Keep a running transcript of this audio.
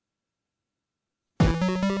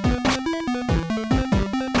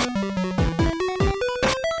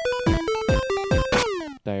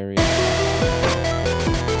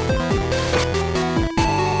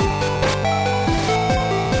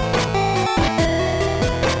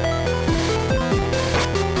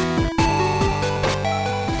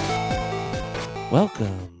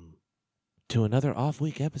another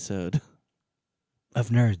off-week episode of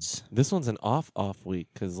Nerds. This one's an off week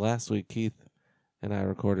because last week Keith and I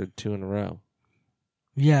recorded 2 in a row.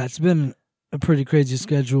 Yeah, it's been a pretty crazy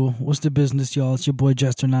schedule. What's the business, y'all? It's your boy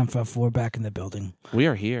Jester954 back in the building. We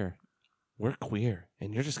are here. We're queer,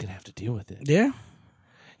 and you're just going to have to deal with it. Yeah?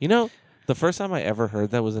 You know, the first time I ever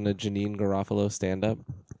heard that was in a Janine Garofalo stand-up.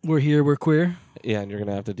 We're here, we're queer. Yeah, and you're going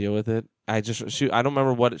to have to deal with it. I don't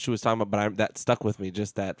remember what she was talking about, but that stuck with me,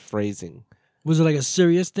 just that phrasing. Was it like a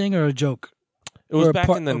serious thing or a joke? It was back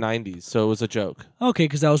in the 90s, so it was a joke. Okay,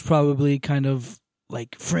 because that was probably kind of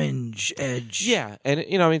like fringe, edge. Yeah, and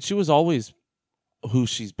I mean, she was always who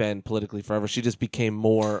she's been politically forever. She just became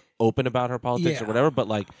more open about her politics or whatever, but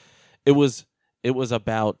like it was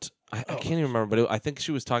about, I can't even remember, but I think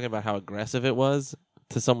she was talking about how aggressive it was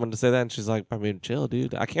to someone to say that, and she's like, I mean, chill,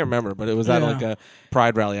 dude. I can't remember, but it was at like a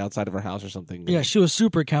pride rally outside of her house or something. Yeah, she was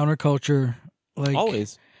super counterculture. Like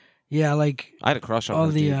always. Yeah, like I had a crush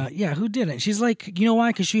on her. Yeah, who didn't? She's like, you know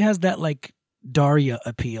why? Because she has that like Daria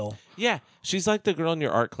appeal. Yeah, she's like the girl in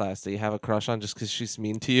your art class that you have a crush on just because she's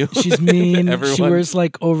mean to you. She's mean. She wears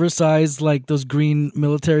like oversized, like those green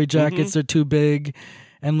military jackets are too big,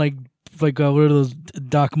 and like what are those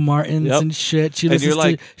Doc Martens and shit. She listens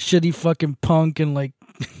to shitty fucking punk and like.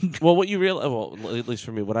 Well, what you realize, at least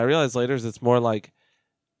for me, what I realized later is it's more like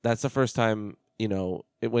that's the first time,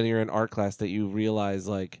 when you're in art class that you realize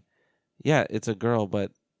like, yeah, it's a girl,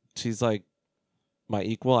 but she's like my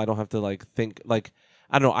equal. I don't have to like think like,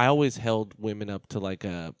 I don't know. I always held women up to like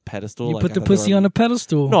a pedestal. You like, put the pussy on a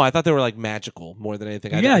pedestal. No, I thought they were like magical more than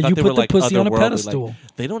anything. Yeah, I thought you they put were, the like, pussy on a otherworldly. pedestal. Like,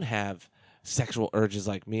 they don't have sexual urges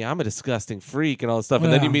like me. I'm a disgusting freak and all this stuff.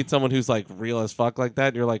 And then you meet someone who's like real as fuck like that,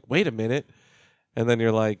 and you're like, wait a minute. And then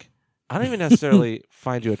you're like, I don't even necessarily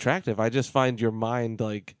find you attractive. I just find your mind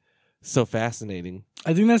like so fascinating.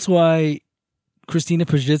 I think that's why Christina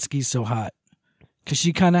Pazsitzky's so hot, because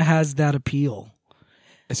she kind of has that appeal.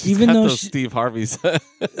 She's got those Steve Harveys.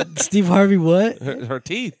 Steve Harvey what? Her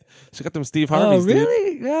teeth. She got them Steve Harveys. Oh,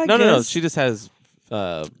 really? Dude. Yeah, No. She just has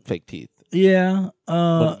fake teeth. Yeah.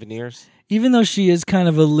 Veneers. Even though she is kind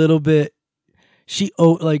of a little bit,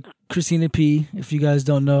 like Christina P. If you guys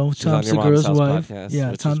don't know, she's Tom Segura's wife.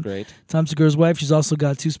 Podcast, which is great. Tom Segura's wife. She's also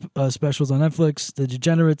got 2 specials on Netflix: The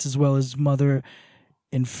Degenerates, as well as Mother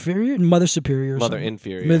Superior. Mother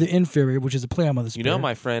Inferior, which is a play on Mother Superior.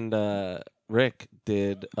 My friend Rick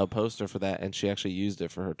did a poster for that, and she actually used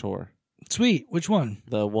it for her tour. Sweet. Which one?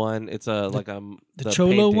 The one. It's the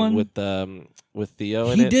Cholo one with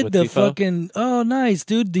Theo in it. He did with the Tifo. fucking. Oh, nice,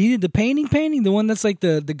 dude. He did the painting, the one that's like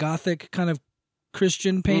the gothic kind of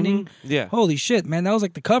Christian painting. Mm-hmm. Yeah. Holy shit, man, that was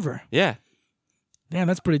like the cover. Yeah. Damn,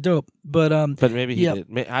 that's pretty dope. But maybe he did.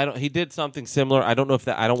 He did something similar. I don't know if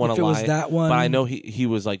that. I don't want to lie. Was that one, but I know he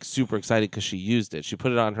was like super excited because she used it. She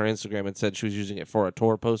put it on her Instagram and said she was using it for a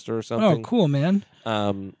tour poster or something. Oh, cool, man.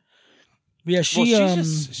 Yeah,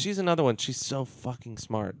 she's another one. She's so fucking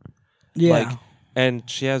smart. Yeah, and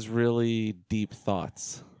she has really deep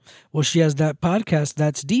thoughts. Well, she has that podcast,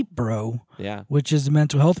 That's Deep, Bro. Yeah. Which is a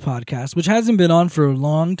mental health podcast, which hasn't been on for a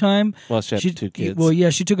long time. Well, she had 2 kids. Well, yeah,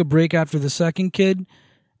 she took a break after the second kid,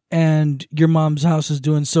 and Your Mom's House is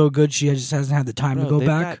doing so good, she just hasn't had the time to go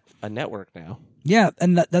back. Got a network now. Yeah,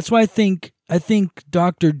 and that's why I think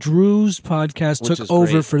Dr. Drew's podcast took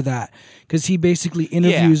over great. For that, because he basically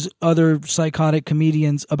interviews other psychotic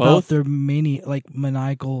comedians about their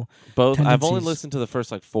maniacal tendencies. I've only listened to the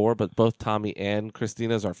first 4, but both Tommy and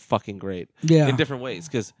Christina's are fucking great. Yeah, in different ways,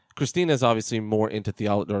 because Christina's obviously more into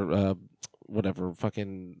theology or whatever.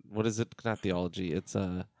 Fucking what is it? Not theology. It's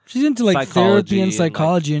she's into therapy and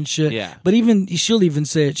psychology and shit. Yeah. But she'll even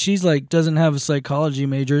say it. She's doesn't have a psychology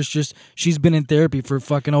major. It's just she's been in therapy for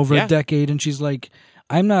fucking over a decade, and she's like,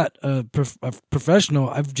 I'm not a professional.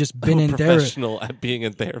 I've just been in therapy. Professional at being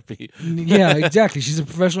in therapy. Yeah, exactly. She's a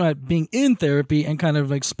professional at being in therapy and kind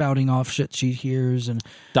of spouting off shit she hears. And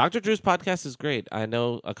Dr. Drew's podcast is great. I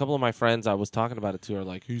know a couple of my friends I was talking about it to are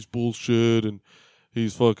like, he's bullshit and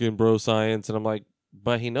he's fucking bro science, and I'm like,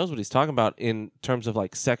 but he knows what he's talking about in terms of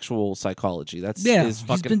sexual psychology. That's his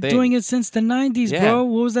fucking he's been thing. doing it since the 90s, bro.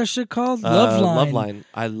 What was that shit called? Loveline.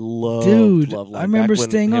 I love Loveline. I remember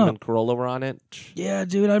staying up. Him and Corolla were on it. Yeah,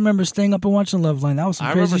 dude, I remember staying up and watching Loveline. That was some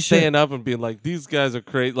crazy shit. I remember staying up and being like, these guys are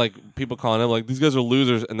crazy. People calling him these guys are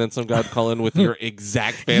losers, and then some guy would call in with your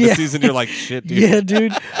exact fantasies, and you're like, shit, dude. Yeah,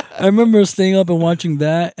 dude. I remember staying up and watching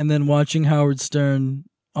that, and then watching Howard Stern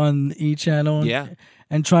on E! Channel. Yeah.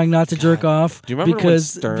 And trying not to jerk off. Do you remember when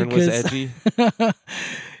Stern was edgy?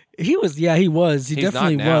 He was. Yeah, he was. He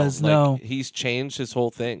definitely was. No, he's changed his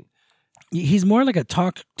whole thing. He's more like a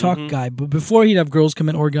talk guy. But before, he'd have girls come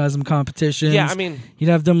in orgasm competitions. Yeah, I mean, he'd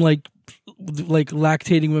have them like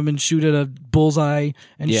lactating women shoot at a bullseye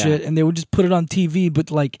and shit, and they would just put it on TV,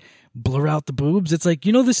 but like blur out the boobs. It's like,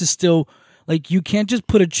 this is still like, you can't just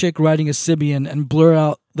put a chick riding a Sybian and blur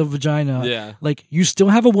out the vagina. Yeah, like you still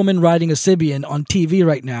have a woman riding a Sybian on TV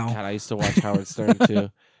right now. God, I used to watch Howard Stern too,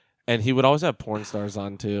 and he would always have porn stars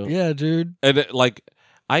on too. Yeah, dude. And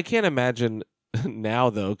I can't imagine now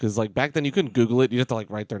though, because like back then you couldn't Google it. You have to like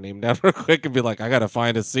write their name down real quick and be like, I gotta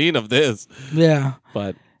find a scene of this. Yeah,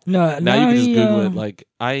 but now you can just Google it. Like,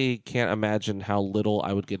 I can't imagine how little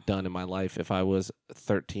I would get done in my life if I was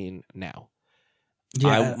 13 now.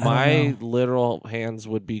 Yeah, my literal hands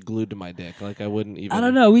would be glued to my dick. Like, I wouldn't even. I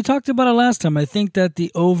don't know. We talked about it last time. I think that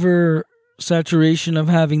the oversaturation of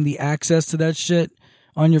having the access to that shit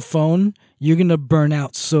on your phone, you're gonna burn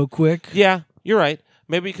out so quick. Yeah, you're right.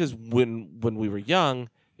 Maybe because when we were young,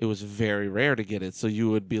 it was very rare to get it. So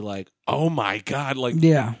you would be like, oh my God. Like,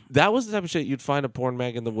 that was the type of shit you'd find a porn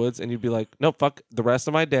mag in the woods and you'd be like, no, fuck the rest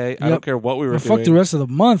of my day. I don't care what we were doing. Fuck the rest of the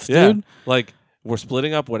month, dude. Like, we're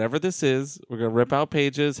splitting up whatever this is. We're going to rip out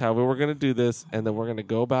pages, however we're going to do this, and then we're going to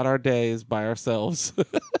go about our days by ourselves.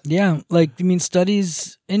 Yeah, like, I mean,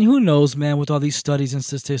 studies, and who knows, man, with all these studies and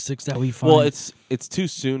statistics that we find. Well, it's too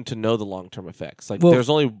soon to know the long-term effects. Like, there's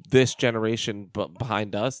only this generation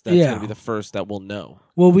behind us that's going to be the first that will know.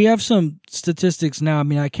 Well, we have some statistics now. I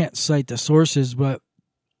mean, I can't cite the sources, but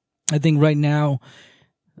I think right now,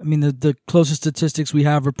 I mean, the closest statistics we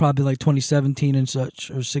have are probably like 2017 and such,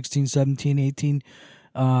 or 16, 17, 18,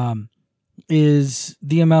 is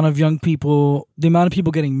the amount of people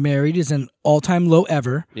getting married is an all-time low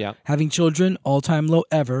ever. Yeah. Having children, all-time low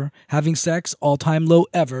ever. Having sex, all-time low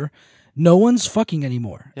ever. No one's fucking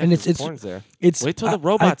anymore. Yeah, and porn's there. Wait till the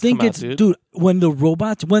robots come out, dude. When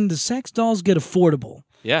the sex dolls get affordable,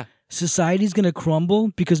 society's going to crumble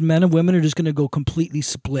because men and women are just going to go completely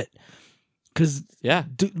split. Because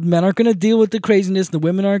men aren't going to deal with the craziness. The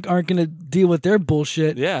women aren't going to deal with their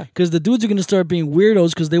bullshit. Yeah. Because the dudes are going to start being weirdos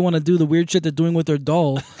because they want to do the weird shit they're doing with their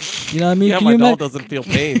doll. You know what I mean? Yeah, my doll doesn't feel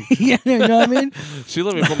pain. Yeah, you know what I mean? She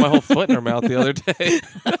let me put my whole foot in her mouth the other day.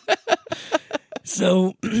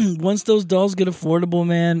 So once those dolls get affordable,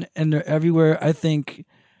 man, and they're everywhere, I think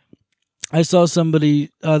I saw somebody,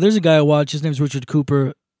 there's a guy I watch, his name's Richard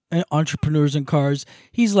Cooper, Entrepreneurs in Cars.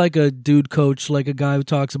 He's like a dude coach, like a guy who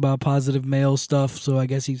talks about positive male stuff, so I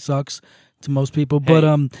guess he sucks to most people. But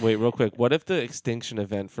wait, real quick, what if the extinction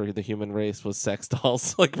event for the human race was sex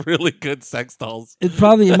dolls? Like really good sex dolls? It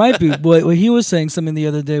might be. What he was saying something the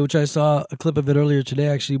other day, which I saw a clip of it earlier today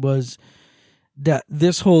actually, was that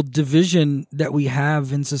this whole division that we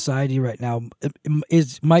have in society right now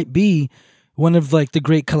might be one of like the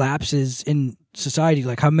great collapses in society,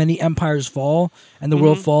 like how many empires fall and the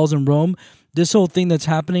world falls in Rome. This whole thing that's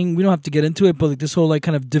happening, we don't have to get into it, but like this whole like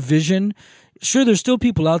kind of division. Sure, there's still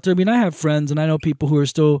people out there. I mean, I have friends and I know people who are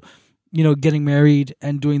still, getting married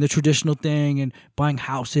and doing the traditional thing and buying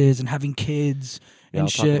houses and having kids and I'll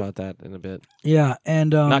shit. Talk about that in a bit. Yeah,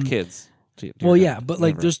 and not kids. Well, yeah, but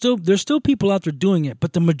like there's still people out there doing it,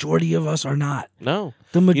 but the majority of us are not. No,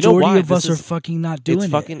 the majority of us are fucking not doing it.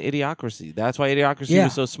 It's fucking idiocracy. That's why idiocracy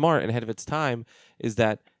was so smart and ahead of its time. Is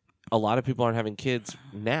that a lot of people aren't having kids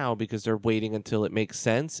now because they're waiting until it makes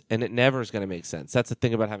sense, and it never is going to make sense. That's the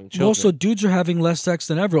thing about having children. Also, dudes are having less sex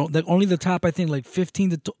than ever. That only the top, I think, like 15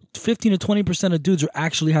 to 20% of dudes are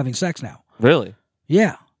actually having sex now. Really?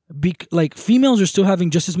 Yeah. Like females are still having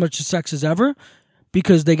just as much sex as ever.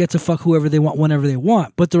 Because they get to fuck whoever they want whenever they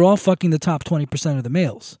want. But they're all fucking the top 20% of the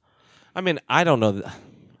males. I mean, I don't know.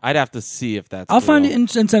 I'd have to see if that's I'll find it and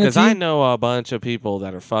send it to you. Because I know a bunch of people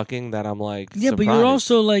that are fucking that I'm like, yeah, surprised. But you're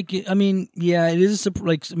also like, I mean, yeah, it is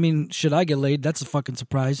like, I mean, should I get laid? That's a fucking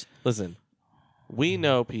surprise. Listen, we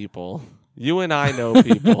know people, you and I know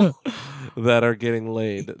people that are getting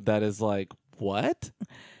laid that is like, what?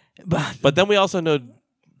 But then we also know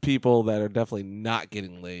people that are definitely not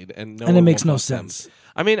getting laid, and it makes no sense.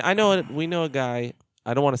 I mean, we know a guy.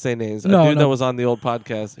 I don't want to say names. That was on the old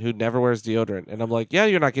podcast who never wears deodorant, and I'm like, yeah,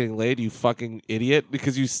 you're not getting laid, you fucking idiot,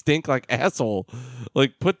 because you stink like asshole.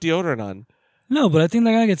 Like, put deodorant on. No, but I think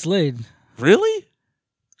that guy gets laid. Really?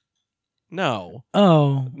 No.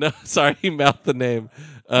 Oh. No, sorry, he mouthed the name.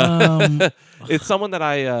 It's someone that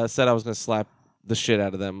I said I was going to slap the shit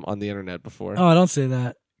out of them on the internet before. Oh, don't say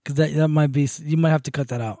that. Because that might be, you might have to cut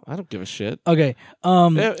that out. I don't give a shit. Okay. If I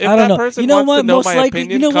don't that know. person you know wants what? to know most my likely,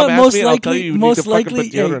 opinion, you know come what? ask Most me, likely, I'll tell you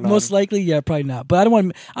most likely, yeah, probably not. But I don't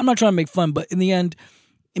want. I'm not trying to make fun. But in the end,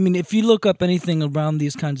 I mean, if you look up anything around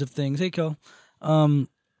these kinds of things, hey, Kel,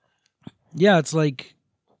 yeah, it's like,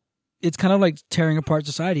 it's kind of like tearing apart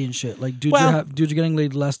society and shit. Like dudes are getting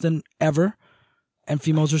laid less than ever, and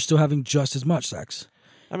females are still having just as much sex.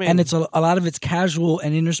 I mean, and it's a lot of it's casual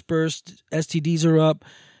and interspersed. STDs are up.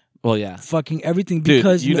 Well, yeah. Fucking everything,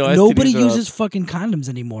 because dude, nobody uses fucking condoms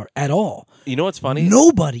anymore at all. You know what's funny?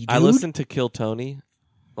 Nobody, dude. I listened to Kill Tony.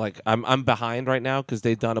 Like, I'm behind right now because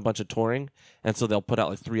they've done a bunch of touring, and so they'll put out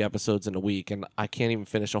like 3 episodes in a week, and I can't even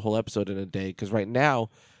finish a whole episode in a day because right now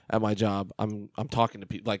at my job I'm talking to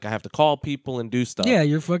people. Like, I have to call people and do stuff. Yeah,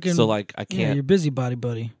 you're fucking. So like I can't. Yeah, you're busybody,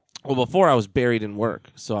 buddy. Well, before I was buried in work,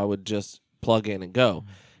 so I would just plug in and go.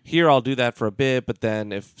 Here I'll do that for a bit, but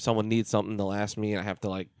then if someone needs something, they'll ask me, and I have to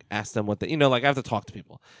like ask them what they, like I have to talk to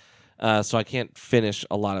people. So I can't finish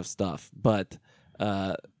a lot of stuff. But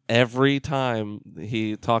every time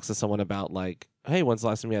he talks to someone about like, hey, when's the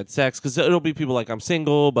last time you had sex? Because it'll be people like, I'm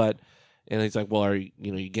single, and he's like, well, are you,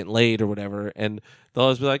 you getting laid or whatever? And they'll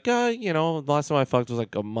always be like, the last time I fucked was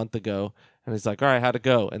like a month ago. And he's like, all right, how'd it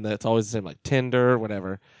go? And that's always the same, like Tinder or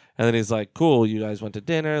whatever. And then he's like, cool, you guys went to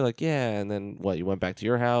dinner? Like, yeah. And then what, you went back to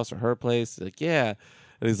your house or her place? Like, yeah.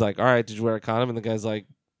 And he's like, all right, did you wear a condom? And the guy's like,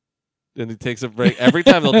 and he takes a break. Every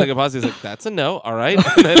time they'll take a pause, he's like, that's a no, all right.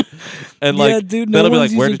 And yeah, dude, no then he'll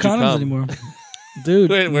one's be like, where using did you condoms come? anymore.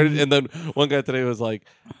 Dude. And then one guy today was like,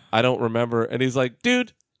 I don't remember. And he's like,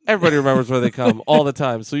 dude, everybody remembers where they come all the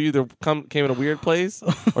time. So you either came in a weird place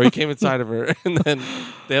or you came inside of her. And then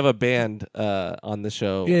they have a band on the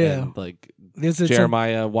show. Yeah. And like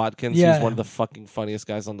Jeremiah Watkins, who's one of the fucking funniest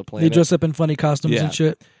guys on the planet. They dress up in funny costumes and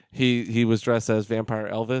shit. He was dressed as Vampire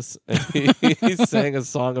Elvis, and he sang a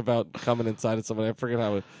song about coming inside of somebody. I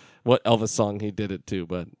forget what Elvis song he did it to,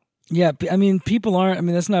 but yeah, I mean, people aren't. I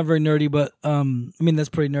mean, that's not very nerdy, but I mean, that's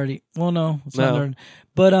pretty nerdy. Well, no, it's not nerdy,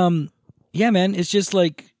 but yeah, man, it's just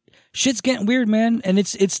like shit's getting weird, man, and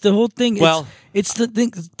it's the whole thing. Well, it's the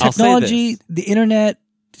thing, technology, the internet,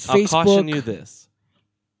 Facebook. I'll caution you this: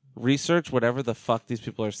 research whatever the fuck these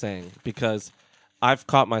people are saying, because I've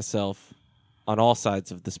caught myself on all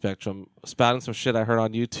sides of the spectrum spouting some shit I heard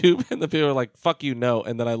on YouTube, and the people are like, fuck you, no.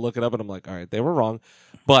 And then I look it up and I'm like, all right, they were wrong,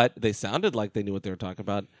 but they sounded like they knew what they were talking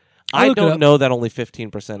about. I don't know that only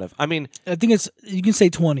 15% of, I mean, I think you can say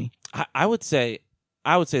 20. I would say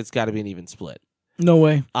it's got to be an even split. No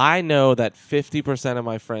way. I know that 50% of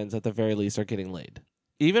my friends at the very least are getting laid.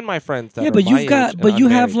 Even my friends that are but my age and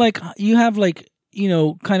you have like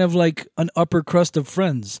kind of like an upper crust of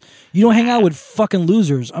friends. You don't hang out with fucking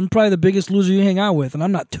losers. I'm probably the biggest loser you hang out with, and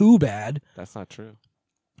I'm not too bad. That's not true.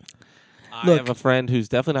 I have a friend who's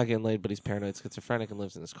definitely not getting laid, but he's paranoid, schizophrenic, and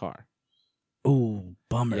lives in his car. Ooh,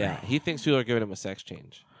 bummer. Yeah, he thinks people are giving him a sex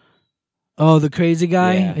change. Oh, the crazy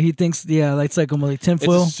guy? Yeah. He thinks, it's like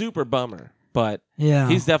tinfoil. It's a super bummer, but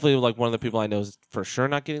he's definitely like one of the people I know is for sure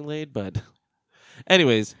not getting laid, but...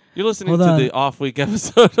 Anyways, you're listening to the off-week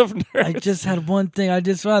episode of Nerds. I just had one thing. That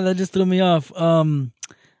just threw me off. A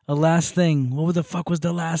last thing. What the fuck was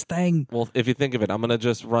the last thing? Well, if you think of it, I'm going to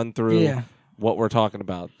just run through what we're talking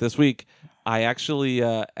about. This week, I actually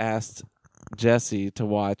asked Jesse to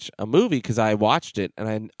watch a movie because I watched it,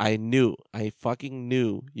 and I fucking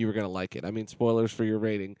knew you were going to like it. I mean, spoilers for your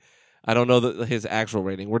rating. I don't know his actual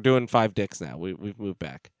rating. We're doing 5 dicks now. We've moved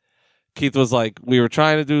back. Keith was like, we were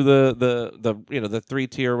trying to do the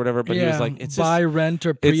 3-tier or whatever, but he was like, it's buy, just, rent,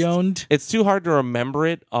 or pre-owned. It's too hard to remember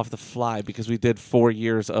it off the fly because we did 4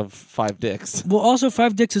 years of 5 dicks. Well, also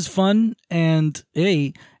 5 dicks is fun, and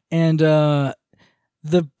the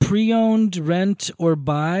pre-owned, rent, or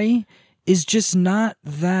buy is just not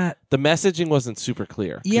that. The messaging wasn't super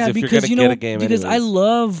clear. Yeah, if because you're gonna get a game because anyways. I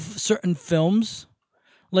love certain films,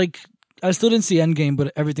 like. I still didn't see Endgame,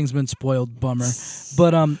 but everything's been spoiled. Bummer.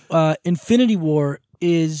 But Infinity War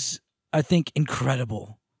is, I think,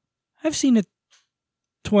 incredible. I've seen it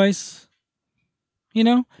twice.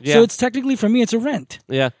 So it's technically, for me, it's a rent.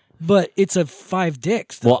 Yeah, but it's a 5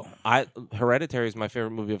 dicks. Though. Well, Hereditary is my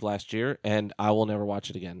favorite movie of last year, and I will never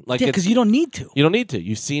watch it again. Like, because you don't need to. You don't need to.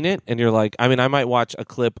 You've seen it, and you're like, I mean, I might watch a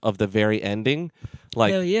clip of the very ending,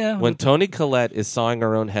 like when Toni Collette is sawing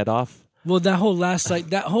her own head off. Well, that whole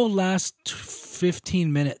last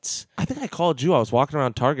 15 minutes. I think I called you. I was walking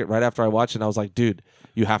around Target right after I watched it, and I was like, dude,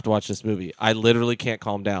 you have to watch this movie. I literally can't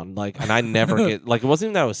calm down. Like, and I never get, like, it wasn't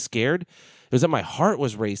even that I was scared. It was that my heart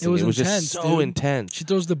was racing. It was intense, just so intense. She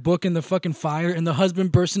throws the book in the fucking fire, and the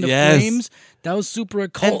husband bursts into flames. That was super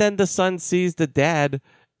occult. And then the son sees the dad,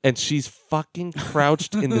 and she's fucking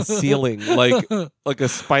crouched in the ceiling like a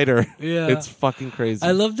spider. Yeah. It's fucking crazy.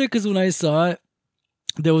 I loved it because when I saw it,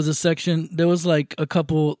 there was like a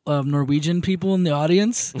couple of Norwegian people in the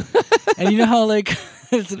audience. And you know how like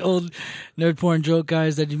it's an old nerd porn joke,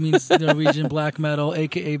 guys, that means Norwegian black metal,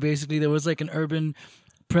 aka basically there was like an urban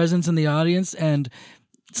presence in the audience, and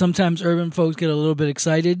sometimes urban folks get a little bit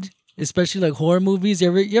excited especially like horror movies.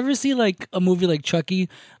 You ever see like a movie like Chucky,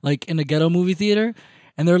 like in a ghetto movie theater?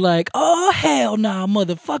 And they're like, oh, hell nah,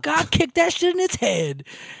 motherfucker, I'll kick that shit in its head.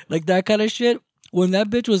 Like that kind of shit. When that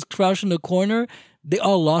bitch was crouched in the corner, they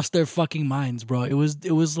all lost their fucking minds, bro. It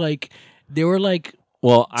was like, they were like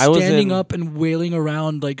standing up and wailing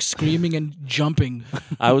around, like screaming and jumping.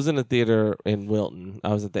 I was in a theater in Wilton. I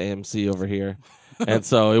was at the AMC over here. And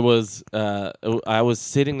so it was, I was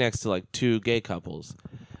sitting next to like two gay couples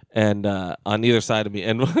and on either side of me.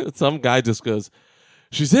 And some guy just goes,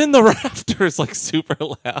 she's in the rafters, like super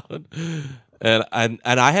loud. And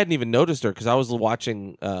I hadn't even noticed her because I was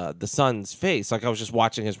watching the son's face. Like I was just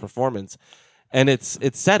watching his performance. And it's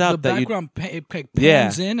set up that the background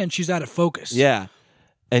pans in and she's out of focus. Yeah.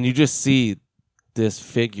 And you just see this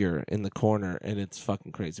figure in the corner and it's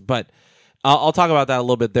fucking crazy. But I'll talk about that a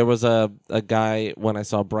little bit. There was a guy when I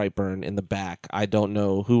saw Brightburn in the back. I don't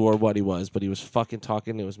know who or what he was, but he was fucking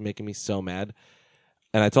talking. It was making me so mad.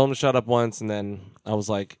 And I told him to shut up once, and then I was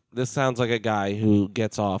like, this sounds like a guy who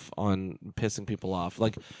gets off on pissing people off.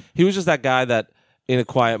 Like, he was just that guy that in a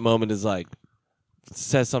quiet moment is like,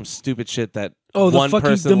 says some stupid shit that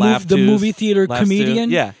the movie theater comedian.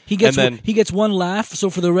 To. Yeah. He gets one laugh, so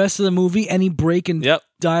for the rest of the movie, any break in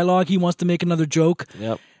dialogue, he wants to make another joke.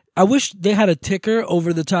 Yep. I wish they had a ticker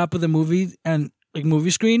over the top of the movie and like movie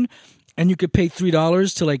screen, and you could pay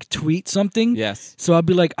 $3 to like tweet something. Yes. So I'd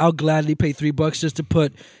be like, I'll gladly pay $3 just to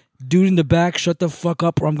put dude in the back, shut the fuck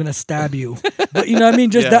up or I'm gonna stab you. But you know what I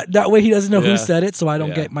mean? Just that way he doesn't know who said it, so I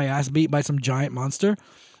don't get my ass beat by some giant monster.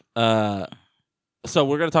 So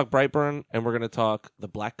we're gonna talk Brightburn and we're gonna talk The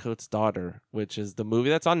Blackcoat's Daughter, which is the movie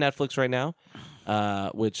that's on Netflix right now.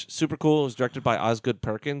 Which super cool. It was directed by Osgood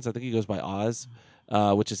Perkins. I think he goes by Oz.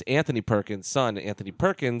 Which is Anthony Perkins' son. Anthony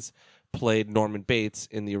Perkins played Norman Bates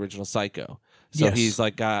in the original Psycho. So he's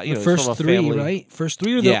like, the he's first from a three, family, right? First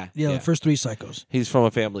three or the first three Psychos. He's from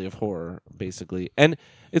a family of horror, basically. And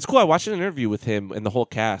it's cool. I watched an interview with him and the whole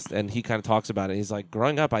cast, and he kind of talks about it. He's like,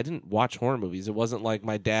 growing up, I didn't watch horror movies. It wasn't like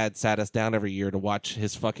my dad sat us down every year to watch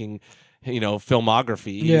his fucking,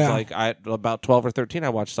 filmography. He's like, about 12 or 13, I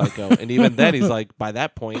watched Psycho. And even then, he's like, by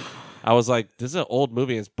that point, I was like, this is an old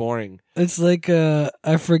movie. It's boring. It's like,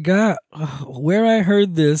 I forgot where I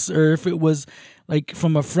heard this, or if it was like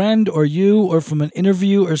from a friend or you or from an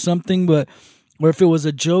interview or something, or if it was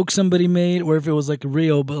a joke somebody made, or if it was like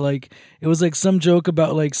real, but like it was like some joke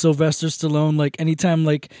about like Sylvester Stallone, like anytime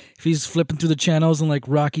like if he's flipping through the channels and like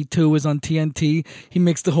Rocky 2 is on TNT, he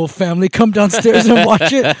makes the whole family come downstairs and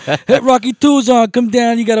watch it. Hey, Rocky 2's on, come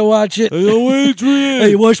down, you gotta watch it. Hey, Adrian.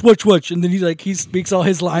 Hey, watch. And then he speaks all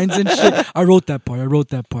his lines and shit. I wrote that part.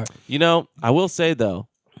 I will say though,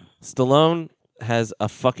 Stallone has a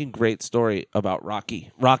fucking great story about Rocky.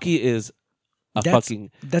 Rocky is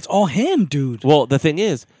that's all him, dude. Well, the thing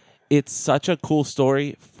is, it's such a cool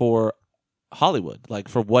story for Hollywood, like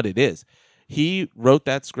for what it is. He wrote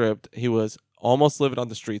that script. He was almost living on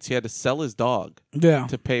the streets. He had to sell his dog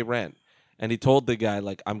to pay rent. And he told the guy,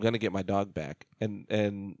 like, I'm going to get my dog back.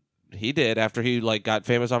 And he did. After he like got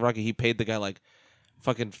famous off Rocky, he paid the guy like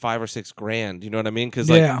fucking $5,000 or $6,000. You know what I mean? Because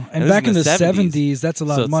and back in the 70s, that's a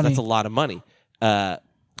lot of money. That's a lot of money.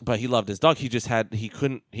 But he loved his dog. He just he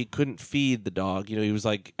couldn't feed the dog. He was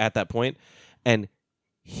like at that point, and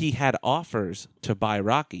he had offers to buy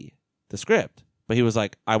Rocky, the script, but he was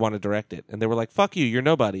like, I want to direct it, and they were like, fuck you, you're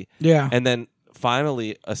nobody. Yeah. And then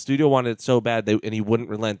finally, a studio wanted it so bad, and he wouldn't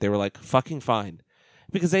relent. They were like, fucking fine,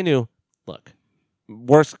 because they knew, look,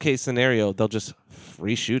 worst case scenario, they'll just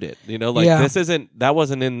reshoot it. That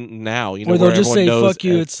wasn't in now. Or they'll just say, fuck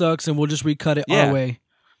you, it sucks, and we'll just recut it our way.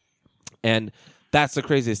 And that's the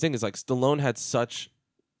craziest thing is like Stallone had such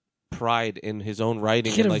pride in his own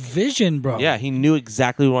writing. He had a vision, bro. Yeah, he knew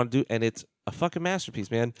exactly what he wanted to do, and it's a fucking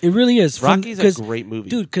masterpiece, man. It really is. Rocky's a great movie,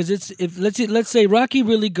 dude. Because let's say Rocky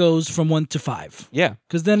really goes from 1 to 5. Yeah,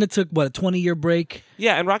 because then it took a 20-year break.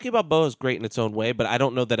 Yeah, and Rocky Balboa is great in its own way, but I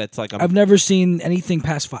don't know that it's like I've never seen anything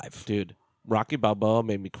past 5, dude. Rocky Balboa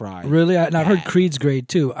made me cry. Really? And I've heard Creed's great,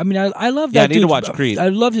 too. I mean, I love that. Yeah, I need to watch Creed. I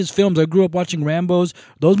love his films. I grew up watching Rambos.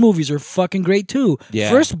 Those movies are fucking great, too. Yeah.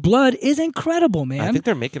 First Blood is incredible, man. I think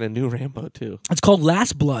they're making a new Rambo, too. It's called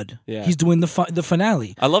Last Blood. Yeah. He's doing the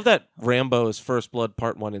finale. I love that Rambo is First Blood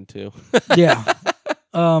Part 1 and 2. Yeah.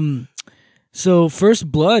 So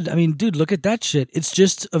First Blood, I mean, dude, look at that shit. It's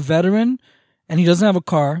just a veteran, and he doesn't have a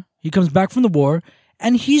car. He comes back from the war,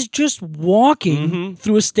 and he's just walking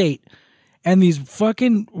through a state. And these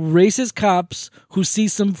fucking racist cops who see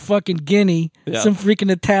some fucking Guinea, some freaking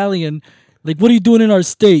Italian, like, what are you doing in our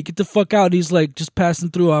state? Get the fuck out. He's like, just passing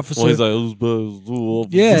through, officer. Well, he's like,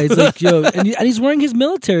 yeah, he's like, yo. And he's wearing his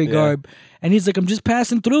military garb. And he's like, I'm just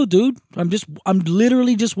passing through, dude. I'm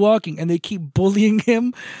literally just walking. And they keep bullying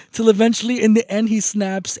him till eventually in the end he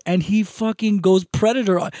snaps and he fucking goes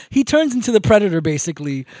Predator. He turns into the Predator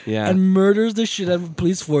basically and murders the shit out of the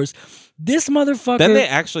police force. This motherfucker. Then they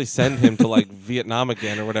actually send him to like Vietnam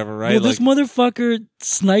again or whatever, right? Well, this motherfucker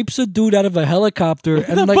snipes a dude out of a helicopter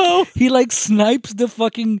and like he like snipes the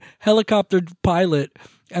fucking helicopter pilot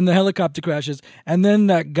and the helicopter crashes. And then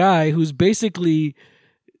that guy who's basically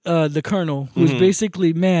the colonel, who's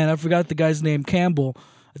basically, man, I forgot the guy's name, Campbell.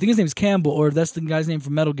 I think his name's Campbell, or that's the guy's name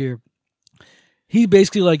from Metal Gear. He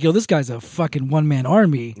basically like, yo, this guy's a fucking one-man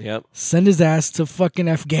army. Yep. Send his ass to fucking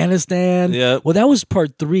Afghanistan. Yep. Well, that was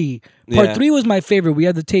part 3. Part 3 was my favorite. We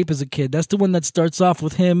had the tape as a kid. That's the one that starts off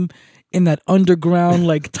with him in that underground,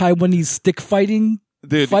 like, Taiwanese stick fighting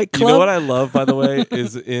fight club. You know what I love, by the way,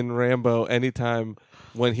 is in Rambo, anytime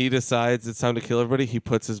when he decides it's time to kill everybody, he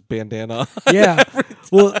puts his bandana on. Yeah.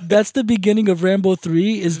 Well, that's the beginning of Rambo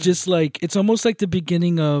 3 is just like, it's almost like the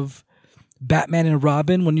beginning of Batman and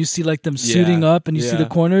Robin, when you see like them suiting up and you see the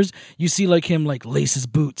corners, you see like him like lace his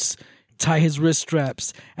boots, tie his wrist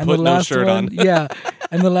straps, and put the last no shirt one, on.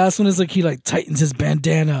 and the last one is like he like tightens his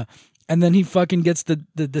bandana, and then he fucking gets the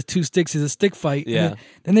 2 sticks. Is a stick fight. Yeah.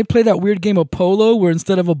 Then they play that weird game of polo where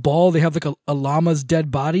instead of a ball they have like a llama's dead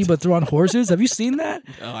body, but they're on horses. Have you seen that?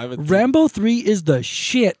 No, I haven't. Rambo 3 is the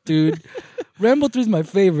shit, dude. Rambo 3 is my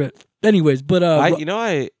favorite. Anyways, but I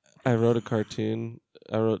wrote a cartoon.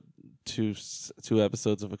 I wrote two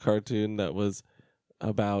episodes of a cartoon that was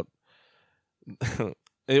about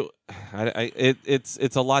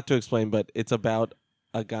it's a lot to explain, but it's about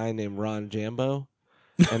a guy named Ron Jambo,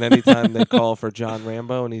 and anytime they call for John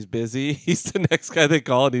Rambo and he's busy, he's the next guy they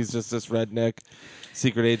call, and he's just this redneck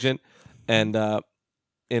secret agent. And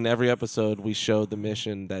in every episode we show the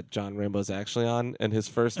mission that John Rambo's actually on, and his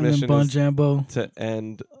first mission is Jambo to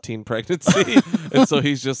end teen pregnancy. And so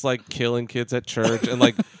he's just like killing kids at church and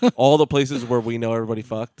like all the places where we know everybody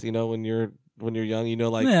fucked, you know, when you're young, you know,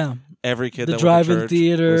 like every kid the that drive-in went to church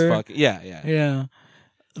theater was fucking, yeah.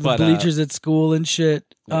 The bleachers at school and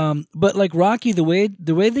shit. But like Rocky, the way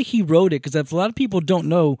that he wrote it, because a lot of people don't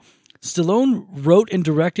know, Stallone wrote and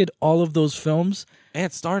directed all of those films.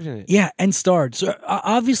 And starred in it. Yeah, and starred. So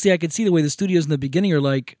obviously I could see the way the studios in the beginning are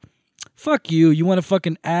like, fuck you, you want to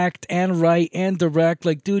fucking act and write and direct.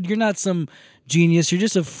 Like, dude, you're not some genius. You're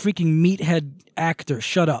just a freaking meathead actor.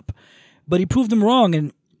 Shut up. But he proved them wrong,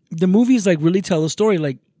 and the movies like really tell a story.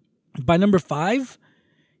 Like, by number 5,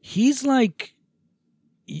 he's like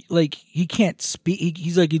he can't speak.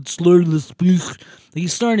 He's like, he'd slur the speech.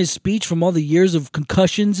 He's starting his speech from all the years of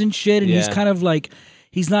concussions and shit, and he's kind of like,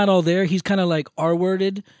 he's not all there. He's kind of like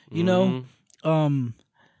R-worded, you know? How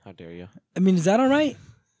dare you? I mean, is that all right?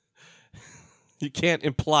 You can't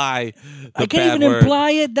imply the I can't even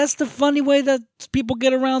imply it. That's the funny way that people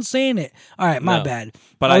get around saying it. All right, my bad.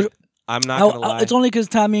 But I'm not going to lie. It's only because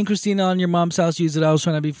Tommy and Christina on your mom's house used it. I was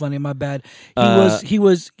trying to be funny. My bad. He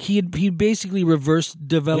basically reversed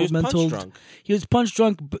developmental. He was punch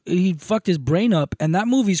drunk. He fucked his brain up, and that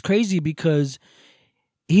movie's crazy because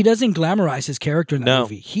he doesn't glamorize his character in that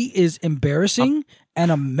movie. He is embarrassing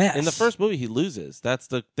and a mess. In the first movie, he loses. That's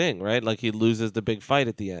the thing, right? Like, he loses the big fight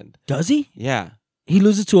at the end. Does he? Yeah. He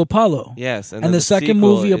loses to Apollo. Yes. And the second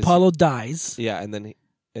movie, Apollo dies. Yeah, and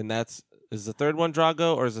that's... Is the third one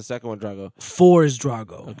Drago or is the second one Drago? 4 is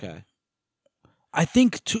Drago. Okay. I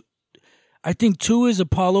think 2 is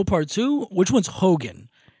Apollo Part 2. Which one's Hogan?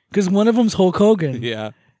 Because one of them's Hulk Hogan.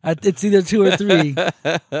 Yeah. It's either 2 or 3.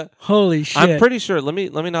 Holy shit! I'm pretty sure. Let me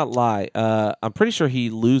not lie. I'm pretty sure he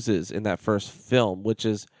loses in that first film, which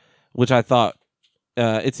I thought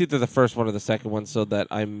it's either the first one or the second one. So that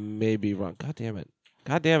I may be wrong. God damn it!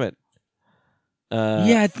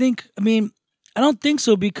 Yeah, I don't think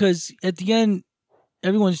so, because at the end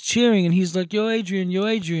everyone's cheering and he's like, "Yo, Adrian, yo,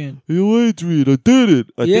 Adrian, yo, Adrian, I did it."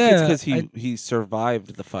 I think it's because he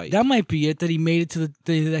survived the fight. That might be it. That he made it to the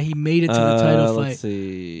title fight. Let's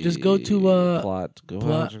see. Just go to plot.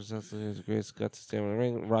 Grace got to stand in the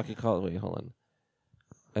ring. Rocky called. Wait, hold on.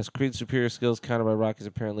 As Creed's superior skills countered by Rocky's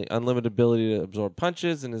apparently unlimited ability to absorb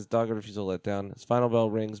punches and his dogged refusal to let down, his final bell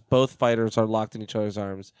rings. Both fighters are locked in each other's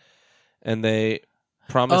arms, and they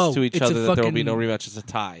promise to each other that there will be no rematch. It's a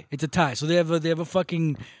tie. It's a tie. So they have a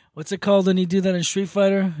fucking, what's it called when you do that in Street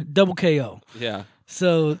Fighter? Double KO. Yeah.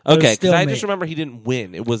 So okay, because I just remember he didn't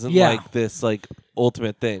win. It wasn't like this like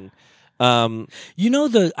ultimate thing. You know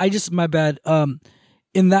my bad.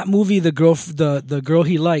 In that movie, the girl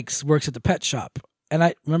he likes works at the pet shop, and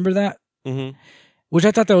I remember that, which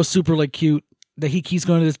I thought that was super like cute. That he keeps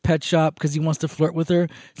going to this pet shop because he wants to flirt with her,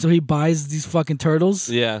 so he buys these fucking turtles.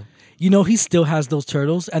 Yeah. he still has those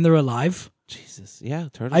turtles and they're alive. Jesus, yeah,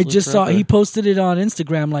 turtles. I just saw he posted it on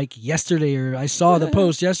Instagram like yesterday, or I saw the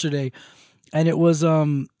post yesterday, and it was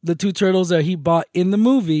the two turtles that he bought in the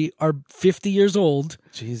movie are 50 years old.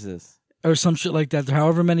 Jesus. Or some shit like that,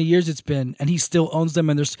 however many years it's been, and he still owns them.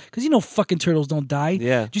 And there's because fucking turtles don't die.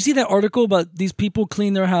 Yeah. Did you see that article about these people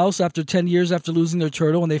clean their house after 10 years after losing their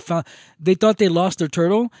turtle, and they thought they lost their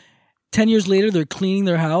turtle. 10 years later, they're cleaning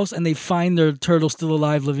their house and they find their turtle still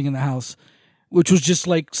alive, living in the house, which was just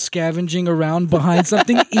like scavenging around behind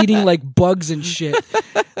something, eating like bugs and shit.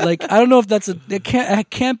 Like I don't know if it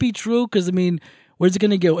can't be true because I mean, where's it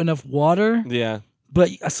gonna get enough water? Yeah. But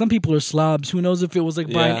some people are slobs. Who knows if it was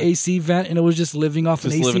like by an AC vent and it was just living off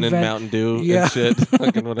an AC vent. Just living in Mountain Dew and shit.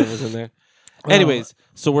 Fucking whatever's in there. Anyways,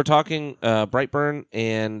 so we're talking Brightburn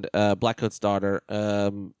and Blackcoat's daughter.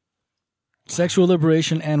 Sexual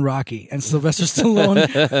Liberation and Rocky and Sylvester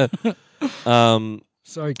Stallone.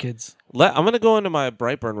 Sorry, kids. I'm going to go into my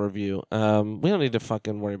Brightburn review. We don't need to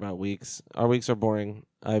fucking worry about weeks. Our weeks are boring.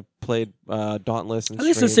 I played Dauntless and at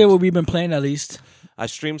least let's say what we've been playing at least. I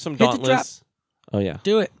streamed some Dauntless. Oh, yeah.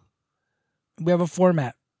 Do it. We have a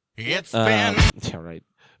format. It's been... yeah, right.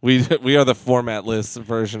 We are the formatless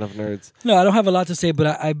version of nerds. No, I don't have a lot to say,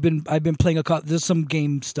 but I've been playing there's some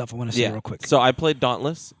game stuff I want to say real quick. So I played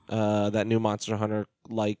Dauntless, that new Monster Hunter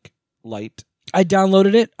light. I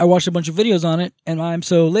downloaded it. I watched a bunch of videos on it, and I'm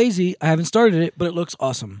so lazy I haven't started it, but it looks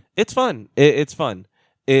awesome. It's fun. It's fun.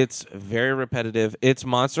 It's very repetitive. It's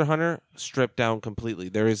Monster Hunter stripped down completely.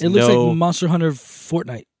 It looks like Monster Hunter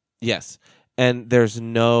Fortnite. Yes. And there's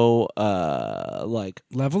no like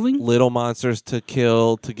leveling little monsters to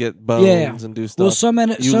kill to get bones and do stuff. Well, some of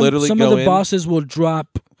the bosses will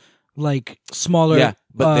drop like smaller. Yeah,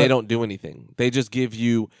 but they don't do anything. They just give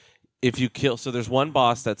you if you kill. So there's one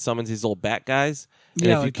boss that summons these little bat guys,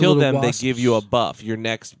 and if you kill them, wasps. They give you a buff. Your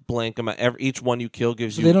next blank amount. Each one you kill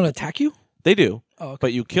gives you. They don't attack you. They do, okay.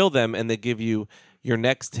 But you kill them, and they give you your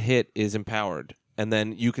next hit is empowered. And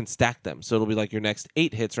then you can stack them. So it'll be like your next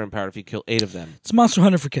 8 hits are empowered if you kill 8 of them. It's Monster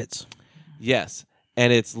Hunter for kids. Yes.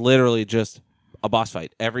 And it's literally just a boss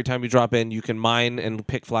fight. Every time you drop in, you can mine and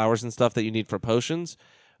pick flowers and stuff that you need for potions.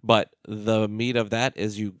 But the meat of that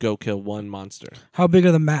is you go kill one monster. How big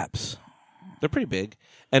are the maps? They're pretty big.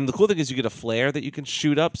 And the cool thing is you get a flare that you can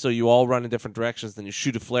shoot up. So you all run in different directions. Then you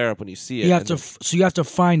shoot a flare up when you see it. So you have to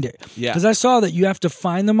find it. Yeah. Because I saw that you have to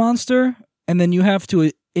find the monster. And then you have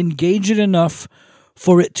to engage it enough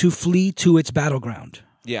for it to flee to its battleground.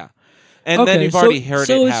 Yeah. And then you've already heard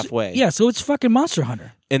it halfway. Yeah, so it's fucking Monster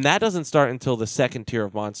Hunter. And that doesn't start until the second tier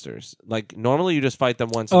of monsters. Like, normally you just fight them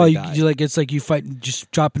once and they die. It's like you fight, just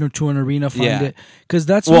drop into an arena, find it. Because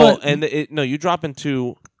that's you drop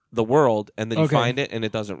into the world, and then you find it, and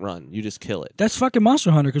it doesn't run. You just kill it. That's fucking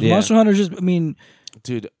Monster Hunter, because Monster Hunter just,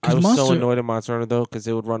 Dude, I was so annoyed at Monster Hunter, though, because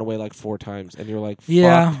it would run away like 4 times, and you're like,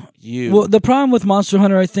 fuck you. Well, the problem with Monster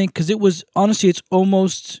Hunter, I think, because it was, honestly, it's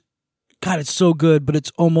almost, God, it's so good, but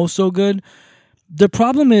it's almost so good. The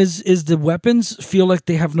problem is the weapons feel like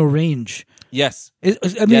they have no range. Yes.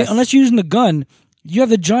 Unless you're using the gun, you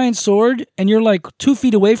have the giant sword, and you're like 2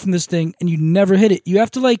 feet away from this thing, and you never hit it. You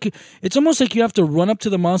have to it's almost like you have to run up to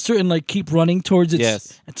the monster and like keep running towards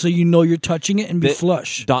it, so you know you're touching it and be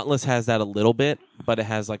flush. Dauntless has that a little bit, but it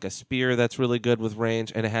has like a spear that's really good with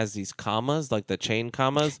range, and it has these commas, like the chain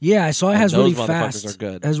commas. Yeah, I saw it has really fast. Are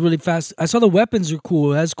good. It has really fast. I saw the weapons are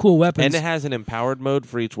cool. It has cool weapons, and it has an empowered mode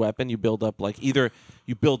for each weapon. You build up either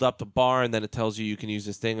you build up the bar, and then it tells you can use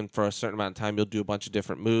this thing, and for a certain amount of time, you'll do a bunch of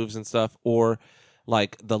different moves and stuff, or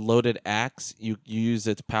like the loaded axe, you use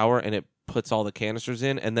its power and it puts all the canisters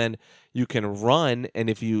in, and then you can run, and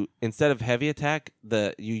if you instead of heavy attack,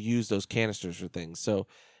 you use those canisters for things. So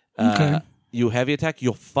you heavy attack,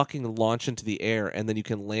 you'll fucking launch into the air, and then you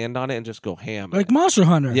can land on it and just go ham. Like Monster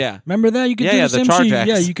Hunter. Yeah. Remember that? You could do the same shit.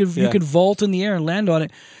 Yeah, you could vault in the air and land on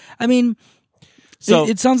it. I mean, so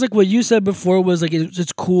it sounds like what you said before was like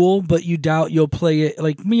it's cool, but you doubt you'll play it.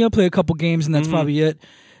 Like me, I'll play a couple games and that's probably it.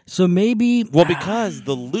 So maybe... Well, because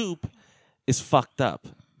the loop is fucked up.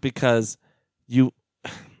 Because you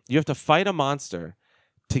have to fight a monster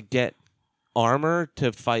to get armor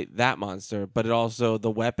to fight that monster, but it also, the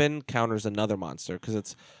weapon counters another monster, because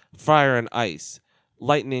it's fire and ice,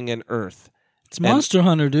 lightning and earth. It's Monster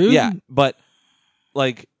Hunter, dude. Yeah, but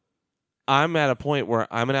like I'm at a point where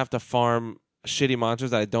I'm going to have to farm shitty monsters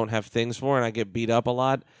that I don't have things for, and I get beat up a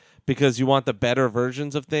lot. Because you want the better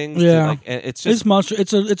versions of things. Yeah. It's just... It's monster.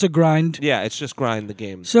 It's a grind. Yeah, it's just grind the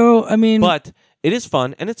game. So, I mean... But it is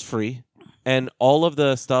fun, and it's free. And all of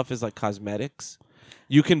the stuff is like cosmetics.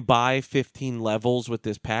 You can buy 15 levels with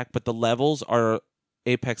this pack, but the levels are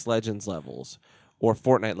Apex Legends levels. or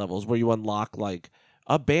Fortnite levels where you unlock like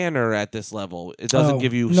a banner at this level. It doesn't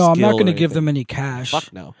give you. No, I'm not going to give them any cash.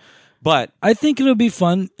 Fuck no. But I think it'll be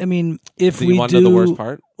fun. I mean, if do we you want to know the worst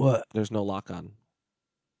part? What? There's no lock on.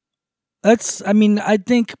 I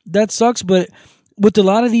think that sucks, but with a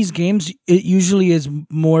lot of these games, it usually is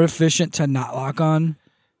more efficient to not lock on.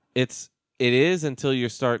 It is until you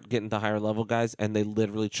start getting to higher level guys, and they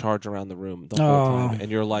literally charge around the room the whole time,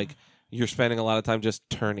 and you're spending a lot of time just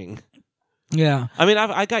turning. Yeah, I mean,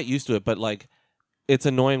 I got used to it, but like, it's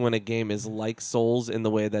annoying when a game is like Souls in the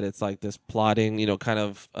way that it's like this plotting, kind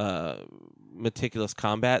of meticulous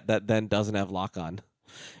combat that then doesn't have lock on.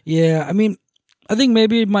 Yeah, I mean, I think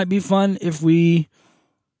maybe it might be fun if we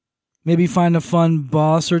maybe find a fun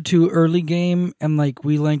boss or two early game and like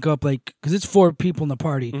we link up like because it's 4 people in the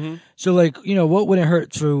party. Mm-hmm. So like what would it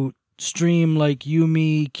hurt to stream like you,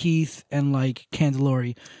 me, Keith, and like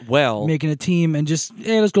Candelori? Well, making a team and just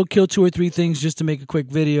let's go kill 2 or 3 things just to make a quick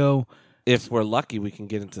video. If we're lucky, we can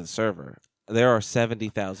get into the server. There are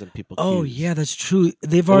 70,000 people. Oh queues. Yeah, that's true.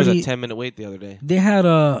 There was a 10-minute wait the other day. They had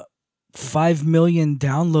 5 million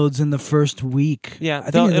downloads in the first week. Yeah,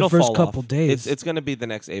 I think in the first fall couple off. days. It's going to be the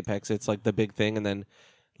next Apex. It's like the big thing, and then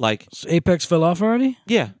like so Apex fell off already.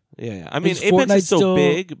 Yeah. I mean, Apex is still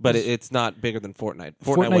big, but it's not bigger than Fortnite.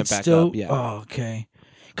 Fortnite went back up. Yeah. Oh, okay.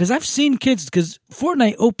 Because I've seen kids. Because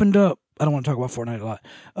Fortnite opened up. I don't want to talk about Fortnite a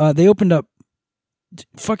lot. They opened up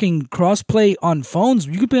fucking crossplay on phones.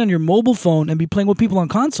 You could play on your mobile phone and be playing with people on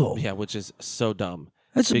console. Yeah, which is so dumb.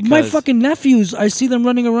 That's my fucking nephews. I see them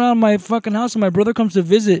running around my fucking house, and my brother comes to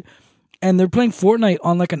visit, and they're playing Fortnite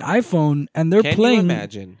on like an iPhone, and they're playing. Can you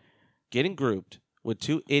imagine getting grouped with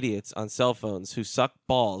 2 idiots on cell phones who suck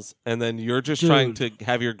balls, and then you're just trying to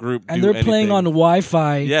have your group and do they're anything. playing on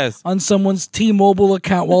Wi-Fi yes. on someone's T-Mobile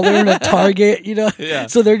account while they're in a Target, Yeah.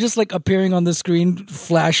 So they're just like appearing on the screen,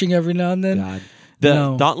 flashing every now and then. God.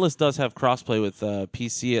 Dauntless does have crossplay with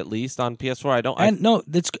PC at least on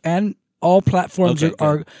PS4. And all platforms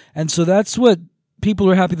are, and so that's what people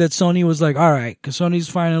are happy that Sony was like, all right, because Sony's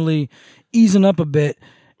finally easing up a bit,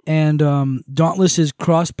 and Dauntless is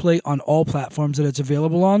crossplay on all platforms that it's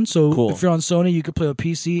available on. So if you're on Sony, you could play with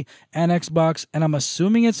PC and Xbox, and I'm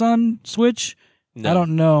assuming it's on Switch. No. I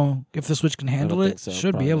don't know if the Switch can handle it. So.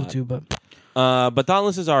 Should be able to, but. But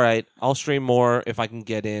Dauntless is all right. I'll stream more if I can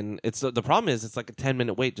get in. The problem is it's like a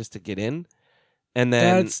 10-minute wait just to get in, and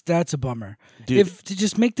then that's a bummer. Dude, if to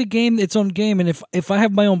just make the game its own game, and if I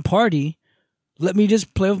have my own party, let me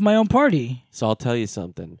just play with my own party. So I'll tell you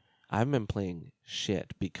something. I've been playing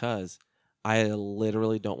shit because I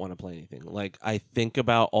literally don't want to play anything. Like I think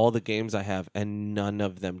about all the games I have, and none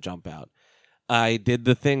of them jump out. I did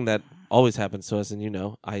the thing that always happens to us,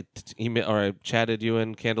 and I chatted you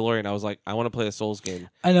and Candelori, and I was like, I want to play a Souls game.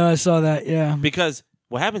 I know, I saw that, yeah. Because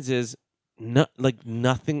what happens is,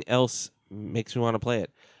 nothing else makes me want to play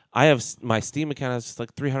it. I have my Steam account has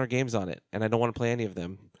like 300 games on it, and I don't want to play any of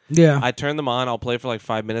them. Yeah, I turn them on, I'll play for like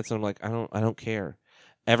 5 minutes, and I'm like, I don't care.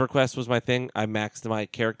 EverQuest was my thing. I maxed my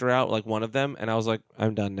character out, like one of them, and I was like,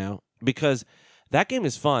 I'm done now because that game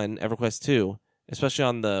is fun. EverQuest 2. Especially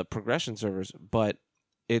on the progression servers, but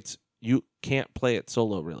you can't play it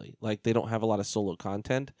solo really. Like they don't have a lot of solo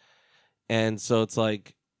content, and so it's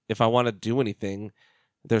like if I want to do anything,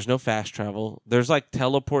 there's no fast travel. There's like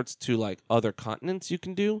teleports to like other continents you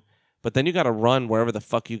can do, but then you got to run wherever the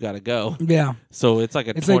fuck you got to go. Yeah. So it's like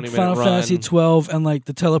a 20-minute run. It's like Final Fantasy 12 and like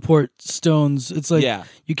the teleport stones. It's like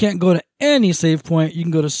you can't go to any save point. You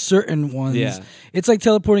can go to certain ones. Yeah. It's like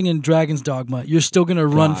teleporting in Dragon's Dogma. You're still gonna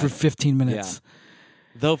run for 15 minutes. Yeah.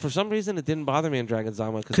 Though for some reason it didn't bother me in Dragon's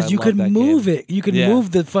Dogma because you could move it. You could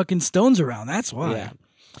move the fucking stones around. That's why. Yeah.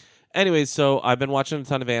 Anyways, so I've been watching a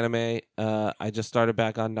ton of anime. I just started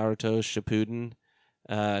back on Naruto Shippuden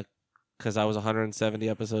because I was 170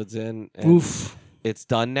 episodes in. And Oof. It's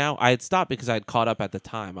done now. I had stopped because I had caught up at the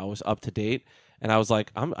time. I was up to date, and I was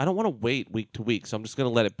like, I don't want to wait week to week, so I'm just going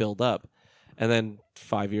to let it build up. And then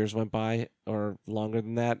 5 years went by, or longer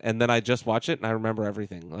than that, and then I just watch it, and I remember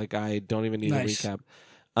everything. Like, I don't even need a recap.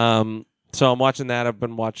 So I'm watching that. I've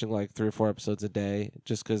been watching like 3 or 4 episodes a day,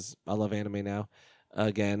 just because I love anime now.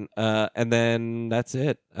 Again, and then that's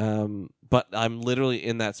it. But I'm literally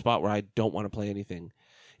in that spot where I don't want to play anything.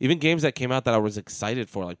 Even games that came out that I was excited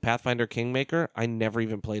for, like Pathfinder Kingmaker, I never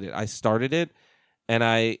even played it. I started it, and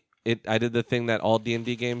I did the thing that all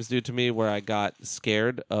D&D games do to me, where I got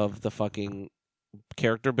scared of the fucking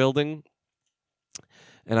character building,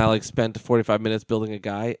 and I like spent 45 minutes building a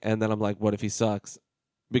guy, and then I'm like, what if he sucks?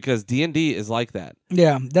 Because D&D is like that.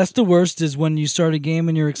 Yeah, that's the worst, is when you start a game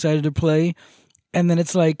and you're excited to play, and then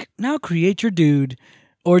it's like, now create your dude,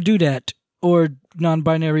 or dudette, or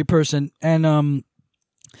non-binary person, and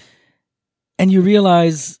and you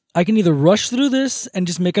realize I can either rush through this and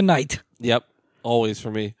just make a night. Yep, always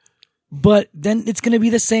for me. But then it's going to be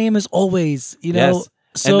the same as always, you know? Yes.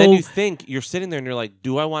 So, and then you think, you're sitting there and you're like,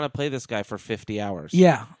 do I want to play this guy for 50 hours?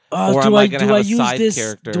 Yeah. Or am I going to have a side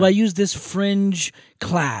character? Do I use this fringe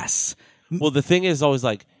class? Well, the thing is always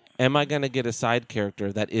like, am I going to get a side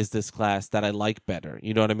character that is this class that I like better?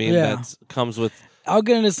 You know what I mean? Yeah. That comes with... I'll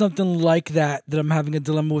get into something like that I'm having a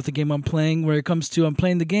dilemma with the game I'm playing, where it comes to I'm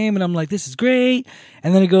playing the game and I'm like, this is great.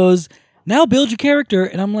 And then it goes, now build your character.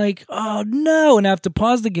 And I'm like, oh no. And I have to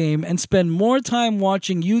pause the game and spend more time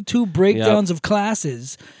watching YouTube breakdowns of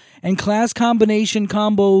classes and class combination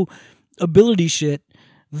combo ability shit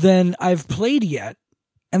than I've played yet.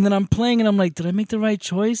 And then I'm playing and I'm like, did I make the right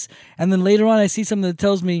choice? And then later on I see something that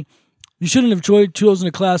tells me, you shouldn't have chosen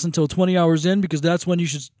a class until 20 hours in because that's when you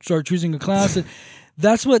should start choosing a class. And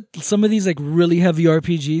that's what some of these like really heavy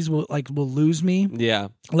RPGs will lose me. Yeah.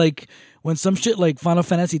 Like when some shit like Final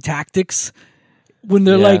Fantasy Tactics, when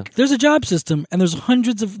they're like, there's a job system and there's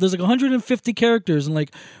like 150 characters and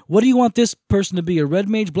like, what do you want this person to be? A red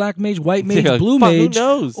mage, black mage, white mage, blue mage, who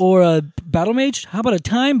knows? Or a battle mage? How about a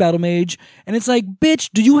time battle mage? And it's like,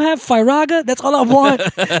 bitch, do you have Firaga? That's all I want.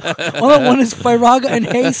 All I want is Firaga and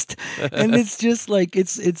haste. And it's just like,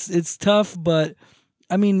 it's tough, but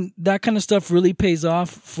I mean, that kind of stuff really pays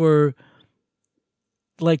off for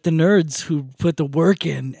like the nerds who put the work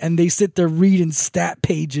in and they sit there reading stat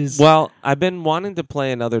pages. Well, I've been wanting to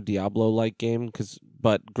play another Diablo-like game,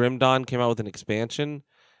 but Grim Dawn came out with an expansion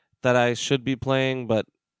that I should be playing, but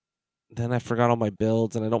then I forgot all my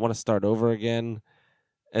builds and I don't want to start over again.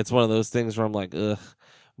 It's one of those things where I'm like, ugh.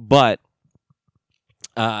 But,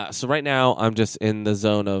 so right now I'm just in the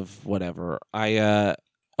zone of whatever. I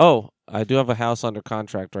do have a house under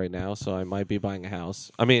contract right now, so I might be buying a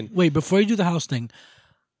house. I mean... Wait, before you do the house thing...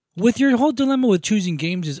 With your whole dilemma with choosing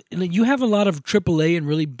games is like, you have a lot of AAA and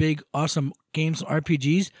really big, awesome games,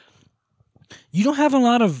 RPGs. You don't have a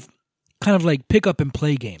lot of kind of like pick up and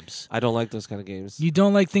play games. I don't like those kind of games. You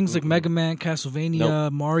don't like things like Mega Man,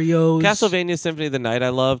 Castlevania, Mario. Castlevania Symphony of the Night I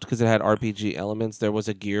loved because it had RPG elements. There was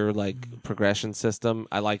a gear like progression system.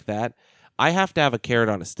 I like that. I have to have a carrot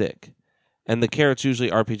on a stick. And the carrot's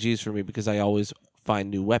usually RPGs for me because I always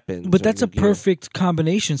find new weapons. But that's a perfect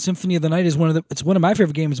combination. Symphony of the Night is one of my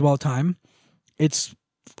favorite games of all time. It's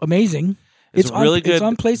amazing. It's really good. It's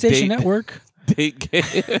on PlayStation Network. Date game.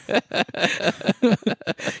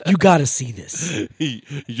 You gotta see this.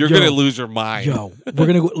 You're gonna lose your mind. Yo, we're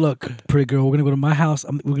gonna go. Look, pretty girl. We're gonna go to my house.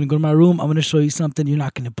 We're gonna go to my room. I'm gonna show you something. You're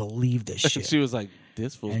not gonna believe this shit. She was like,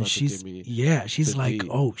 "This fool's about to give me." Yeah, she's like,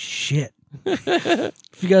 "Oh shit."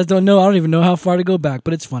 If you guys don't know, I don't even know how far to go back,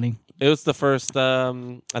 but it's funny. It was the first. I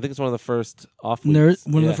think it's one of the first off weeks.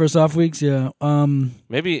 One of the first off weeks, yeah.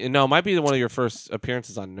 Maybe it might be one of your first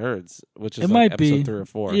appearances on Nerds, which is it might episode be 3 or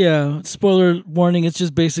 4. Yeah. Spoiler warning. It's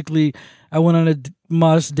just basically I went on a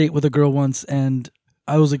modest date with a girl once, and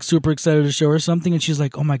I was like super excited to show her something, and she's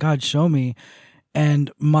like, "Oh my god, show me!"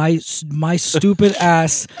 And my stupid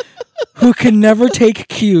ass, who can never take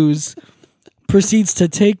cues, proceeds to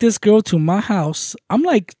take this girl to my house. I'm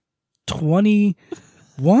like 21.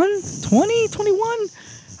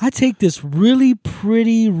 I take this really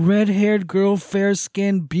pretty red-haired girl,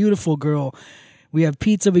 fair-skinned, beautiful girl. We have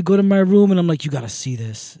pizza. We go to my room, and I'm like, you got to see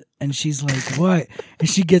this. And she's like, what? And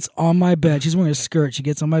she gets on my bed. She's wearing a skirt. She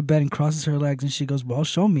gets on my bed and crosses her legs, and she goes, well,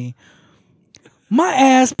 show me. My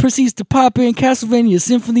ass proceeds to pop in Castlevania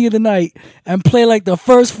Symphony of the Night and play like the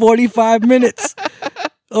first 45 minutes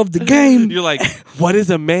of the game. You're like, what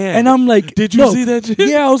is a man? And I'm like, did you see that shit?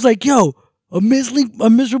 Yeah, I was like, yo. A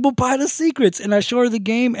miserable pile of secrets. And I show her the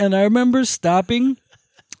game, and I remember stopping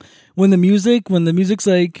when the music's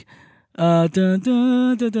like dun, dun,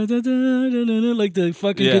 dun, dun, dun, dun, dun, like the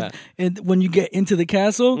fucking and when you get into the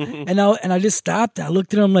castle, and I just stopped. I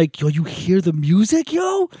looked at her, I'm like, yo, you hear the music,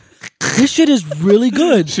 yo? This shit is really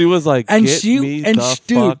good. She was like, and she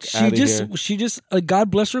just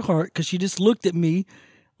God bless her heart, because she just looked at me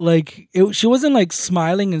like she wasn't like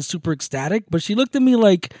smiling and super ecstatic, but she looked at me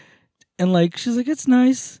like. And like she's like, it's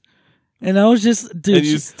nice, and I was just, dude. And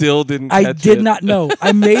you still didn't. I did not know.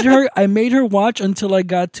 I made her watch until I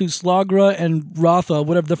got to Slogra and Rotha,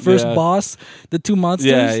 whatever the first boss, the two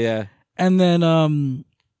monsters. Yeah. And then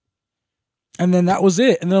that was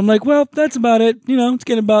it. And then I'm like, well, that's about it. You know, it's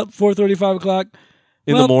getting about 4:30, 5 o'clock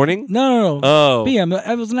in the morning. No. Oh, PM.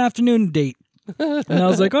 It was an afternoon date. And I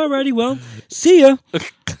was like, alrighty, well, see ya.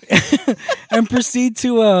 And proceed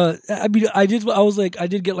to I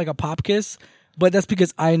did get like a pop kiss, but that's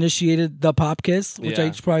because I initiated the pop kiss, which I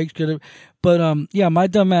probably could have. But my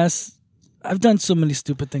dumb ass, I've done so many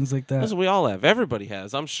stupid things like that. Listen, we all have. Everybody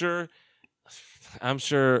has. I'm sure I'm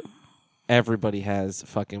sure everybody has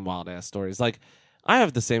fucking wild ass stories. Like, I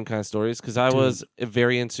have the same kind of stories because I was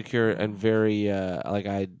very insecure and very like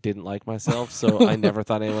I didn't like myself, so I never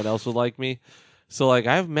thought anyone else would like me. So like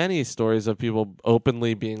I have many stories of people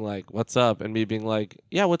openly being like, "What's up?" and me being like,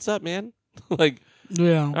 "Yeah, what's up, man?" Like,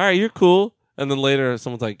 yeah, all right, you're cool. And then later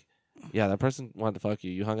someone's like, "Yeah, that person wanted to fuck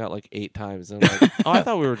you. You hung out like 8 times." And I'm like, "Oh, I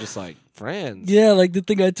thought we were just like friends." Yeah, like the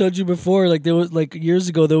thing I told you before, like there was like years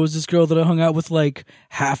ago, there was this girl that I hung out with like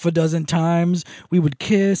half a dozen times. We would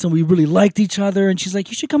kiss and we really liked each other. And she's like,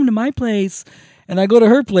 "You should come to my place." And I go to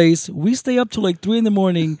her place. We stay up till like 3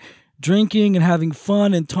 a.m. drinking and having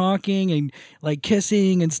fun and talking and like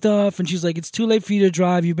kissing and stuff. And she's like, "It's too late for you to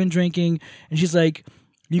drive. You've been drinking." And she's like,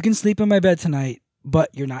 "You can sleep in my bed tonight, but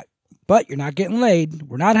you're not getting laid.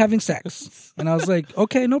 We're not having sex." And I was like,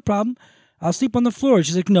 "Okay, no problem. I'll sleep on the floor."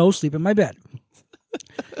 She's like, "No, sleep in my bed."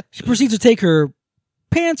 She proceeds to take her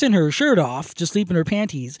pants and her shirt off, just sleep in her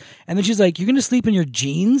panties. And then she's like, "You're going to sleep in your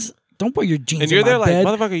jeans? Don't wear your jeans and you're in there my bed."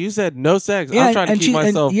 like, "Motherfucker, you said no sex." Yeah, I'm trying to keep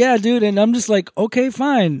myself. Yeah, dude. And I'm just like, "Okay,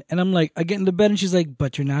 fine." And I'm like, I get into bed and she's like,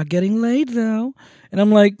 "But you're not getting laid though." And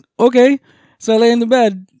I'm like, "Okay." So I lay in the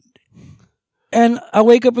bed and I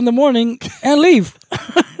wake up in the morning and leave.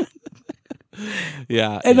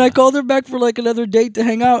 Yeah. And I called her back for like another date to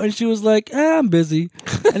hang out, and she was like, "I'm busy."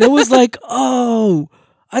 And it was like, oh,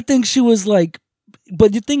 I think she was like,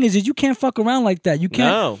 but the thing is you can't fuck around like that. You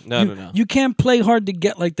can't. No. You can't play hard to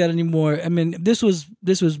get like that anymore. I mean, this was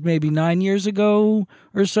maybe 9 years ago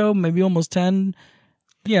or so, maybe almost 10.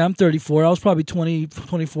 Yeah, I'm 34. I was probably 20,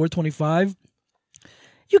 24, 25.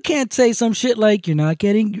 You can't say some shit like, we're not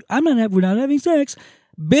having sex.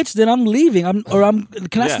 Bitch, then I'm leaving.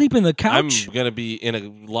 Can I sleep in the couch? I'm gonna be in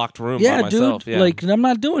a locked room by myself. Dude, like I'm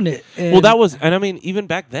not doing it. And well, that was, and I mean, even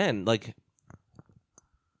back then, like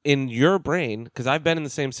in your brain, because I've been in the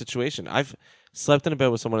same situation. I've slept in a bed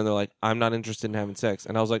with someone, and they're like, "I'm not interested in having sex,"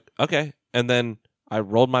 and I was like, "Okay," and then I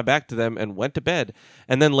rolled my back to them and went to bed.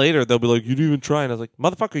 And then later they'll be like, "You didn't even try," and I was like,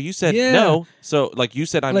 "Motherfucker, you said no." So like you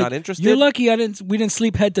said, I'm not interested. You're lucky we didn't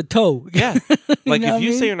sleep head to toe. Yeah, like if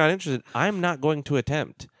you say you're not interested, I'm not going to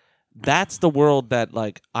attempt. That's the world that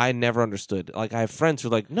like I never understood. Like I have friends who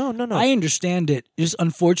are like, no. I understand it. Just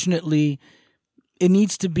unfortunately, it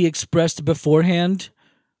needs to be expressed beforehand,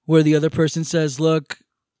 where the other person says, "Look,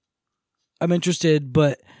 I'm interested,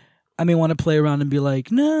 but I may want to play around and be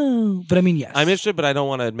like, no." But I mean, yes. I'm interested, but I don't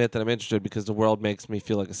want to admit that I'm interested because the world makes me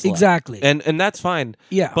feel like a slut. Exactly. And that's fine.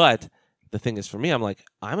 Yeah. But the thing is, for me, I'm like,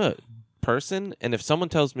 I'm a person, and if someone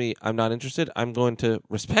tells me I'm not interested, I'm going to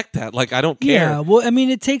respect that. Like, I don't care. Yeah, well, I mean,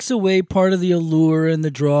 it takes away part of the allure and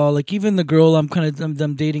the draw. Like, even the girl I'm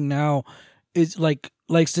dating now is like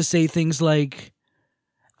likes to say things like,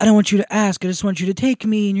 "I don't want you to ask. I just want you to take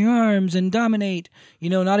me in your arms and dominate."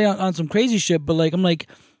 Not on some crazy shit, but like I'm like,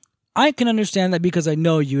 I can understand that because I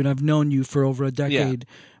know you and I've known you for over a decade.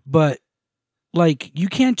 Yeah. But like, you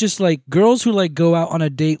can't just like girls who like go out on a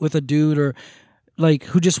date with a dude or like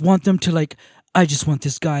who just want them to like, "I just want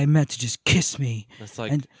this guy I met to just kiss me." It's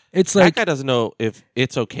like that guy doesn't know if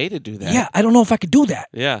it's okay to do that. Yeah, I don't know if I could do that.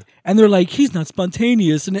 Yeah, and they're like, "He's not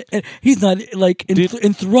spontaneous and he's not like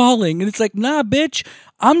enthralling," and it's like, nah, bitch.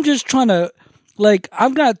 I'm just trying to like,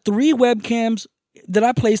 I've got 3 webcams that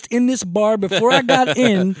I placed in this bar before I got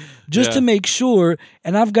in just to make sure.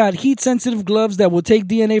 And I've got heat sensitive gloves that will take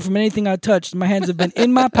DNA from anything I touched. My hands have been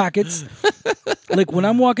in my pockets. Like when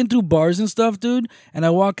I'm walking through bars and stuff, dude, and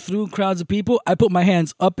I walk through crowds of people, I put my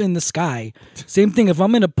hands up in the sky. Same thing. If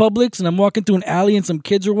I'm in a Publix and I'm walking through an alley and some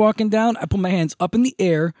kids are walking down, I put my hands up in the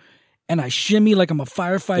air and I shimmy like I'm a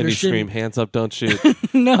firefighter. And you scream, "Hands up, don't shoot."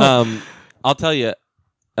 No. I'll tell you,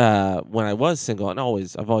 when I was single, and I've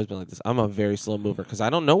always been like this, I'm a very slow mover because I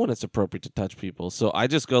don't know when it's appropriate to touch people. So I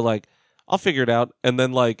just go like, I'll figure it out. And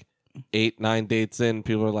then like 8-9 dates in,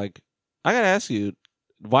 people are like, "I gotta ask you,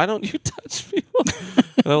 why don't you touch people?"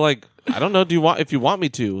 And I'm like, "I don't know. If you want me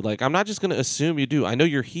to? Like, I'm not just gonna assume you do. I know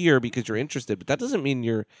you're here because you're interested, but that doesn't mean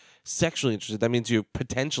you're sexually interested. That means you're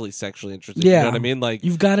potentially sexually interested." Yeah. You know what I mean? Like,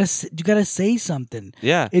 you gotta say something.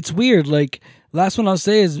 Yeah, it's weird. Like, last one I'll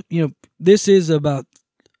say is, this is about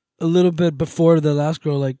a little bit before the last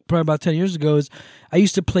girl, like probably about 10 years ago, is I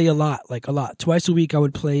used to play a lot. Twice a week I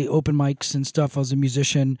would play open mics and stuff. I was a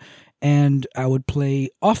musician and I would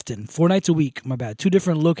play often, 4 nights a week, 2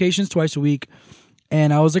 different locations twice a week.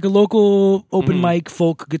 And I was like a local open mic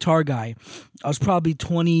folk guitar guy. I was probably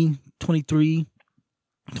 20, 23,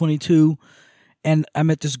 22. And I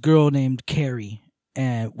met this girl named Carrie.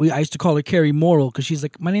 And I used to call her Carrie Moral because she's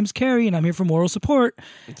like, "My name's Carrie and I'm here for moral support."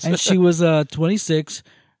 And she was 26,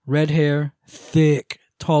 red hair, thick,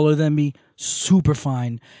 taller than me, super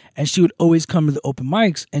fine, and she would always come to the open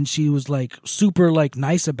mics, and she was like super like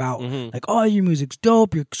nice about like, oh, your music's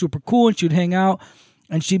dope, you're super cool, and she would hang out,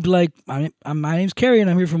 and she'd be like, my name's Carrie, and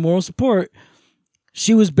I'm here for moral support.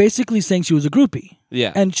 She was basically saying she was a groupie.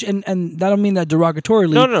 Yeah, and that don't mean that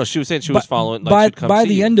derogatorily. No. She was saying she was following. Like, by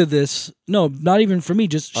the end of this, no, not even for me.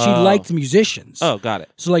 Just she liked musicians. Oh, got it.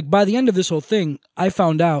 So like by the end of this whole thing, I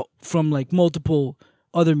found out from like multiple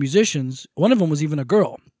other musicians. One of them was even a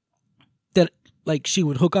girl that like she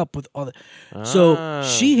would hook up with all the. So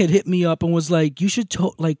she had hit me up and was like, "You should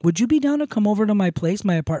like, would you be down to come over to my place,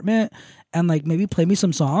 my apartment, and like maybe play me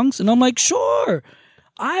some songs?" And I'm like, "Sure."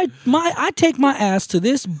 I take my ass to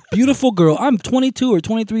this beautiful girl. I'm 22 or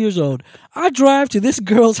 23 years old. I drive to this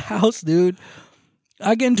girl's house, dude.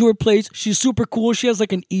 I get into her place. She's super cool. She has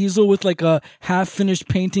like an easel with like a half-finished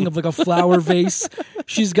painting of like a flower vase.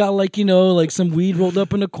 She's got like, you know, like some weed rolled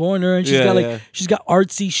up in the corner, and she's got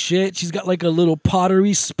artsy shit. She's got like a little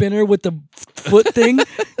pottery spinner with the foot thing.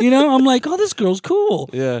 You know, I'm like, oh, this girl's cool.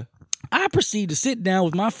 Yeah. I proceed to sit down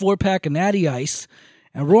with my 4-pack of Natty Ice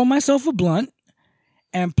and roll myself a blunt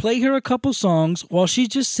and play her a couple songs while she's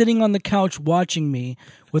just sitting on the couch watching me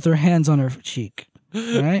with her hands on her cheek.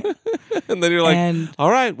 Right? And then you're like,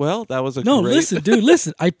 all right, well, that was a great... listen, dude,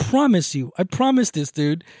 listen. I promise this,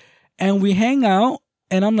 dude. And we hang out,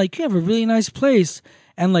 and I'm like, you have a really nice place.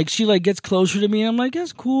 And like, she like gets closer to me, and I'm like,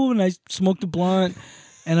 that's cool. And I smoke the blunt,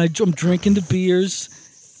 and I'm drinking the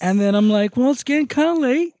beers. And then I'm like, well, it's getting kind of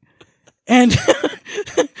late. And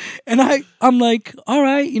I'm like, all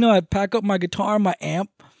right, you know, I pack up my guitar, my amp,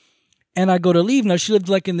 and I go to leave. Now she lived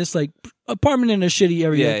like in this like apartment in a shitty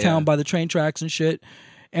area of town by the train tracks and shit.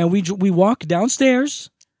 And we walk downstairs.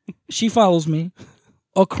 She follows me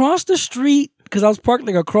across the street because I was parked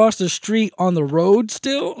like across the street on the road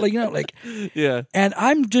still, like, you know, like yeah. And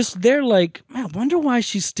I'm just there like, man, I wonder why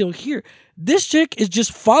she's still here. This chick is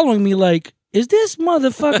just following me like, is this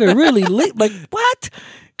motherfucker really lit? Like, what?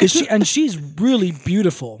 She's really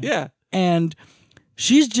beautiful. Yeah. And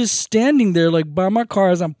she's just standing there like by my car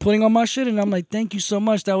as I'm putting on my shit, and I'm like, thank you so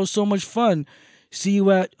much. That was so much fun. See you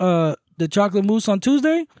at the Chocolate Mousse on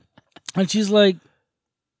Tuesday? And she's like,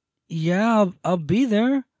 yeah, I'll be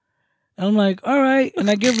there. And I'm like, all right. And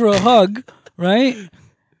I give her a hug, right?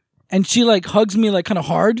 And she like hugs me like kind of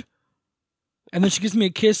hard. And then she gives me a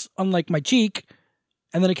kiss on like my cheek,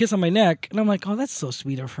 and then a kiss on my neck. And I'm like, oh, that's so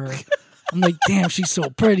sweet of her. I'm like, damn, she's so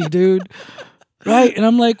pretty, dude. Right? And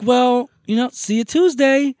I'm like, well, you know, see you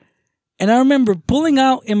Tuesday. And I remember pulling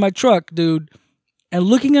out in my truck, dude, and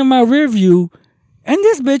looking at my rear view, and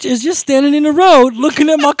this bitch is just standing in the road looking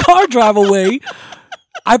at my car drive away.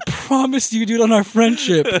 I promised you, dude, on our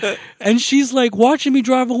friendship. And she's like watching me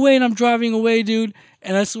drive away, and I'm driving away, dude.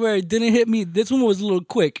 And I swear it didn't hit me. This one was a little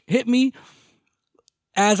quick. Hit me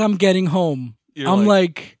as I'm getting home. I'm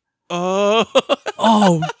like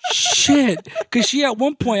oh shit, because she at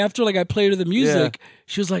one point after like I played her the music,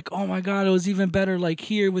 she was like, oh my god, it was even better like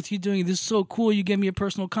here with you doing this, is so cool, you gave me a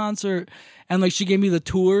personal concert. And like she gave me the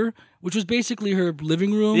tour, which was basically her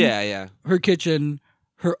living room, her kitchen,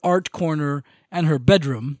 her art corner, and her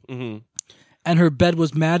bedroom. And her bed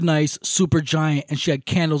was mad nice, super giant, and she had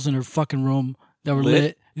candles in her fucking room that were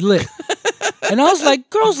lit. And I was like,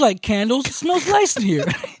 girls like candles. It smells nice in here.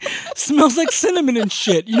 Smells like cinnamon and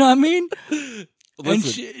shit. You know what I mean?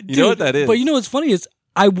 Listen, you know what that is. But you know what's funny is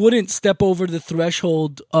I wouldn't step over the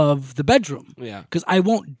threshold of the bedroom. Yeah. Because I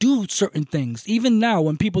won't do certain things. Even now,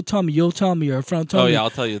 when people tell me, you'll tell me, or a friend will tell me. Oh, yeah, I'll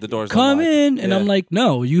tell you. The door's come unlocked. in. And I'm like,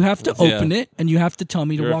 no, you have to open it, and you have to tell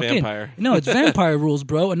me to walk in. No, it's vampire rules,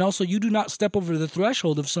 bro. And also, you do not step over the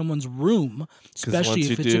threshold of someone's room, especially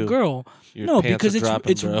if it's a girl. No, because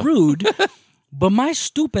it's rude. But my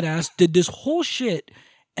stupid ass did this whole shit,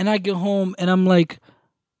 and I get home, and I'm like,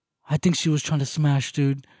 I think she was trying to smash,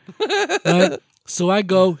 dude. Right? So I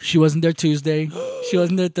go, she wasn't there Tuesday. She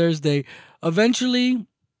wasn't there Thursday. Eventually,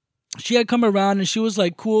 she had come around, and she was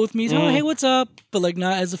like cool with me. So, oh, hey, what's up? But like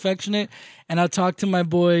not as affectionate. And I talked to my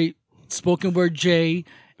boy, spoken word Jay,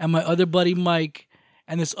 and my other buddy Mike,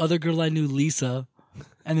 and this other girl I knew, Lisa,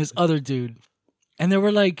 and this other dude. And they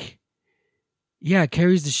were like, yeah,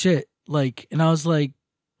 Carrie's the shit. Like, and I was like,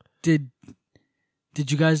 did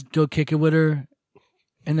you guys go kick it with her?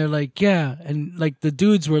 And they're like, yeah. And like the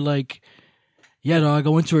dudes were like, yeah, dog, I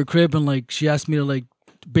went to her crib, and like she asked me to like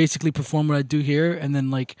basically perform what I do here, and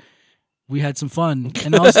then like we had some fun.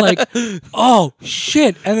 And I was like, oh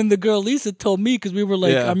shit. And then the girl Lisa told me, because we were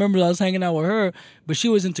like, I remember I was hanging out with her, but she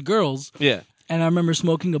was into girls. Yeah. And I remember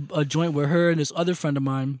smoking a joint with her and this other friend of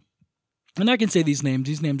mine. And I can say these names.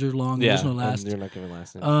 These names are long. Yeah, there's no last. You're not giving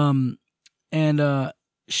last names. And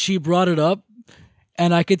she brought it up,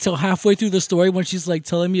 And I could tell halfway through the story when she's like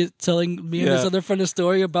telling me and this other friend a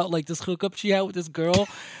story about like this hookup she had with this girl.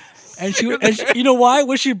 And she, you know why?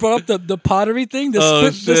 When she brought up the pottery thing,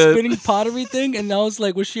 the spinning pottery thing, and I was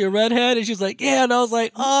like, was she a redhead? And she's like, yeah. And I was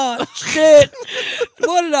like, oh shit,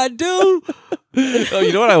 what did I do? Oh,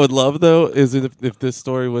 you know what I would love though is if this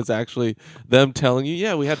story was actually them telling you,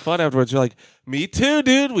 yeah, we had fun afterwards. You're like, me too,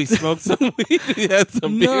 dude. We smoked some weed, we had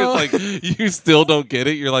some beers. Like you still don't get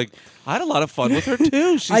it. You're like, I had a lot of fun with her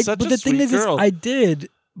too. She's such a sweet girl. I did,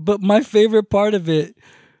 but my favorite part of it.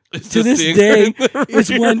 To this day,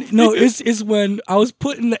 is when I was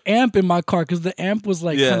putting the amp in my car because the amp was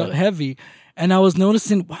like kind of heavy, and I was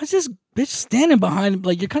noticing why is this bitch standing behind?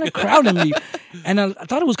 Like you're kind of crowding me, and I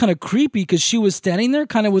thought it was kind of creepy because she was standing there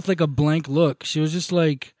kind of with like a blank look. She was just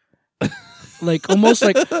like almost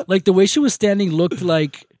like the way she was standing looked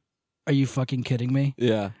like, are you fucking kidding me?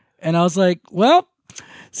 Yeah, and I was like, well.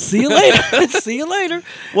 See you later. See you later.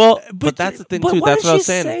 Well, but that's the thing too. That's what I was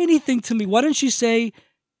saying. Why didn't she say anything to me? Why didn't she say,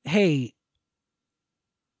 hey,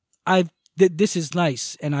 this is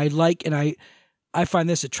nice, and I find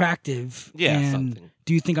this attractive. Yeah, and something.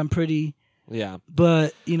 Do you think I'm pretty? Yeah,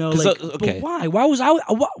 but like, okay. But why? Why was I?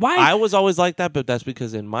 Why? I was always like that, but that's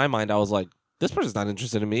because in my mind I was like, this person's not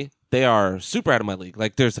interested in me. They are super out of my league.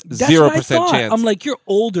 Like there's 0% chance. I'm like, you're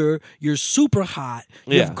older, you're super hot,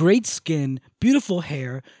 you have great skin, beautiful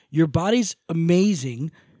hair, your body's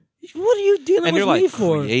amazing. What are you dealing with me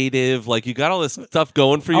for? And you're creative, like you got all this stuff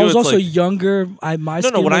going for you. I was also younger. My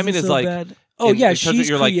skin what I mean is like, bad. Oh yeah, she's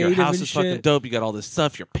you're like your house is shit. Fucking dope. You got all this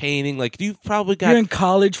stuff. You're painting. Like you've probably got. You're in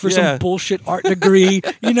college for some bullshit art degree.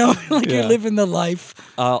 You know, like you're living the life.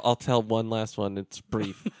 I'll tell one last one. It's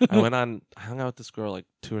brief. I hung out with this girl like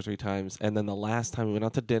 2 or 3 times, and then the last time we went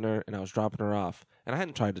out to dinner, and I was dropping her off, and I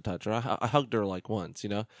hadn't tried to touch her. I hugged her like once,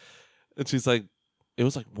 you know, and she's like, it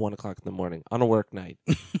was like 1 o'clock in the morning on a work night,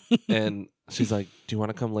 and she's like, "Do you want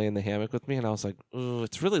to come lay in the hammock with me?" And I was like, "Oh,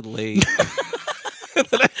 it's really late." And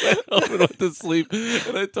then I went home and went to sleep.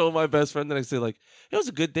 And I told my best friend the next day, like, it was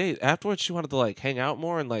a good date. Afterwards, she wanted to like hang out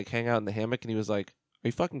more and like hang out in the hammock. And he was like, "Are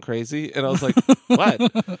you fucking crazy?" And I was like, "What?"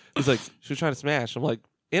 He's like, "She was trying to smash." I'm like,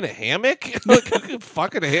 "In a hammock?" Like,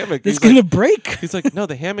 fucking a hammock. It's gonna break. He's like, "No,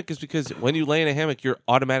 the hammock is because when you lay in a hammock, you're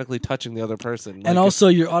automatically touching the other person, like, and also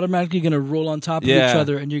you're automatically gonna roll on top of each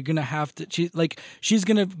other, and you're gonna have to. She's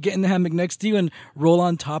gonna get in the hammock next to you and roll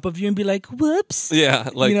on top of you and be like, "Whoops." Yeah,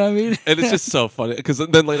 like you know what I mean. And it's just so funny because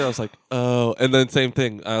then later I was like, "Oh," and then same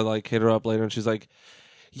thing. I like hit her up later, and she's like,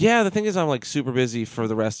 "Yeah, the thing is, I'm like super busy for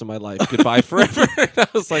the rest of my life. Goodbye forever." And I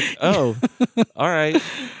was like, "Oh, all right."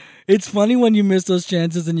 It's funny when you miss those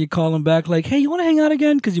chances and you call them back like, hey, you want to hang out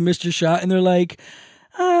again? Because you missed your shot. And they're like,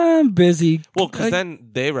 I'm busy. Well, because then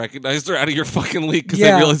they recognize they're out of your fucking league because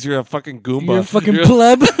they realize you're a fucking Goomba. You're a fucking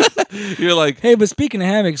pleb. You're like... Hey, but speaking of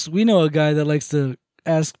hammocks, we know a guy that likes to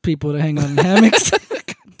ask people to hang out in hammocks.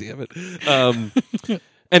 God damn it.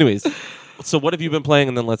 Anyways, so what have you been playing?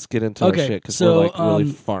 And then let's get into our shit because we're like really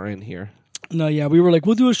far in here. No, yeah, we were like,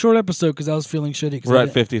 we'll do a short episode because I was feeling shitty. We're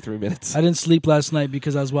at 53 minutes. I didn't sleep last night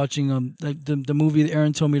because I was watching the movie that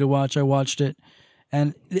Aaron told me to watch. I watched it,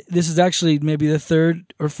 and this is actually maybe the 3rd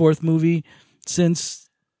or 4th movie since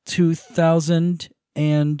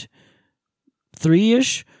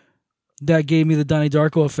 2003-ish that gave me the Donnie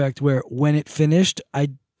Darko effect. Where when it finished, I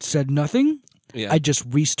said nothing. Yeah. I just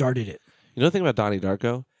restarted it. You know the thing about Donnie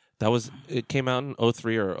Darko? It came out in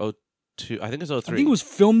 03 or 02. I think it was 03. I think it was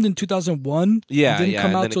filmed in 2001. Yeah, it didn't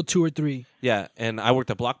come out till 2 or 3. Yeah, and I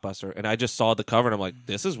worked at Blockbuster, and I just saw the cover, and I'm like,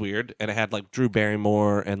 this is weird. And it had like Drew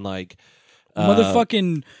Barrymore and like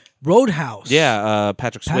motherfucking Roadhouse. Yeah,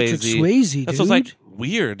 Patrick Swayze. Patrick Swayze, dude. That was like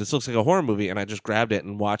weird. This looks like a horror movie, and I just grabbed it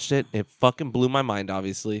and watched it. It fucking blew my mind,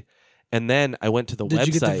 obviously. And then I went to the website.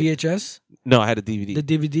 Did you get the VHS? No, I had a DVD. The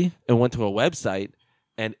DVD? And went to a website,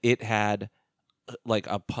 and it had like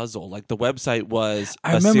a puzzle. Like the website was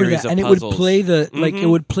I remember series that, of and puzzles. it would play it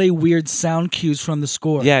would play weird sound cues from the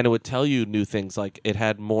score. Yeah, and it would tell you new things. Like it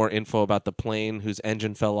had more info about the plane whose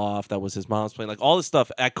engine fell off. That was his mom's plane. Like all this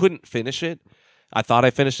stuff. I couldn't finish it. I thought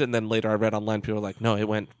I finished it, and then later I read online. People were like, "No, it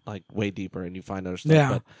went like way deeper, and you find other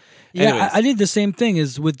stuff." Yeah, but I did the same thing.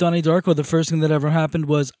 As with Donnie Darko, the first thing that ever happened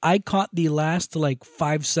was I caught the last like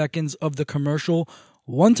 5 seconds of the commercial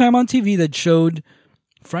one time on TV that showed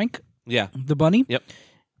Frank, the bunny. Yep.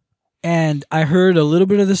 And I heard a little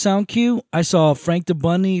bit of the sound cue. I saw Frank the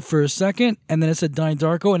Bunny for a second, and then it said Donnie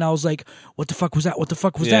Darko, and I was like, "What the fuck was that? What the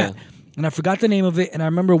fuck was that?" And I forgot the name of it, and I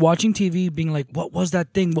remember watching TV being like, what was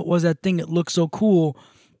that thing? What was that thing? It looked so cool.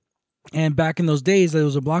 And back in those days, there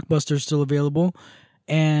was a Blockbuster still available,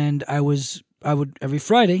 and I was every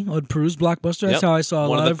Friday I would peruse Blockbuster. That's how I saw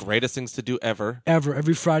one of the greatest things to do ever.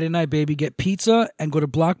 Every Friday night, baby, get pizza and go to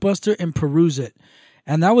Blockbuster and peruse it.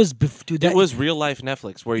 And that was dude, it was real life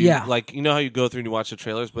Netflix where you like how you go through and you watch the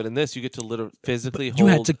trailers, but in this you get to literally physically hold. You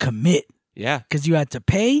had to commit. Yeah, because you had to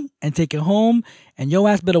pay and take it home, and your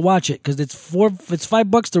ass better watch it because it's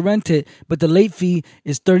 $5 to rent it, but the late fee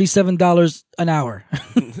is $37 an hour.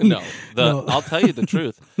 No, I'll tell you the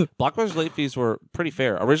truth. Blockbuster's late fees were pretty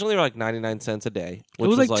fair. Originally, they were like 99 cents a day. Which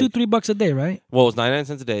it was like $2-3 a day, right? Well, it was 99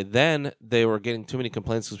 cents a day. Then they were getting too many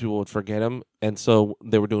complaints because people would forget them, and so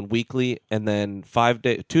they were doing weekly and then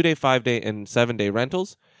 2-day, 5-day, and 7-day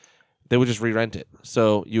rentals. They would just re-rent it,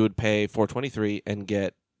 so you would pay $4.23 and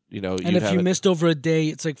get. And if you missed over a day,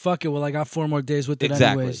 it's like, fuck it. Well, I got 4 more days with it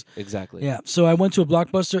anyways. Exactly. Yeah. So I went to a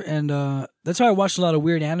Blockbuster, and that's how I watched a lot of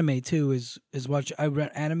weird anime too. I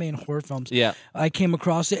read anime and horror films. Yeah. I came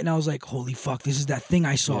across it, and I was like, holy fuck, this is that thing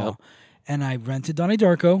I saw. Yep. And I rented Donnie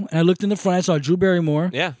Darko, and I looked in the front. I saw Drew Barrymore.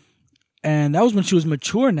 Yeah. And that was when she was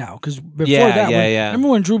mature now, because before remember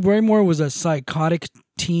when Drew Barrymore was a psychotic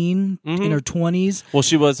teen in her 20s? Well,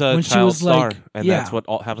 she was a child star, and that's what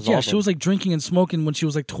happens all Yeah, she was like drinking and smoking when she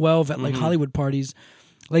was like 12 at like Hollywood parties.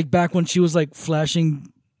 Like back when she was like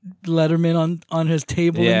flashing Letterman on his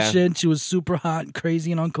table and shit. She was super hot and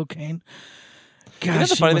crazy and on cocaine.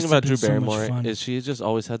 Gosh, the funny thing about Drew Barrymore is she just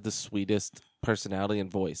always had the sweetest personality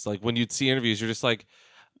and voice. Like when you'd see interviews, you're just like,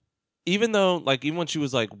 even when she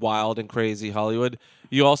was like wild and crazy Hollywood,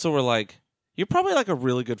 you also were like, you're probably like a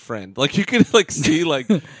really good friend. Like you could like see like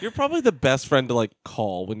you're probably the best friend to like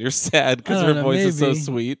call when you're sad because her voice is so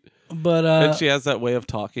sweet. But and she has that way of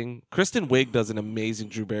talking. Kristen Wiig does an amazing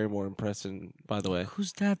Drew Barrymore impression, by the way.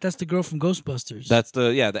 Who's that? That's the girl from Ghostbusters. That's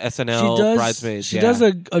the SNL Bridesmaids. She does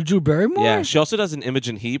a Drew Barrymore? Yeah, she also does an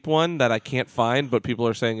Imogen Heap one that I can't find, but people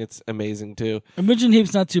are saying it's amazing too. Imogen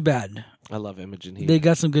Heap's not too bad. I love Imogen Heap. They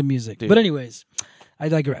got some good music. Dude. But anyways, I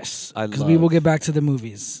digress. Because we will get back to the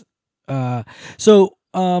movies. So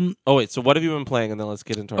what have you been playing? And then let's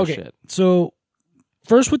get into our shit. So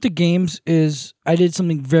first with the games is I did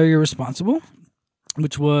something very irresponsible,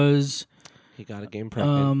 which was... He got a game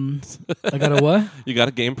pregnant. I got a what? You got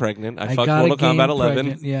a game pregnant. I fucked Mortal Kombat 11.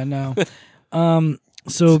 Pregnant. Yeah, no.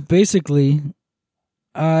 So basically...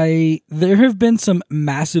 there have been some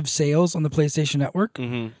massive sales on the PlayStation Network.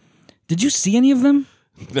 Mm-hmm. Did you see any of them?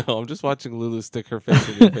 No, I'm just watching Lulu stick her face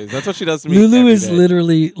in your face. That's what she does to me. Lulu is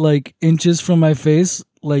literally like inches from my face,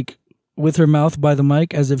 like with her mouth by the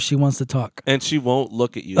mic, as if she wants to talk. And she won't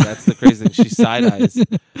look at you. That's the crazy thing. She side eyes.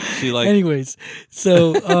 She like. Anyways,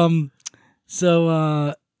 so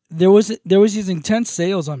there was these intense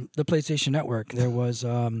sales on the PlayStation Network. There was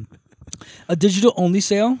a digital only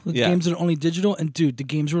sale with games that are only digital, and dude, the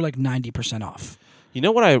games were like 90% off. You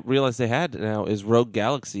know what I realized they had now is Rogue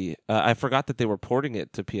Galaxy. I forgot that they were porting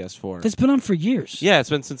it to PS4. It's been on for years. Yeah, it's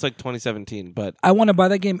been since like 2017. But I want to buy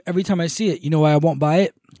that game every time I see it. You know why I won't buy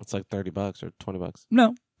it? It's like $30 or $20.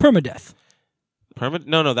 No, permadeath.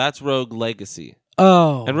 No, that's Rogue Legacy.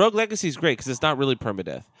 Oh, and Rogue Legacy is great because it's not really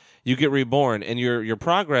permadeath. You get reborn, and your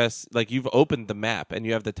progress, like you've opened the map and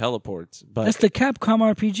you have the teleports. But that's the Capcom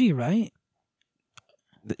RPG, right?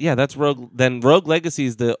 Yeah, that's Rogue. Then Rogue Legacy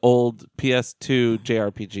is the old PS2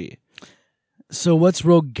 JRPG. So what's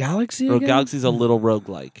Rogue Galaxy again? Rogue Galaxy is a little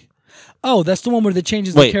roguelike. Oh, that's the one where they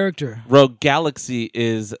changes the character. Rogue Galaxy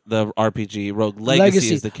is the RPG. Rogue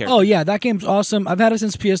Legacy is the character. Oh yeah, that game's awesome. I've had it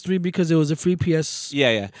since PS3 because it was a free PS.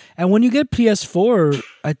 Yeah. And when you get PS4,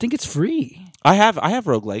 I think it's free. I have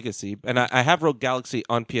Rogue Legacy, and I have Rogue Galaxy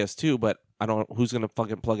on PS2, but I don't know who's gonna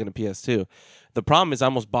fucking plug into PS2. The problem is I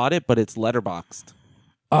almost bought it, but it's letterboxed.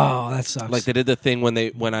 Oh, that sucks. Like they did the thing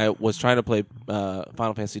when I was trying to play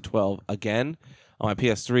Final Fantasy 12 again on my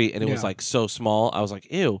PS3, and it was like so small. I was like,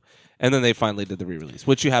 ew. And then they finally did the re-release,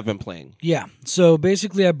 which you have been playing. Yeah. So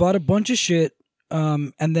basically, I bought a bunch of shit,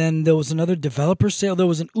 and then there was another developer sale. There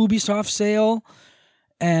was an Ubisoft sale,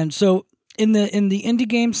 and so in the indie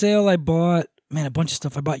game sale, I bought a bunch of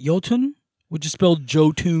stuff. I bought Jotun, which is spelled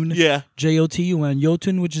Jotun. Yeah. Jotun.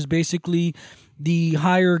 Jotun, which is basically the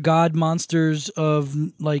higher god monsters of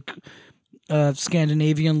like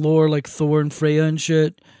Scandinavian lore, like Thor and Freya and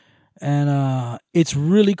shit. And it's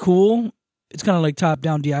really cool. It's kind of like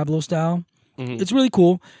top-down Diablo style. Mm-hmm. It's really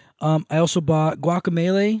cool. I also bought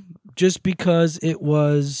Guacamelee just because it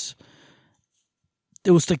was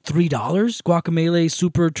like $3. Guacamelee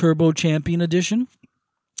Super Turbo Champion Edition.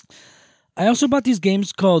 I also bought these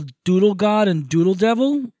games called Doodle God and Doodle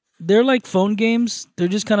Devil. They're like phone games. They're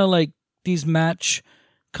just kind of like these match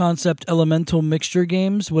concept elemental mixture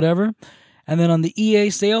games, whatever. And then on the EA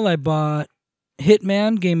sale, I bought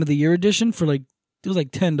Hitman Game of the Year Edition for it was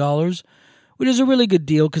like $10, which is a really good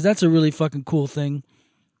deal because that's a really fucking cool thing.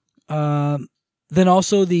 Then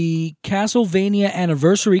also the Castlevania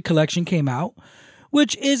Anniversary Collection came out,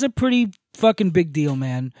 which is a pretty fucking big deal,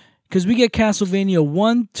 man. Because we get Castlevania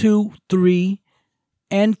 1, 2, 3,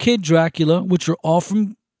 and Kid Dracula, which are all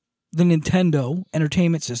from the Nintendo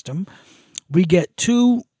Entertainment System. We get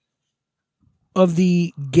 2 of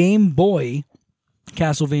the Game Boy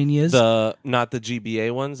Castlevanias. Not the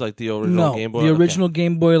GBA ones, like the original Game Boy? The original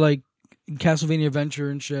Game Boy, like Castlevania Adventure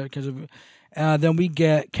and shit. Then we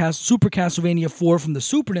get Super Castlevania 4 from the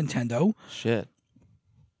Super Nintendo. Shit.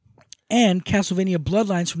 And Castlevania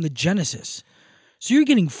Bloodlines from the Genesis. So you're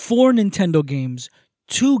getting 4 Nintendo games,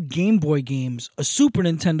 2 Game Boy games, a Super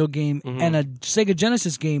Nintendo game, and a Sega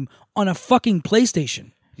Genesis game on a fucking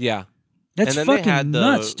PlayStation. Yeah. That's fucking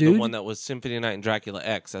nuts, dude. The one that was Symphony of Night and Dracula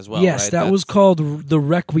X as well. Yes, right? that was called the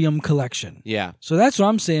Requiem Collection. Yeah. So that's what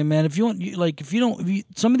I'm saying, man. If you want,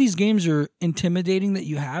 some of these games are intimidating that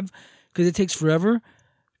you have because it takes forever.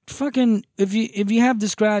 Fucking, if you have the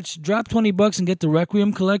scratch, drop $20 and get the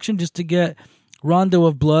Requiem Collection just to get Rondo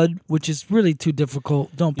of Blood, which is really too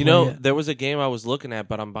difficult. Don't play it. There was a game I was looking at,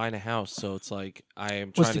 but I'm buying a house, so it's like I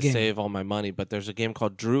am trying to save all my money. But there's a game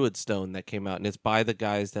called Druid Stone that came out, and it's by the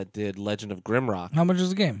guys that did Legend of Grimrock. How much is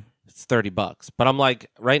the game? It's $30. But I'm like,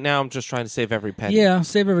 right now I'm just trying to save every penny. Yeah,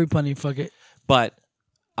 save every penny. Fuck it. But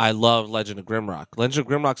I love Legend of Grimrock. Legend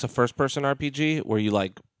of Grimrock's a first-person RPG where you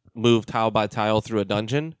like move tile by tile through a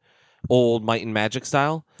dungeon. Old Might and Magic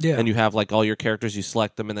style, and you have like all your characters, you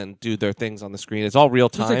select them and then do their things on the screen. It's all real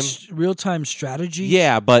time, it's like real time strategy.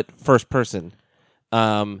 Yeah, but first person,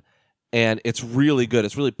 and it's really good.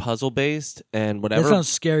 It's really puzzle based and whatever. That sounds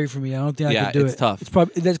scary for me. I don't think I could do it. It's tough. It's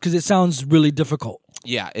probably that's because it sounds really difficult.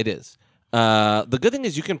 Yeah, it is. The good thing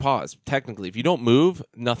is you can pause. Technically, if you don't move,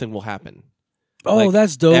 nothing will happen. Oh, like,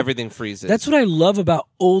 that's dope. Everything freezes. That's what I love about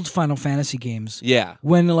old Final Fantasy games. Yeah.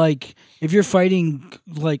 When, like, if you're fighting,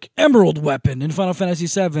 like, Emerald Weapon in Final Fantasy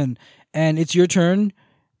VII and it's your turn,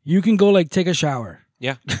 you can go, like, take a shower.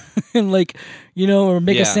 Yeah. And, like, or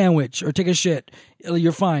make a sandwich or take a shit.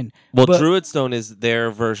 You're fine. Well, Druid Stone is their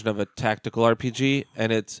version of a tactical RPG,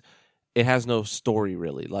 and it has no story,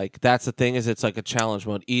 really. Like, that's the thing, is it's like a challenge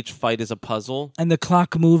mode. Each fight is a puzzle. And the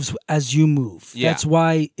clock moves as you move. Yeah. That's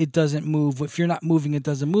why it doesn't move. If you're not moving, it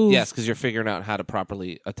doesn't move. Yes, because you're figuring out how to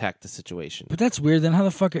properly attack the situation. But that's weird. Then how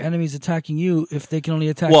the fuck are enemies attacking you if they can only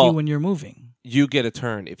attack you when you're moving? You get a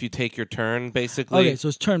turn. If you take your turn, basically. Okay, so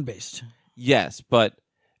it's turn-based. Yes, but,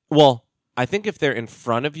 I think if they're in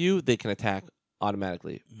front of you, they can attack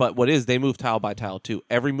automatically. But they move tile by tile, too.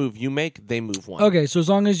 Every move you make, they move one. Okay, so as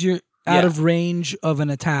long as you're out of range of an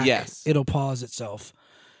attack, it'll pause itself.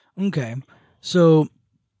 Okay. So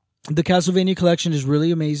the Castlevania collection is really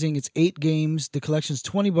amazing. It's 8 games. The collection's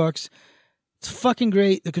 $20. It's fucking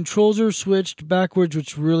great. The controls are switched backwards,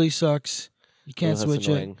 which really sucks. You can't switch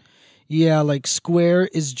it. Yeah, like square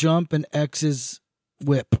is jump and X is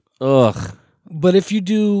whip. Ugh. But if you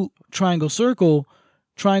do triangle circle,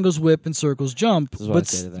 triangles whip and circles jump.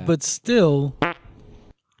 But still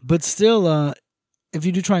if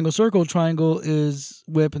you do triangle circle, triangle is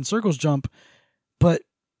whip and circles jump. But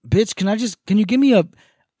bitch, can you give me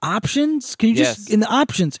options? Can you just in the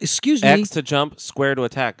options? Excuse me. X to jump, square to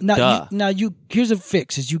attack. Now here's a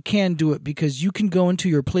fix: is you can do it because you can go into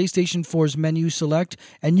your PlayStation 4's menu select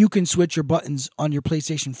and you can switch your buttons on your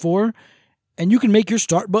PlayStation 4, and you can make your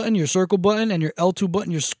start button your circle button and your L2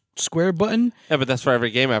 button your square button. Yeah, but that's for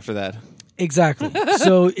every game after that. Exactly.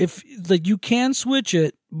 So if you can switch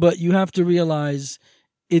it, but you have to realize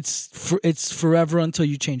it's forever until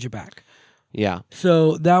you change it back. Yeah.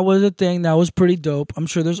 So that was a thing. That was pretty dope. I'm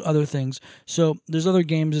sure there's other things. So there's other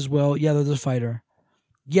games as well. Yeah, there's a fighter.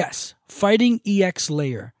 Yes, Fighting EX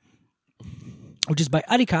Layer, which is by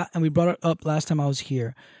Arika, and we brought it up last time I was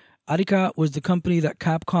here. Arika was the company that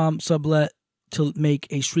Capcom sublet to make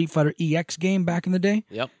a Street Fighter EX game back in the day.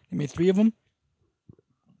 Yep. They made 3 of them,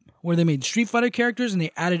 where they made Street Fighter characters and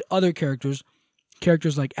they added other characters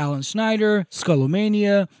like Alan Snyder,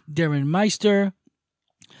 Skullomania, Darren Meister,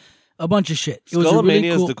 a bunch of shit.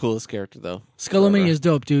 Skullomania is the coolest character, though. Skullomania is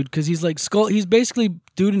dope, dude, because he's like he's basically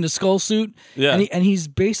dude in a skull suit. Yeah, and he's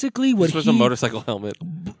basically what a motorcycle helmet.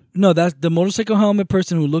 No, that's the motorcycle helmet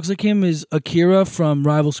person who looks like him is Akira from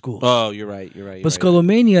Rival Schools. Oh, you're right. But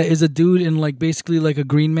Skullomania is a dude in like basically like a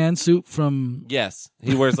Green Man suit from. Yes,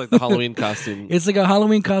 he wears like the Halloween costume. It's like a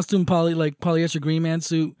Halloween costume, polyester Green Man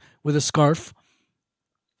suit with a scarf.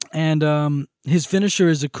 And his finisher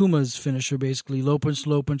is Akuma's finisher, basically. Low punch,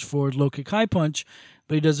 slow punch, forward, low kick, high punch.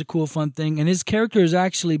 But he does a cool, fun thing. And his character is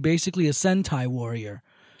actually basically a Sentai warrior.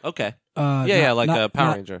 Okay. Like a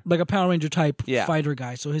Power Ranger. Like a Power Ranger type fighter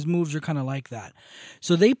guy. So his moves are kind of like that.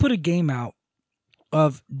 So they put a game out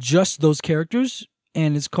of just those characters,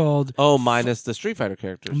 and it's called... Oh, minus the Street Fighter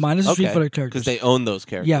characters. Minus the Street Fighter characters. Because they own those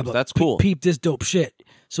characters. Yeah, but that's cool. Peep this dope shit.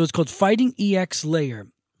 So it's called Fighting EX Layer.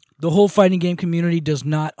 The whole fighting game community does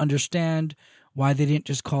not understand why they didn't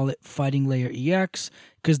just call it Fighting Layer EX,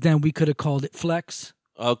 because then we could have called it Flex.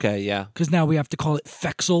 Okay, yeah. Because now we have to call it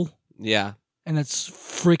Fexel. Yeah. And that's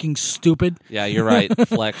freaking stupid. Yeah, you're right.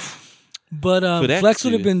 Flex. But Flex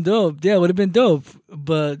would have been dope. Yeah, it would have been dope.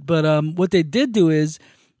 But what they did do is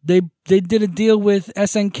they did a deal with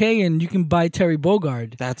SNK, and you can buy Terry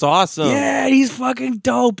Bogard. That's awesome. Yeah, he's fucking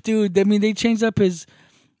dope, dude. I mean, they changed up his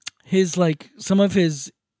like some of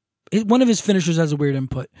his one of his finishers has a weird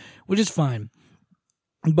input, which is fine.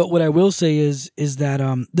 But what I will say is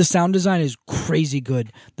that the sound design is crazy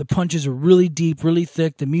good. The punches are really deep, really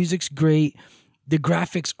thick. The music's great. The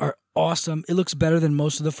graphics are awesome. It looks better than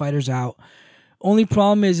most of the fighters out. Only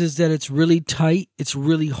problem is that it's really tight. It's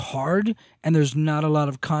really hard, and there's not a lot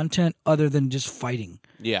of content other than just fighting.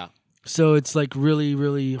 Yeah. So it's like really,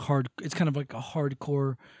 really hard. It's kind of like a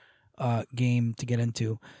hardcore game to get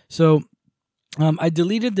into. So I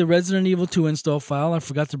deleted the Resident Evil 2 install file. I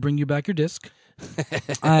forgot to bring you back your disc.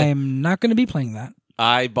 I'm not going to be playing that.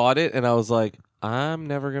 I bought it and I was like, I'm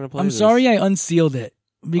never going to play this. I'm sorry I unsealed it.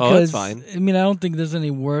 Because, that's fine. I mean, I don't think there's any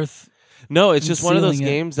worth. No, it's just one of those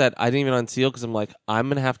games that I didn't even unseal because I'm like, I'm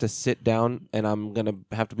going to have to sit down and I'm going to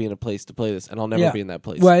have to be in a place to play this. And I'll never be in that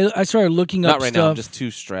place. Well, I started looking up stuff. Not right now. I'm just too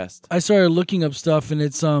stressed. I started looking up stuff and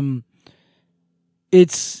it's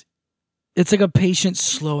like a patient,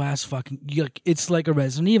 slow ass fucking. It's like a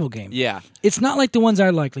Resident Evil game. Yeah, it's not like the ones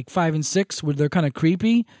I like 5 and 6, where they're kind of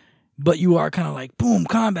creepy, but you are kind of like boom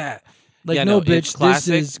combat. Like bitch, it's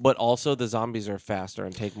classic, this is. But also the zombies are faster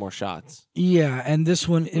and take more shots. Yeah, and this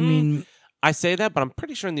one, I mean, I say that, but I'm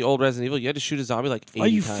pretty sure in the old Resident Evil you had to shoot a zombie like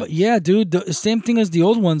 80 times. Yeah, dude, the same thing as the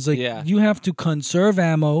old ones. Like you have to conserve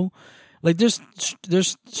ammo. Like there's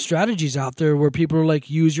strategies out there where people are like,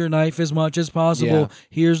 use your knife as much as possible. Yeah.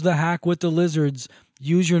 Here's the hack with the lizards.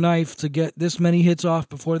 Use your knife to get this many hits off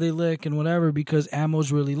before they lick and whatever, because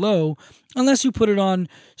ammo's really low. Unless you put it on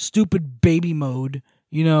stupid baby mode,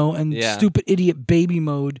 and stupid idiot baby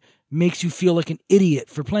mode makes you feel like an idiot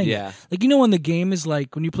for playing it. Like, when the game is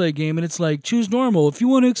like, when you play a game and it's like, choose normal if you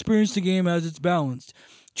want to experience the game as it's balanced.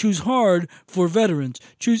 Choose hard for veterans.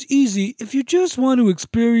 Choose easy if you just want to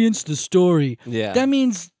experience the story. Yeah. That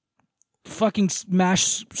means fucking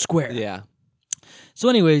smash square. Yeah. So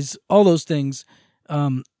anyways, all those things.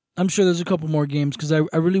 I'm sure there's a couple more games because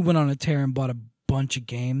I really went on a tear and bought a bunch of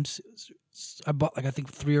games. I bought I think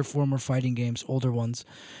 3 or 4 more fighting games, older ones.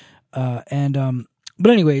 But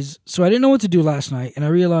anyways, so I didn't know what to do last night, and I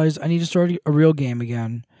realized I need to start a real game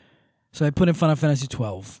again. So I put in Final Fantasy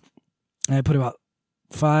 12. And I put about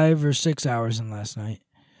 5 or 6 hours in last night.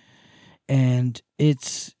 And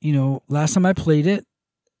it's, last time I played it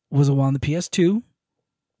was on the PS2,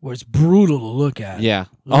 where it's brutal to look at. Yeah.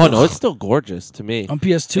 Oh, no, it's still gorgeous to me. On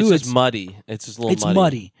PS2, it's just muddy. It's just a little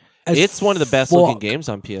muddy. It's one of the best looking games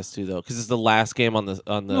on PS2, though, because it's the last game on the.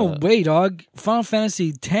 No way, dog. Final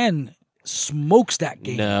Fantasy X smokes that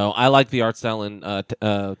game. No, I like the art style in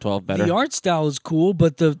 12 better. The art style is cool,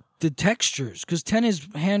 but the textures, because 10 is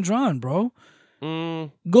hand drawn, bro.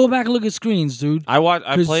 Go back and look at screens, dude. I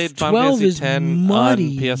played Final Fantasy X on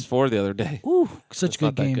PS4 the other day. Ooh, such a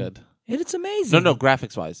good game. That good. It's amazing. No,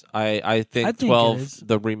 graphics wise, I think 12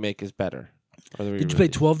 the remake is better. Did you play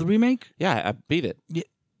 12 the remake? Yeah, I beat it. Yeah.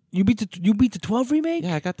 You beat the 12 remake?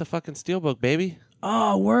 Yeah, I got the fucking steelbook, baby.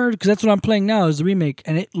 Oh, word! Because that's what I'm playing now is the remake,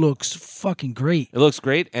 and it looks fucking great. It looks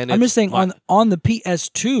great, and I'm just saying on the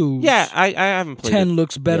PS2. Yeah, I haven't played 10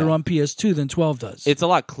 looks better on PS2 than 12 does. It's a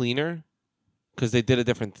lot cleaner because they did a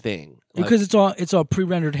different thing. Because it's all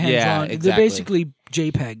pre-rendered hand drawn. Exactly. They're basically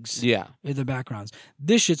JPEGs. Yeah, in the backgrounds.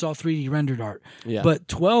 This shit's all 3D rendered art. Yeah, but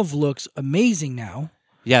 12 looks amazing now.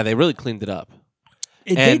 Yeah, they really cleaned it up.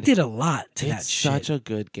 They did a lot to that shit. It's such a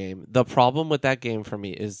good game. The problem with that game for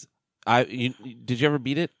me is, did you ever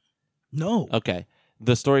beat it? No. Okay.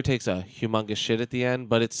 The story takes a humongous shit at the end,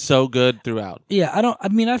 but it's so good throughout. Yeah,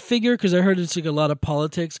 I figure because I heard it's like a lot of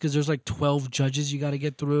politics because there's like 12 judges you got to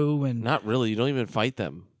get through, and not really. You don't even fight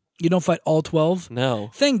them. You don't fight all 12?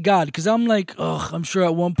 No. Thank God, because I'm like, I'm sure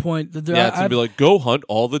at one point... it's going to be like, go hunt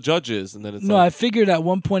all the judges, and then it's I figured at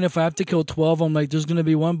one point if I have to kill 12, I'm like, there's going to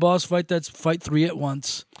be one boss fight that's fight 3 at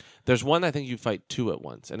once. There's one I think you fight 2 at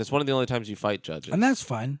once, and it's one of the only times you fight judges. And that's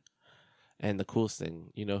fine. And the coolest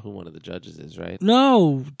thing, you know who one of the judges is, right?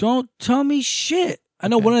 No, don't tell me shit. I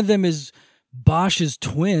know one of them is Bosch's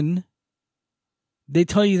twin. They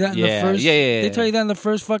tell you that in the first. Yeah. They tell you that in the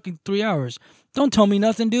first fucking 3 hours. Don't tell me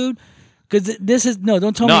nothing, dude. Because this is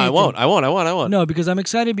Don't tell me. No, anything. I won't. No, because I'm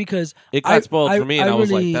excited because it got spoiled for me, and I was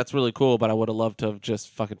like, "That's really cool," but I would have loved to have just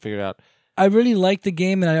fucking figured out. I really liked the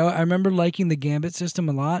game, and I remember liking the Gambit system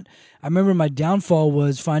a lot. I remember my downfall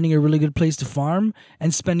was finding a really good place to farm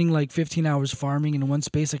and spending like 15 hours farming in one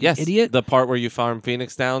space like an idiot. The part where you farm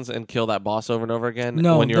Phoenix Downs and kill that boss over and over again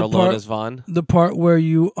when you're alone as Vaughn. The part where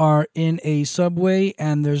you are in a subway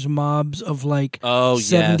and there's mobs of like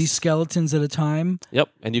 70 skeletons at a time. Yep,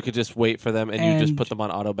 and you could just wait for them and you just put them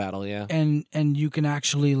on auto battle, And you can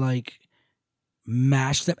actually like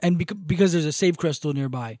mash them. And because there's a save crystal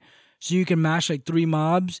nearby. So you can mash like 3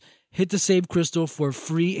 mobs, hit the save crystal for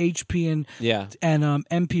free HP and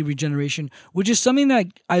MP regeneration, which is something that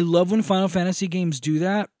I love when Final Fantasy games do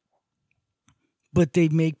that. But they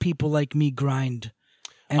make people like me grind.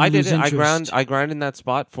 And I did it. I grind in that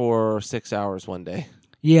spot for 6 hours one day.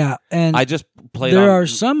 Yeah, and I just played. There are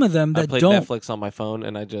some of them that I played don't. Netflix on my phone,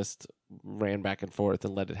 and I just ran back and forth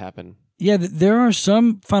and let it happen. Yeah, there are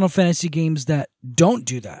some Final Fantasy games that don't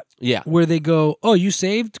do that. Yeah, where they go, "Oh, you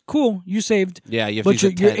saved? Cool, you saved." Yeah, you have but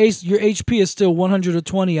to use your HP is still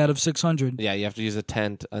 120 out of 600. Yeah, you have to use a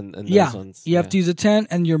tent and those ones. You have to use a tent,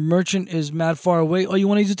 and your merchant is mad far away. Oh, you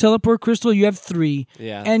want to use a teleport crystal? You have 3.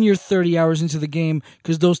 Yeah, and you're 30 hours into the game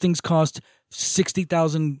because those things cost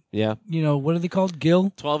 60,000. Yeah, what are they called?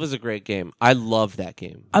 Gil. 12 is a great game. I love that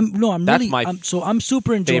game. I'm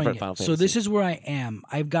super enjoying it. Final Fantasy. So this is where I am.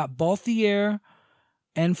 I've got Balthier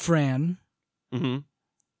and Fran. Mm-hmm.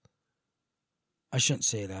 I shouldn't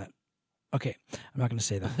say that. Okay, I'm not going to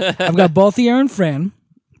say that. I've got Balthier and Fran.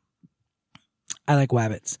 I like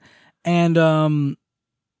wabbits. And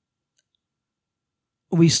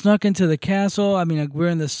we snuck into the castle. I mean, like, we're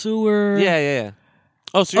in the sewer. Yeah.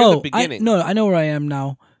 Oh, so you're at the beginning. I know where I am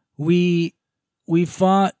now. We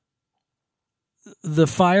fought the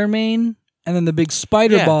fire main and then the big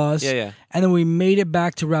spider boss. Yeah. And then we made it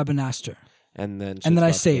back to Rabanastre. And then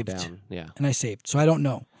I saved. Yeah. And I saved. So I don't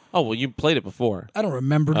know. Oh, well, you played it before. I don't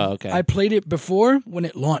remember. Oh, okay. I played it before when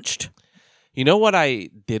it launched. You know what I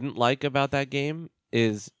didn't like about that game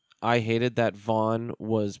is I hated that Vaughn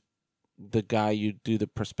was the guy you do the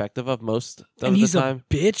perspective of most of the time. And he's a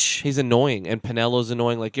bitch. He's annoying, and Penello's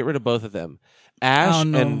annoying. Like, get rid of both of them. Ash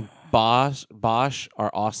and Bosch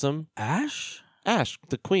are awesome. Ash,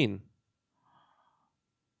 the queen.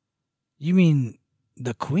 You mean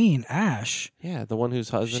the queen, Ash? Yeah, the one whose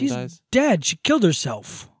husband dies. She's dead. She killed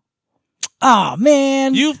herself. Oh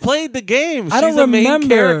man, you've played the game. I don't remember. Main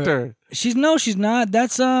character. She's not.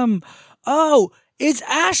 That's is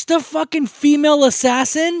Ash the fucking female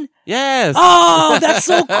assassin? Yes. Oh, that's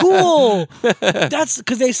so cool. That's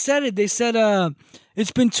because they said it. They said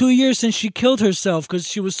it's been 2 years since she killed herself because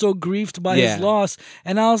she was so grieved by his loss.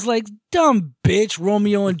 And I was like, dumb bitch,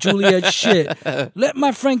 Romeo and Juliet shit. Let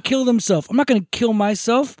my friend kill himself. I'm not gonna kill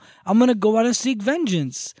myself. I'm gonna go out and seek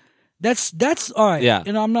vengeance. That's all right. Yeah.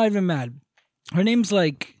 I'm not even mad. Her name's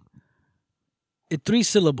like 3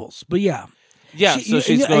 syllables, but yeah. Yeah,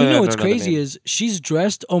 she's going. You know what's crazy is she's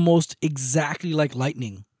dressed almost exactly like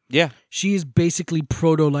Lightning. Yeah, she is basically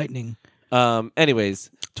proto Lightning.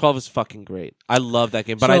 Anyways, 12 is fucking great. I love that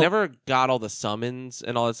game, but I never got all the summons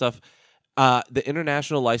and all that stuff. The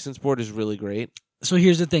International License Board is really great. So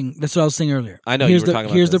here's the thing. That's what I was saying earlier. I know you were talking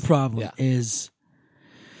about. Here's the problem: is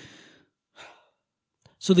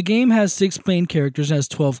so the game has 6 main characters and has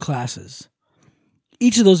 12 classes.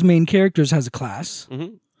 Each of those main characters has a class.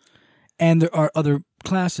 Mm-hmm. And there are other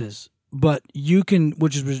classes, but you can,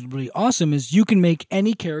 which is really awesome, is you can make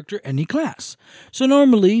any character any class. So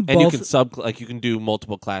normally, you can you can do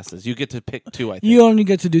multiple classes. You get to pick 2. I think you only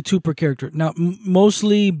get to do 2 per character. Now,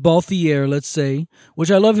 mostly Balthier, let's say,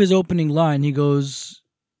 which I love his opening line. He goes,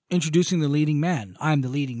 introducing the leading man. I'm the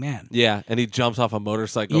leading man. Yeah, and he jumps off a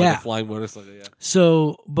motorcycle, like a flying motorcycle. Yeah.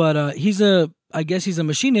 So, but I guess he's a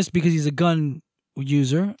machinist because he's a gun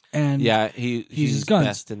user, and he's guns.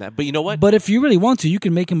 Best in that. But you know what? But if you really want to, you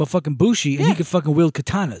can make him a fucking bushi and he can fucking wield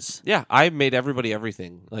katanas. Yeah, I made everybody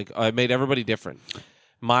everything. Like, I made everybody different.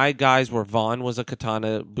 My guys were Vaughn was a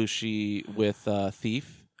katana bushi with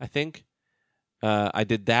Thief, I think. I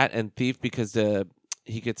did that and Thief because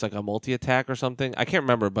he gets like a multi-attack or something. I can't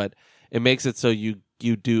remember, but it makes it so you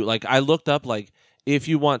do, like, I looked up, like, if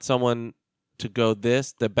you want someone to go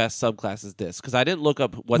this, the best subclass is this, because I didn't look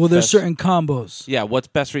up what's there's certain combos. Yeah, what's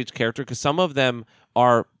best for each character, because some of them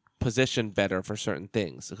are positioned better for certain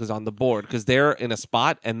things, because on the board, because they're in a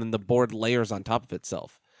spot and then the board layers on top of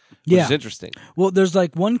itself, which is interesting. Well, there's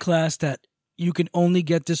like one class that you can only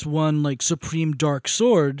get this one like supreme dark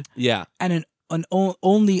sword, yeah, and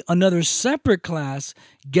only another separate class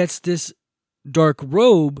gets this dark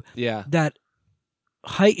robe that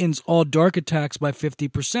heightens all dark attacks by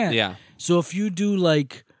 50%. Yeah. So if you do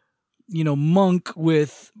like, monk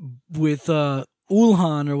with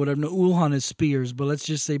Ulhan or whatever. No, Ulhan is spears, but let's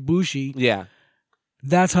just say Bushi. Yeah.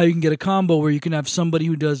 That's how you can get a combo where you can have somebody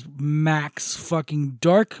who does max fucking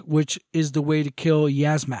dark, which is the way to kill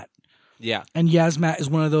Yasmat. Yeah. And Yasmat is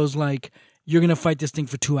one of those like, you're going to fight this thing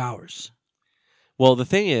for 2 hours. Well, the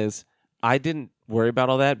thing is, I didn't worry about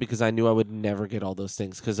all that because I knew I would never get all those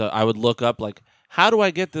things. Because I would look up like, how do I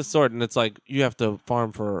get this sword? And it's like, you have to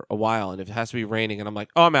farm for a while. And if it has to be raining, and I'm like,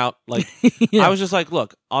 oh, I'm out. Like, I was just like,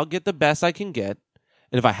 look, I'll get the best I can get.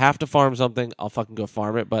 And if I have to farm something, I'll fucking go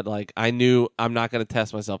farm it. But like, I knew I'm not going to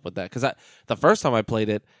test myself with that. Because the first time I played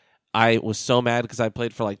it, I was so mad because I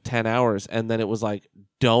played for like 10 hours. And then it was like,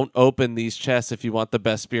 don't open these chests if you want the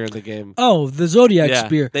best spear in the game. Oh, the Zodiac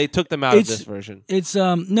spear. They took them out of this version. It's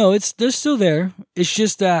they're still there. It's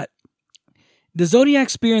just that the Zodiac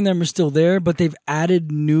spear and them are still there, but they've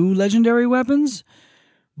added new legendary weapons.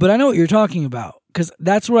 But I know what you're talking about. Because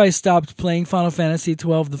that's where I stopped playing Final Fantasy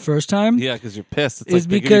XII the first time. Yeah, because you're pissed. It's like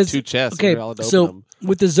they give you 2 chests. Okay, and you're all to so open them.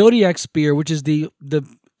 with the Zodiac Spear, which is the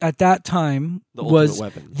at that time was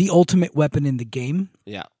the ultimate weapon in the game.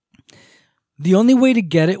 Yeah. The only way to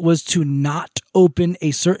get it was to not open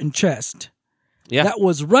a certain chest. Yeah. That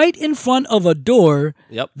was right in front of a door.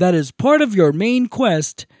 Yep. That is part of your main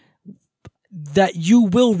quest. That you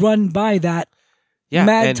will run by that. Yeah,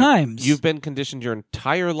 mad times. You've been conditioned your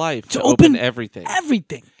entire life to open everything.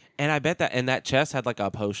 Everything. And I bet that chest had like a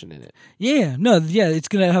potion in it. Yeah. No, yeah, it's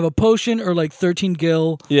going to have a potion or like 13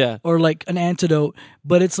 gil. Yeah. Or like an antidote.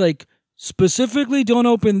 But it's like, specifically don't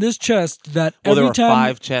open this chest that there every were time...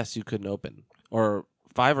 5 chests you couldn't open. Or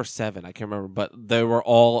 5 or 7, I can't remember. But they were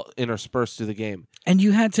all interspersed through the game. And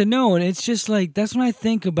you had to know. And it's just like, that's when I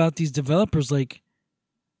think about these developers like,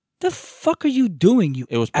 the fuck are you doing, you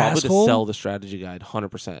asshole? It was probably to sell the strategy guide,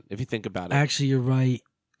 100%, if you think about it. Actually, you're right.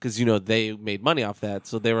 Because, they made money off that.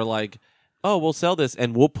 So they were like, oh, we'll sell this,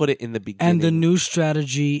 and we'll put it in the beginning. And the new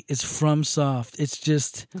strategy is FromSoft. It's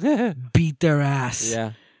just beat their ass.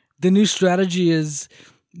 Yeah. The new strategy is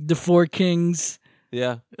the 4 Kings.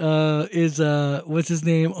 Yeah. Is, what's his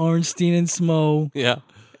name? Ornstein and Smo. Yeah.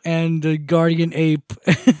 And the Guardian Ape.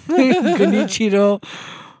 Genichiro.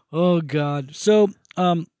 Oh, God. So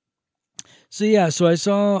I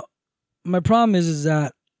saw. My problem is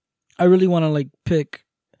that I really want to like pick.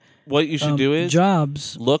 What you should do is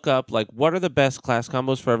jobs. Look up like what are the best class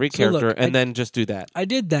combos for every character, and then just do that. I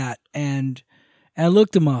did that, and I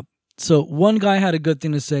looked them up. So one guy had a good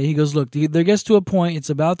thing to say. He goes, "Look, there gets to a point. It's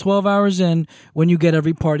about 12 hours in when you get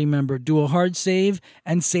every party member. Do a hard save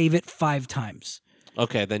and save it 5 times.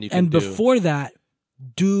 Okay, then you can. And before that,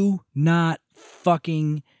 do not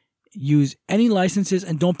fucking." Use any licenses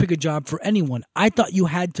and don't pick a job for anyone. I thought you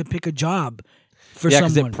had to pick a job for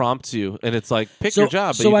someone. Yeah, because it prompts you, and it's like pick your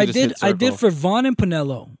job. But so I did for Vaughn and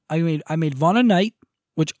Pinello. I made Vaughn a knight,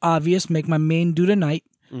 which obvious make my main dude a knight,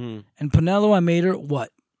 and Pinello I made her what?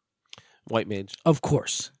 White mage, of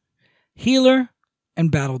course, healer and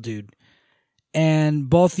battle dude, and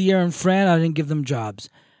Balthier and Fran. I didn't give them jobs.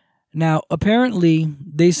 Now apparently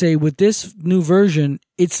they say with this new version,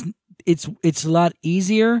 it's a lot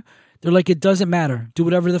easier. They're like, it doesn't matter. Do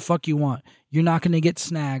whatever the fuck you want. You're not going to get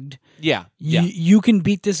snagged. Yeah. You can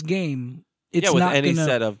beat this game. It's with not any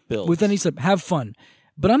set of builds. With any set. Have fun.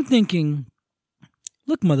 But I'm thinking,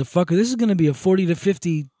 look, motherfucker, this is going to be a 40 to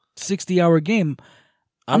 50, 60-hour game.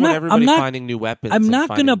 I'm not finding new weapons. I'm not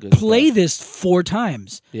going to play this 4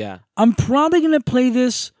 times. Yeah. I'm probably going to play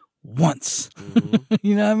this once. Mm-hmm.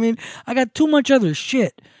 You know what I mean? I got too much other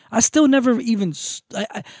shit. I still never even...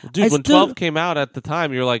 when 12 came out at the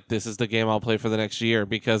time, you're like, this is the game I'll play for the next year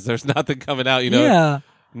because there's nothing coming out, Yeah.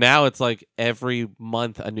 Now it's like every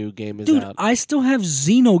month a new game is out. I still have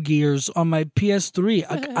Xenogears on my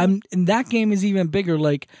PS3. And that game is even bigger.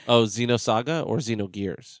 Like, Xenosaga or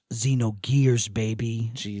Xenogears? Xenogears,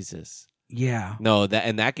 baby. Jesus. Yeah. No,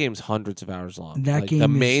 that game's hundreds of hours long. That game the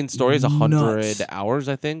main story is 100 nuts. hours,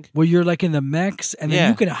 I think. Where you're like in the mechs, and then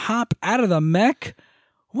you can hop out of the mech.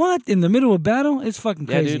 What? In the middle of battle? It's fucking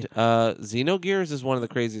crazy. Yeah, dude. Xenogears is one of the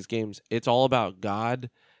craziest games. It's all about God.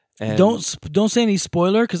 And don't say any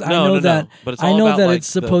spoiler because I know that it's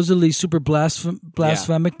supposedly super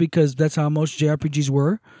blasphemic because that's how most JRPGs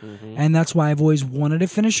were, and that's why I've always wanted to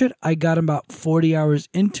finish it. I got about 40 hours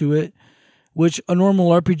into it, which a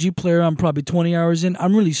normal RPG player I'm probably 20 hours in.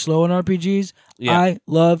 I'm really slow on RPGs. Yeah. I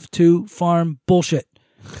love to farm bullshit.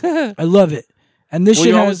 I love it. And this shit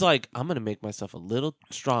you're has always like, I'm gonna make myself a little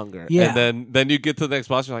stronger. Yeah. And then you get to the next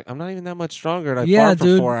boss, you're like, I'm not even that much stronger, and I farmed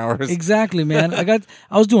for 4 hours. Exactly, man.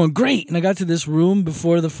 I was doing great, and I got to this room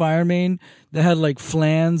before the fire main that had like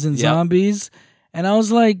flans and zombies, and I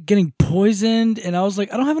was like getting poisoned, and I was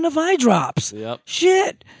like, I don't have enough eye drops. Yep.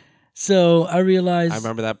 Shit. So I realized. I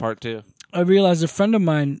remember that part too. I realized a friend of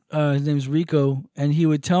mine, his name's Rico, and he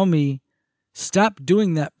would tell me, stop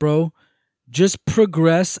doing that, bro. Just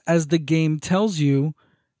progress as the game tells you.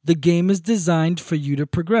 The game is designed for you to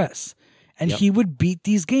progress. And he would beat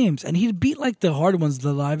these games. And he'd beat like the hard ones,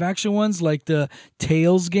 the live action ones, like the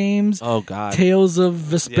Tales games. Oh, God. Tales of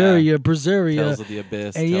Vesperia, Berseria. Tales of the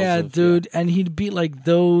Abyss. And dude. And he'd beat like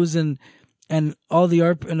those and all the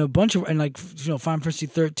art and a bunch of, and like, Final Fantasy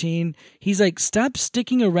 13. He's like, stop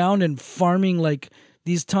sticking around and farming like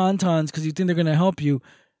these tauntauns because you think they're going to help you.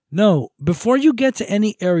 No, before you get to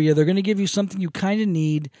any area, they're going to give you something you kind of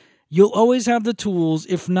need. You'll always have the tools.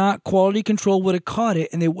 If not, quality control would have caught it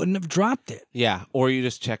and they wouldn't have dropped it. Yeah, or you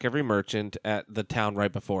just check every merchant at the town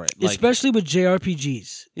right before it. Like, especially with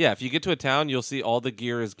JRPGs. Yeah, if you get to a town, you'll see all the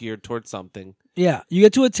gear is geared towards something. Yeah, you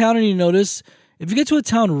get to a town and you notice, if you get to a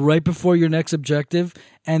town right before your next objective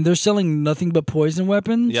and they're selling nothing but poison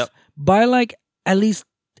weapons, buy like at least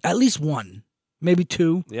one, maybe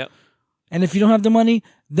two. Yep. And if you don't have the money,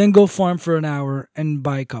 then go farm for an hour and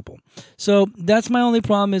buy a couple. So that's my only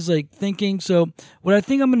problem is like thinking. So what I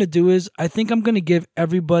think I'm going to do is I think I'm going to give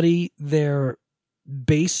everybody their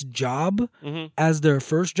base job as their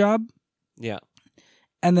first job. Yeah.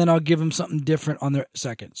 And then I'll give them something different on their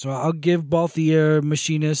second. So I'll give Balthier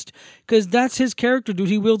Machinist because that's his character, dude.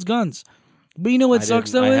 He wields guns. But you know what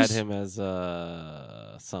sucks though I is? had him as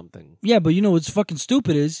something. Yeah, but you know what's fucking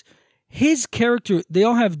stupid is? His character, they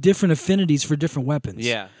all have different affinities for different weapons.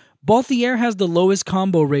 Yeah. Balthier has the lowest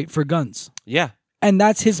combo rate for guns. Yeah. And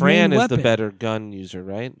that's his main weapon. Fran is the better gun user,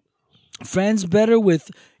 right? Fran's better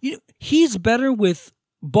with... he's better with...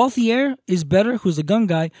 Balthier is better, who's a gun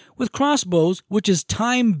guy, with crossbows, which is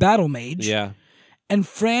time battle mage. Yeah. And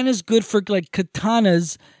Fran is good for like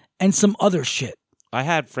katanas and some other shit. I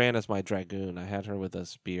had Fran as my dragoon. I had her with a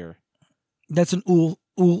spear. That's an Ulhan.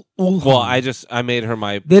 Well, I made her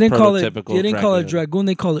my They didn't call it dragoon.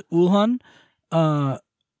 They call it Ulhan. I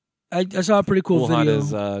saw a pretty cool Ulhan video.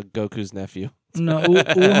 is Goku's nephew. No,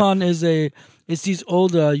 Ulhan is it's these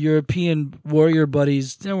old European warrior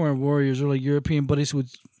buddies. They weren't warriors; they're like European buddies who would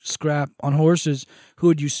scrap on horses, who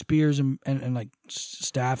would use spears and like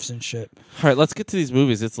staffs and shit. All right, let's get to these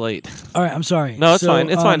movies. It's late. All right, I'm sorry. No, it's fine.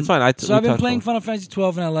 It's fine. So I've been playing Final Fantasy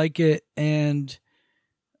 12 and I like it, and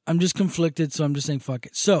I'm just conflicted, so I'm just saying fuck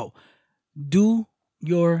it. So, do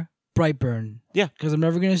your Brightburn. Yeah. Because I'm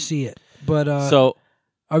never going to see it. But, so,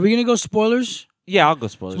 are we going to go spoilers? Yeah, I'll go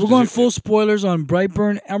spoilers. So we're going full spoilers on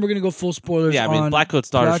Brightburn, and we're going to go full spoilers on Black Coat's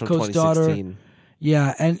Daughter from 2016.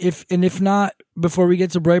 Yeah, and if not, before we get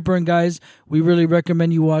to Brightburn, guys, we really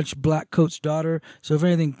recommend you watch Black Coat's Daughter. So if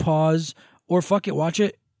anything, pause, or fuck it, watch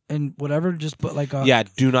it. And whatever, just put like a... Yeah,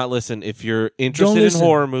 do not listen. If you're interested in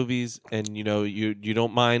horror movies and you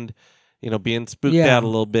don't mind, being spooked out a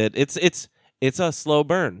little bit, it's a slow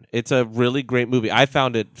burn. It's a really great movie. I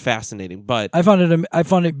found it fascinating, but I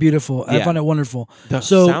found it beautiful. Yeah. I found it wonderful. The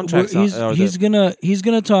so he's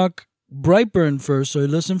gonna talk Brightburn first, so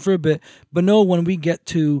listen for a bit. But no, when we get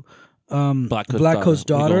to Black Coat's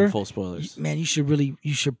Daughter, full spoilers. Man, you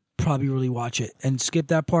should probably really watch it and skip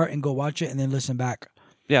that part and go watch it and then listen back.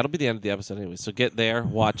 Yeah, it'll be the end of the episode anyway. So get there,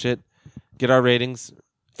 watch it, get our ratings.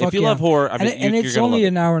 If you love horror, it's only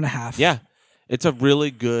an hour and a half. Yeah, it's a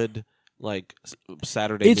really good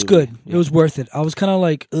Saturday. It's movie. good. Yeah. It was worth it. I was kind of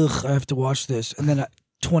like, ugh, I have to watch this, and then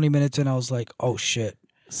 20 minutes in, I was like, oh shit.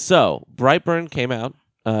 So Brightburn came out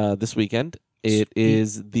this weekend. It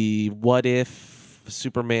is the what if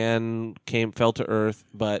Superman fell to Earth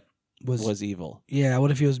but was evil. Yeah, what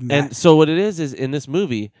if he was mad? And so what it is in this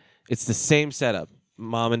movie, it's the same setup.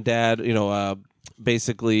 Mom and dad,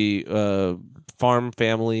 basically farm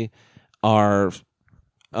family are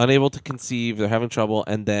unable to conceive. They're having trouble,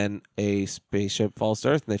 and then a spaceship falls to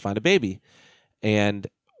Earth, and they find a baby. And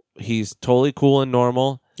he's totally cool and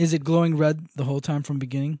normal. Is it glowing red the whole time from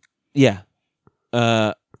beginning? Yeah.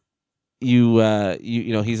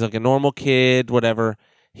 He's like a normal kid, whatever.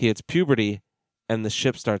 He hits puberty, and the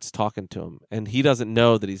ship starts talking to him, and he doesn't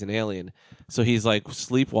know that he's an alien. So he's like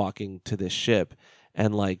sleepwalking to this ship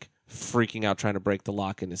and like freaking out, trying to break the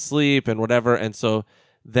lock in his sleep and whatever. And so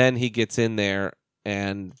then he gets in there,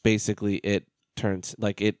 and basically it turns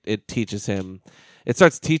like it teaches him. It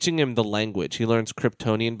starts teaching him the language. He learns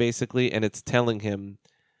Kryptonian basically, and it's telling him,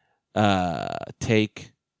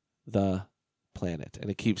 take the planet, and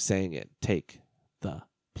it keeps saying it, take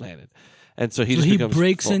planet. And so he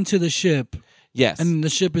breaks into the ship. Yes. And the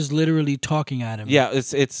ship is literally talking at him. Yeah,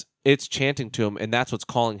 it's chanting to him, and that's what's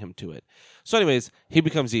calling him to it. So anyways, he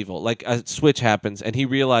becomes evil. Like a switch happens, and he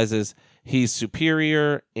realizes he's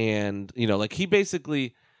superior, and like he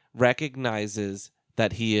basically recognizes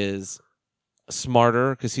that he is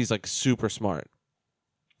smarter because he's like super smart.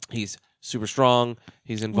 He's super strong.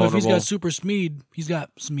 He's invulnerable. Well, if he's got super Smeed, he's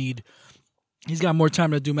got more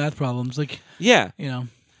time to do math problems. Like, yeah,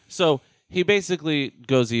 So he basically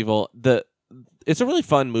goes evil. It's a really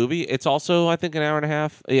fun movie. It's also, I think, an hour and a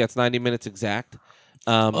half. Yeah, it's 90 minutes exact.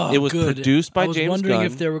 It was produced by James Gunn. I was wondering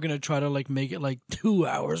if they were going to try to like make it like 2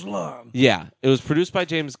 hours long. Yeah, it was produced by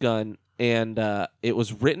James Gunn, and it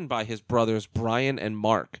was written by his brothers Brian and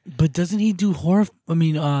Mark. But doesn't he do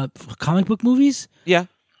comic book movies? Yeah,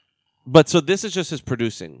 but so this is just his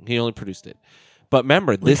producing. He only produced it. But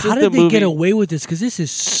remember, this is the movie. How did they get away with this? Because this is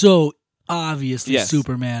so obviously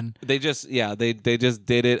Superman. They just they just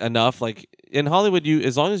did it enough. Like in Hollywood,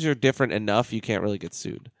 as long as you're different enough, you can't really get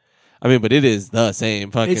sued. I mean, but it is the same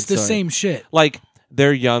fucking It's the story. same shit. Like,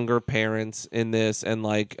 they're younger parents in this, and,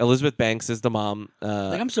 like, Elizabeth Banks is the mom.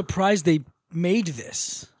 I'm surprised they made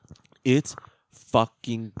this. It's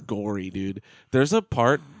fucking gory, dude. There's a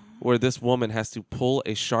part where this woman has to pull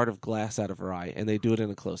a shard of glass out of her eye, and they do it in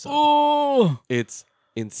a close-up. Oh! It's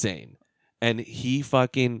insane. And he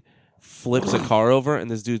fucking flips a car over, and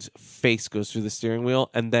this dude's face goes through the steering wheel,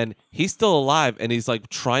 and then he's still alive, and he's like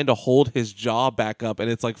trying to hold his jaw back up, and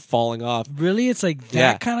it's like falling off. Really? It's like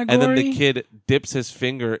that kind of gory? And then the kid dips his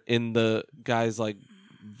finger in the guy's like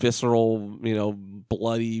visceral,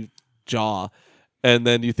 bloody jaw, and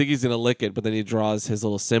then you think he's gonna lick it, but then he draws his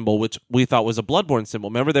little symbol, which we thought was a Bloodborne symbol.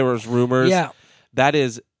 Remember, there was rumors. Yeah. That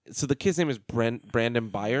is, so the kid's name is Brandon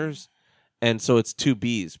Byers, and so it's 2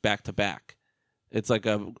 B's back to back. It's like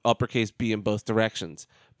a uppercase B in both directions,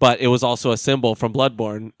 but it was also a symbol from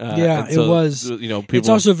Bloodborne. It was. People, it's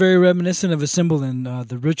also very reminiscent of a symbol in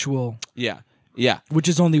the Ritual. Yeah, which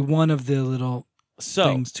is only one of the little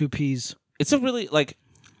things. 2 P's. It's a really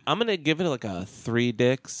I'm gonna give it like a 3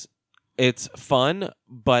 dicks. It's fun,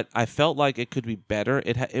 but I felt like it could be better.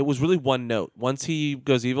 It was really one note. Once he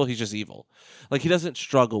goes evil, he's just evil. Like he doesn't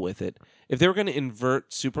struggle with it. If they were gonna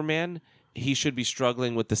invert Superman, he should be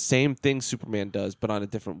struggling with the same thing Superman does, but on a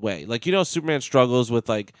different way. Like, Superman struggles with,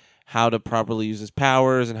 like, how to properly use his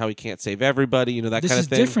powers and how he can't save everybody, that kind of thing. This is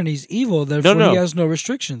different. He's evil. Therefore, he has no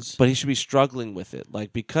restrictions. But he should be struggling with it,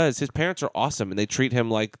 like, because his parents are awesome, and they treat him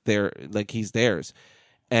like he's theirs.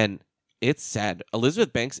 And it's sad.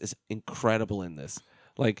 Elizabeth Banks is incredible in this.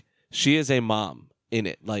 Like, she is a mom in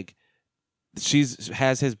it. Like,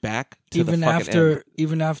 has his back to the fucking end.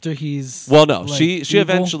 Even after he's she evil?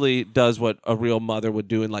 eventually does what a real mother would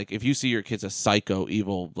do, and like if you see your kid's a psycho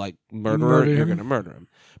evil like murderer, you're gonna murder him.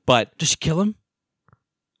 But does she kill him?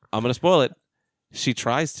 I'm gonna spoil it. She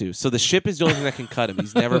tries to. So the ship is the only thing that can cut him.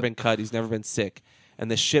 He's never been cut. He's never been sick,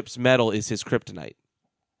 and the ship's metal is his kryptonite.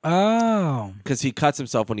 Oh, because he cuts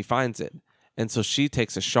himself when he finds it, and so she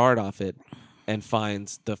takes a shard off it. And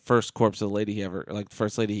finds the first corpse of the lady the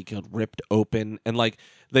first lady he killed ripped open. And like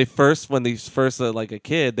when he's first like a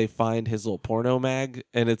kid, they find his little porno mag,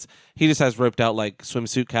 and he just has ripped out like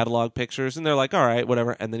swimsuit catalog pictures, and they're like, all right,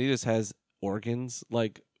 whatever. And then he just has organs,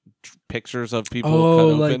 like pictures of people cut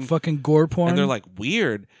open. Like fucking gore porn. And they're like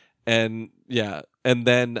weird. And yeah. And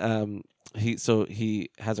then he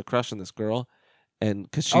has a crush on this girl. And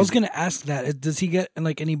because I was going to ask that, does he get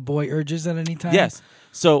like any boy urges at any time? Yes.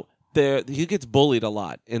 So he gets bullied a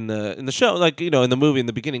lot in the show, like in the movie in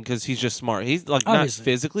the beginning, because he's just smart. He's like Obviously. Not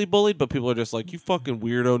physically bullied, but people are just like, you fucking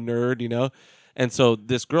weirdo nerd, And so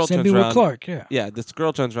this girl Same turns around. with Clark, yeah. Yeah, this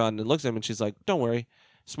girl turns around and looks at him, and she's like, "Don't worry,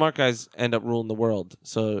 smart guys end up ruling the world.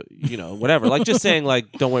 So whatever." Like just saying,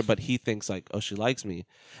 like, "Don't worry," but he thinks like, "Oh, she likes me,"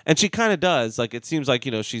 and she kind of does. Like it seems like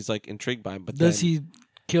she's like intrigued by him. But does he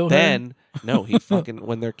kill her? Then no, he fucking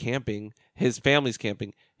when they're camping, his family's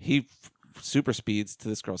camping, he super speeds to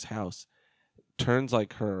this girl's house, turns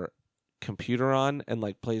like her computer on and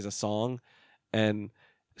like plays a song, and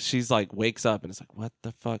she's like wakes up and it's like, what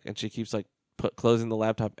the fuck? And she keeps like closing the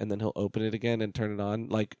laptop, and then he'll open it again and turn it on,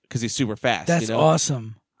 like because he's super fast. That's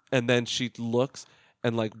awesome. And then she looks,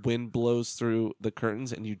 and like wind blows through the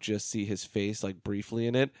curtains, and you just see his face like briefly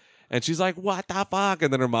in it. And she's like, "What the fuck?"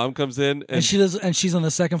 And then her mom comes in, and she does, and she's on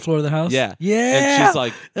the second floor of the house. Yeah. And she's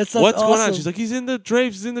like, "What's going on?" She's like, "He's in the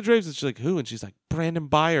drapes. He's in the drapes." And she's like, "Who?" And she's like, "Brandon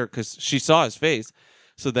Byer," because she saw his face.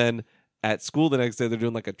 So then at school the next day, they're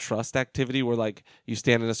doing like a trust activity where like you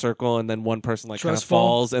stand in a circle, and then one person like kind of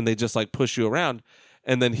falls, and they just like push you around.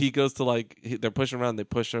 And then he goes to like, they're pushing around. They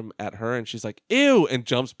push him at her, and she's like, "Ew!" and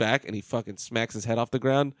jumps back, and he fucking smacks his head off the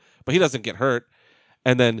ground, but he doesn't get hurt.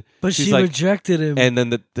 And then, but she's she like, rejected him. And then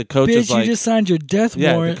the coach Bitch, is like, "You just signed your death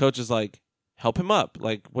warrant." The coach is like, "Help him up.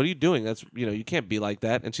 Like, what are you doing? That's you can't be like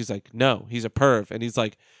that." And she's like, "No, he's a perv." And he's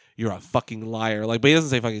like, "You're a fucking liar." Like, but he doesn't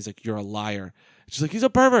say fucking. He's like, "You're a liar." She's like, "He's a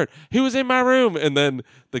pervert. He was in my room." And then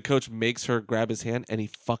the coach makes her grab his hand, and he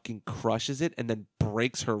fucking crushes it, and then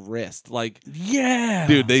breaks her wrist. Like, yeah,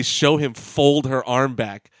 dude, they show him fold her arm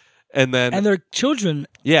back, and they're children.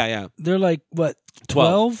 Yeah. They're like what,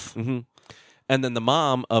 12? Mm-hmm. And then the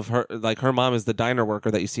mom of her, like her mom is the diner worker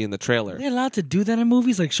that you see in the trailer. Are they allowed to do that in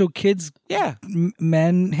movies? Like show kids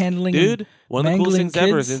manhandling? Dude, one of the coolest things kids?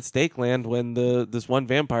 ever is in Steakland when this one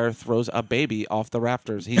vampire throws a baby off the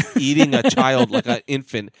rafters. He's eating a child like an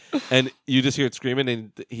infant. And you just hear it screaming,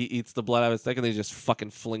 and he eats the blood out of his steak, and then he just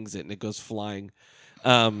fucking flings it, and it goes flying.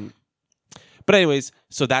 But anyways,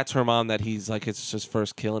 so that's her mom that he's like, it's his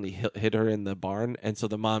first kill, and he hit her in the barn. And so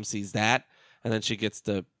the mom sees that. And then she gets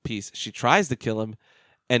the piece. She tries to kill him,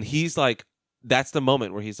 and he's like, that's the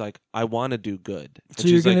moment where he's like, "I want to do good." And so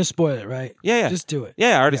you're going to spoil it, right? Yeah. Just do it.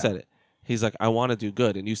 Yeah, I already said it. He's like, "I want to do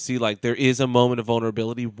good." And you see, like, there is a moment of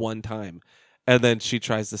vulnerability one time. And then she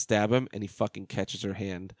tries to stab him, and he fucking catches her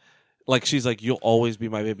hand. Like, she's like, "You'll always be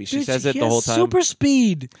my baby." She Bitch, says it the whole time. Super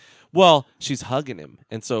speed. Well, she's hugging him.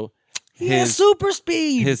 And so super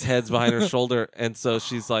speed. His head's behind her shoulder, and so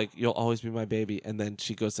she's like, "You'll always be my baby." And then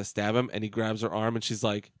she goes to stab him, and he grabs her arm, and she's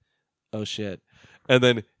like, "Oh shit!" And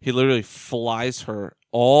then he literally flies her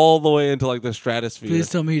all the way into like the stratosphere. Please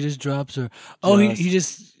tell me he just drops her. Oh, he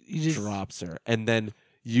just drops her, and then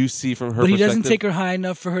you see from her. But he doesn't take her high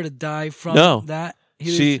enough for her to die from that.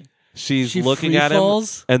 She's looking at him,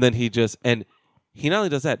 and then he not only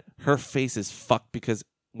does that, her face is fucked because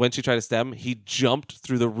when she tried to stab him, he jumped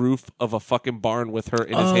through the roof of a fucking barn with her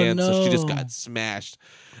in his hand, so she just got smashed.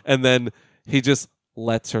 And then he just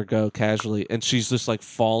lets her go casually, and she's just like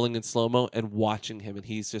falling in slow-mo and watching him, and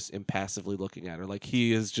he's just impassively looking at her. Like,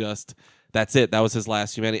 he is just, that's it. That was his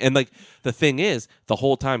last humanity. And like, the thing is, the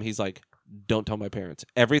whole time he's like, "Don't tell my parents."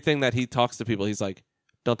 Everything that he talks to people, he's like,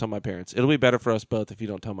 "Don't tell my parents. It'll be better for us both if you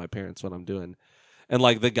don't tell my parents what I'm doing." And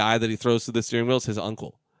like, the guy that he throws to the steering wheel is his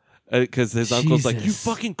uncle. Because his uncle's like, "You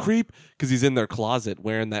fucking creep," because he's in their closet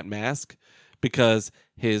wearing that mask. Because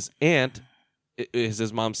his aunt is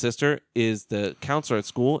his mom's sister, is the counselor at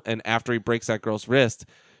school, and after he breaks that girl's wrist,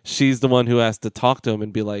 she's the one who has to talk to him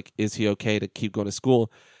and be like, "Is he okay to keep going to school?"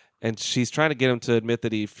 And she's trying to get him to admit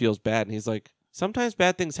that he feels bad, and he's like, "Sometimes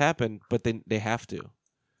bad things happen, but they have to,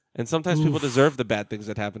 and sometimes people deserve the bad things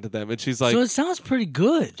that happen to them." And she's like, "So it sounds pretty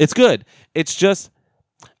good." It's good. It's just,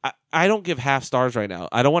 I don't give half stars right now.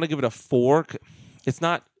 I don't want to give it a 4. It's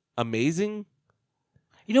not amazing.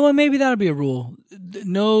 You know what? Maybe that'll be a rule.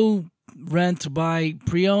 No rent, buy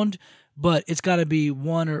pre-owned, but it's got to be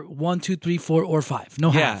 1, 2, 3, 4, or 5.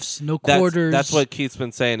 No halves, no quarters. That's what Keith's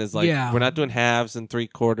been saying is like, we're not doing halves and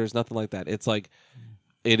 3/4, nothing like that. It's like,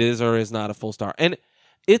 it is or is not a full star. And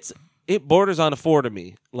it borders on a 4 to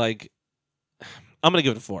me. Like, I'm going to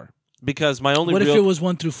give it a 4 because my only What if it was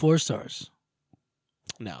 1 through 4 stars?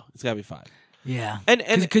 No, it's got to be 5. Yeah. And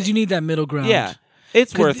because you need that middle ground. Yeah.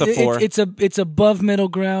 It's worth a 4. It's above middle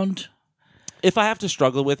ground. If I have to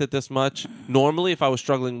struggle with it this much, normally if I was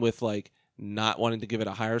struggling with like not wanting to give it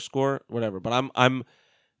a higher score, whatever. But I'm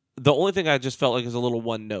the only thing I just felt like is a little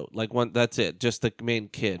one note. Like that's it. Just the main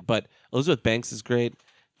kid. But Elizabeth Banks is great.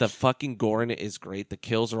 The fucking gore in it is great. The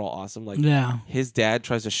kills are all awesome. Like, his dad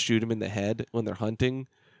tries to shoot him in the head when they're hunting.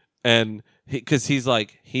 And because he's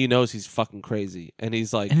like, he knows he's fucking crazy. And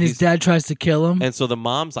he's like, and his dad tries to kill him. And so the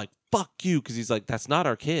mom's like, "Fuck you." Because he's like, "That's not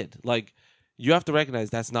our kid. Like, you have to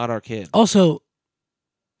recognize that's not our kid." Also,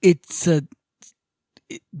 it's a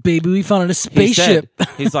baby we found in a spaceship.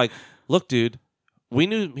 He's like, "Look, dude, we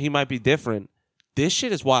knew he might be different. This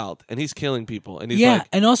shit is wild. And he's killing people." And he's like,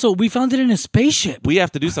 and also, we found it in a spaceship. We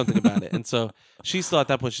have to do something about it. And so she's still at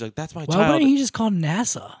that point. She's like, "That's my child." Why wouldn't he just call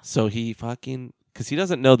NASA? So he fucking... Because he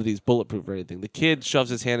doesn't know that he's bulletproof or anything. The kid shoves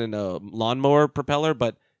his hand in a lawnmower propeller,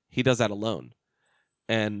 but he does that alone.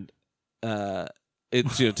 And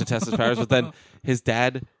it's to test his powers. But then his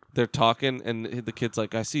dad, they're talking, and the kid's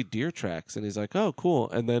like, "I see deer tracks." And he's like, "Oh, cool."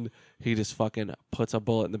 And then he just fucking puts a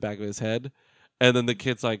bullet in the back of his head. And then the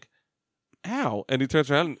kid's like, "Ow." And he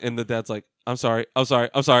turns around, and the dad's like, I'm sorry.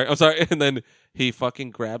 And then he fucking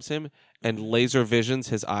grabs him and laser visions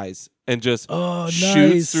his eyes and just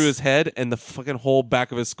shoots through his head, and the fucking whole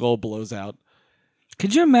back of his skull blows out.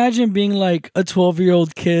 Could you imagine being like a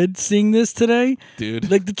 12-year-old kid seeing this today? Dude.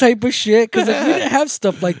 Like the type of shit? Because like, we didn't have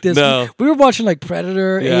stuff like this. No. We were watching like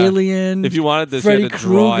Predator, Alien. If you wanted this, Freddy you had to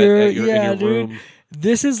draw Krueger. it in your room. Dude.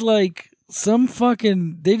 This is like some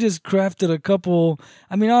fucking... They just crafted a couple...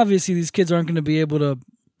 I mean, obviously these kids aren't going to be able to...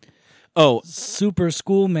 Super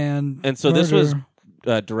school, man. And so this was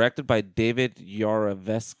directed by David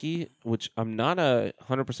Yarovesky, which I'm not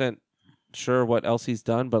 100% sure what else he's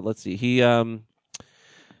done, but let's see. He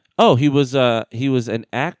was an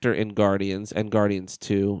actor in Guardians and Guardians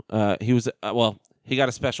 2. He was he got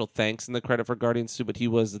a special thanks in the credit for Guardians 2, but he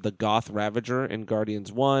was the Goth Ravager in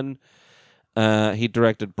Guardians 1. He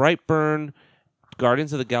directed Brightburn,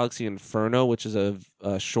 Guardians of the Galaxy Inferno, which is a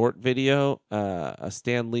short video, a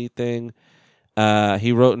Stan Lee thing.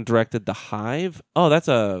 He wrote and directed The Hive. Oh, that's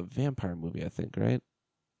a vampire movie, I think, right?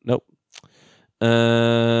 Nope.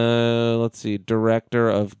 Let's see. Director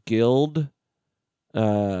of Guild.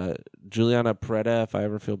 Juliana Preda, If I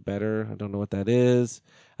Ever Feel Better. I don't know what that is.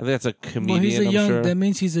 I think that's a comedian, I'm sure. That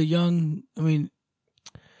means he's a young... I mean...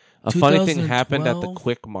 A funny thing happened at the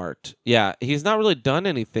Quick Mart. Yeah, he's not really done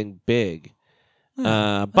anything big.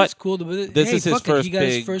 But that's cool. But this is his first He got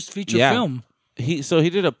his first feature film. He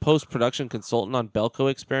did a post-production consultant on Belko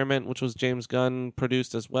Experiment, which was James Gunn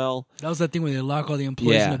produced as well. That was that thing where they lock all the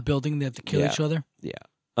employees in a building and they have to kill each other? Yeah.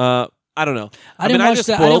 I don't know. I didn't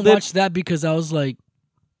watch that because I was like,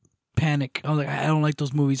 panic. I was like, I don't like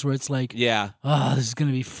those movies where it's like, this is going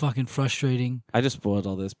to be fucking frustrating. I just spoiled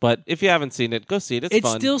all this. But if you haven't seen it, go see it. It's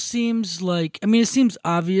fun. It still seems like, I mean, it seems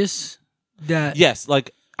obvious that... Yes,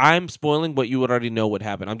 like... I'm spoiling what you would already know would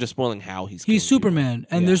happen. I'm just spoiling how he's Superman,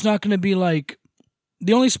 and there's not going to be like...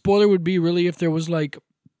 The only spoiler would be really if there was like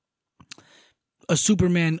a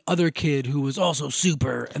Superman other kid who was also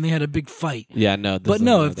super, and they had a big fight. Yeah, no. But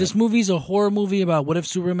no, if this movie's a horror movie about what if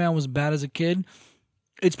Superman was bad as a kid,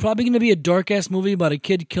 it's probably going to be a dark-ass movie about a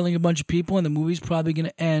kid killing a bunch of people, and the movie's probably going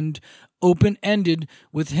to end open-ended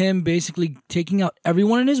with him basically taking out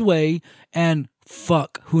everyone in his way, and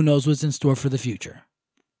fuck, who knows what's in store for the future.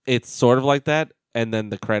 It's sort of like that, and then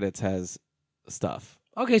the credits has stuff.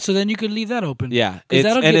 Okay, so then you could leave that open. Yeah,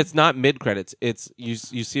 it's not mid credits. It's you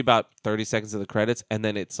see about 30 seconds of the credits, and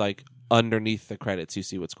then it's like underneath the credits, you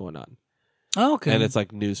see what's going on. Oh, okay, and it's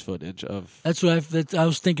like news footage of. That's what I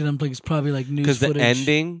was thinking. I'm like, it's probably like news footage. Because the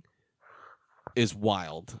ending is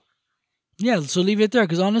wild. Yeah, so leave it there.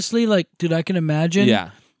 Because honestly, like, dude, I can imagine. Yeah,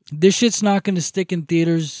 this shit's not going to stick in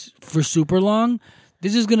theaters for super long.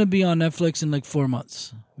 This is going to be on Netflix in like 4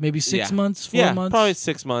 months. Maybe 6 months, 4 months? Probably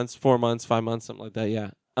 6 months, 4 months, 5 months, something like that, yeah.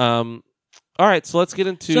 All right, so let's get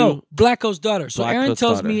into... So, Blacko's Daughter. So Aaron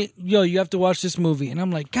tells me, yo, you have to watch this movie. And I'm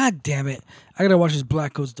like, God damn it. I got to watch this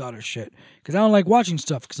Blacko's Daughter shit. Because I don't like watching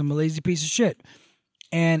stuff because I'm a lazy piece of shit.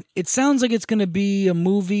 And it sounds like it's going to be a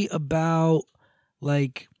movie about,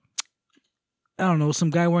 like, I don't know, some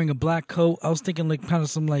guy wearing a black coat. I was thinking like kind of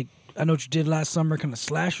some like, I Know What You Did Last Summer kind of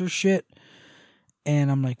slasher shit.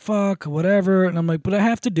 And I'm like, fuck, whatever. And I'm like, but I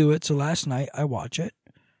have to do it. So last night I watch it.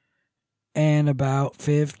 And about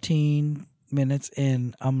 15 minutes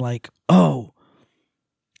in, I'm like, oh,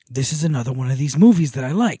 this is another one of these movies that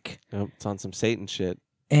I like. Oh, it's on some Satan shit.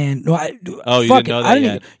 And no, you didn't know that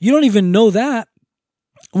yet? You don't even know that.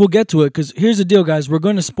 We'll get to it because here's the deal, guys. We're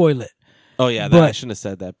going to spoil it. Oh, yeah. I shouldn't have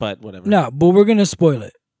said that, but whatever. No, but we're going to spoil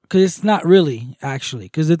it. Because it's not really, actually.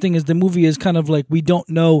 Because the thing is, the movie is kind of like, we don't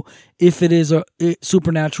know if it is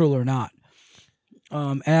supernatural or not.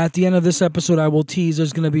 And at the end of this episode, I will tease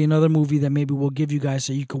there's going to be another movie that maybe we'll give you guys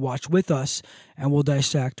so you can watch with us, and we'll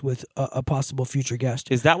dissect with a possible future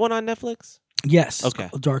guest. Is that one on Netflix? Yes. Okay.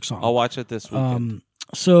 Dark Song. I'll watch it this weekend.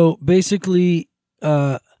 So basically,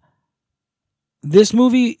 this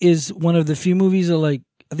movie is one of the few movies that, like,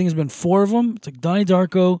 I think there's been 4 of them. It's like Donnie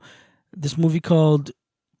Darko, this movie called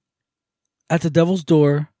At the Devil's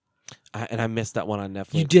Door. And I missed that one on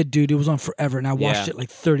Netflix. You did, dude. It was on forever, and I watched it like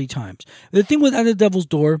 30 times. The thing with At the Devil's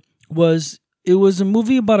Door was it was a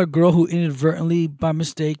movie about a girl who inadvertently, by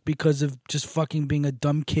mistake, because of just fucking being a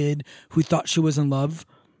dumb kid who thought she was in love,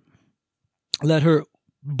 let her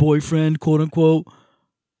boyfriend, quote unquote,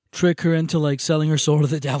 trick her into like selling her soul to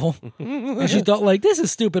the devil. And she thought like, this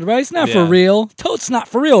is stupid, right? It's not for real. It's not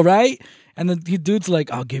for real, right? And the dude's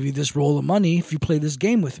like, I'll give you this roll of money if you play this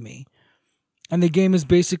game with me. And the game is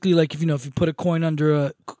basically like, if you put a coin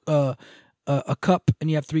under a cup and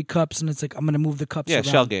you have 3 cups and it's like, I'm going to move the cups around.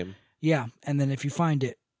 Shell game. Yeah. And then if you find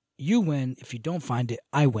it, you win. If you don't find it,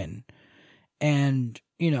 I win. And,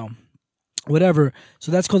 whatever.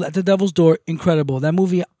 So that's called At the Devil's Door. Incredible. That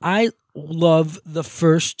movie, I love the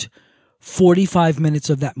first 45 minutes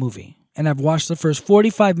of that movie. And I've watched the first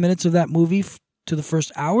 45 minutes of that movie to the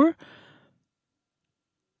first hour,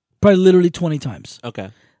 probably literally 20 times.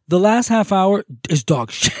 Okay. The last half hour is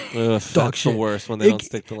dog shit. Dog shit. The worst when they don't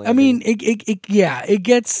stick to landing. I mean, it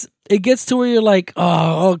gets to where you're like,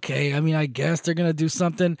 oh, okay. I mean, I guess they're gonna do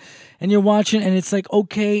something, and you're watching, and it's like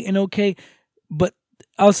okay, but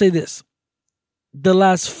I'll say this: the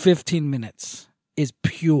last 15 minutes is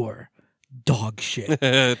pure dog shit.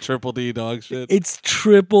 Triple D dog shit. It's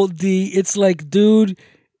triple D. It's like, dude,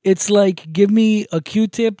 it's like, give me a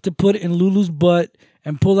Q-tip to put in Lulu's butt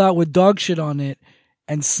and pull out with dog shit on it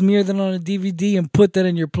and smear that on a DVD and put that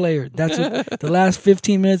in your player. That's what the last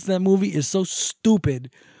 15 minutes of that movie is. So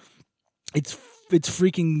stupid. It's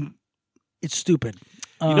freaking, it's stupid.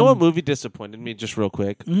 You know what movie disappointed me, just real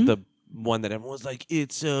quick? Mm-hmm. The one that everyone was like,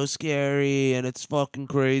 it's so scary and it's fucking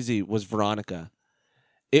crazy, was Veronica.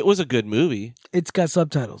 It was a good movie. It's got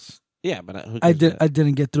subtitles. Yeah, but I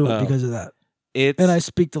didn't get through it because of that. And I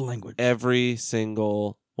speak the language. Every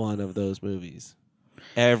single one of those movies.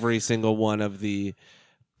 Every single one of the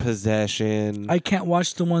possession. I can't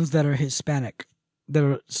watch the ones that are Hispanic. That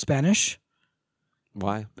are Spanish.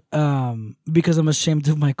 Why? Because I'm ashamed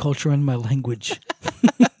of my culture and my language.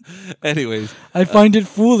 Anyways. I find it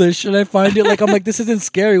foolish, and I find it like, I'm like, this isn't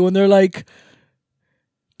scary when they're like,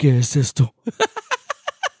 ¿Qué es esto?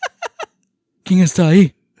 ¿Quién está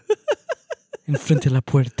ahí? Enfrente de la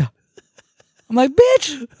puerta. I'm like,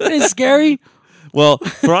 bitch, that ain't scary. Well,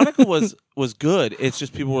 Veronica was good. It's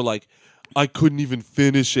just people were like, I couldn't even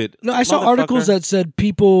finish it. No, I saw articles that said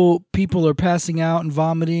people are passing out and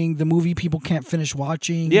vomiting. The movie people can't finish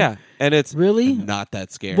watching. Yeah, and it's really not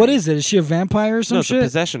that scary. What is it? Is she a vampire or some shit? No, it's a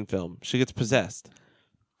possession film. She gets possessed.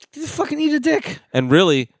 Just fucking eat a dick. And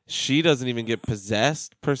really, she doesn't even get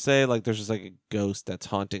possessed per se. Like, there's just like a ghost that's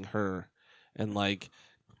haunting her and like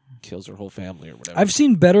kills her whole family or whatever. I've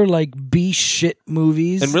seen better like B shit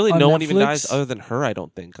movies. And really, on no Netflix. one even dies other than her, I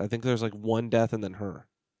don't think. I think there's like one death and then her.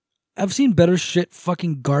 I've seen better shit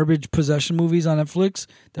fucking garbage possession movies on Netflix.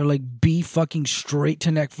 They're like B fucking straight to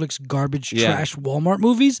Netflix garbage trash Walmart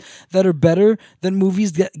movies that are better than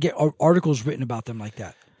movies that get articles written about them like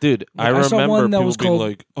that. Dude, like, I remember people being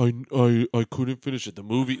like, I couldn't finish it. The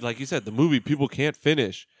movie, like you said, the movie people can't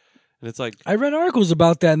finish. And it's like, I read articles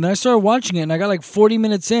about that and then I started watching it and I got like 40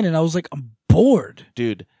 minutes in and I was like, I'm bored.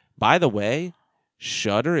 Dude, by the way,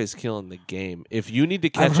 Shudder is killing the game. If you need to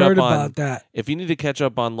catch I've heard up on about that. If you need to catch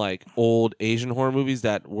up on like old Asian horror movies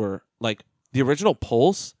that were like the original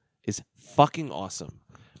Pulse is fucking awesome.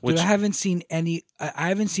 Dude, I haven't seen any. I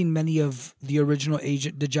haven't seen many of the original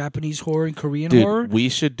the Japanese horror and Korean horror. We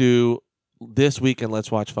should do this weekend. Let's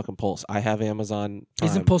watch fucking Pulse. I have Amazon Prime.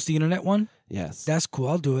 Isn't Pulse the internet one? Yes, that's cool.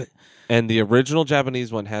 I'll do it. And the original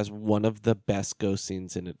Japanese one has one of the best ghost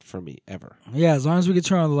scenes in it for me ever. Yeah, as long as we can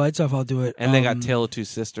turn all the lights off, I'll do it. And they got Tale of Two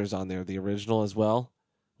Sisters on there, the original as well,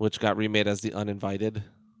 which got remade as The Uninvited.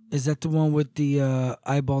 Is that the one with the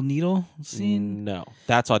eyeball needle scene? No,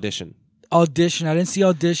 that's Audition. Audition. I didn't see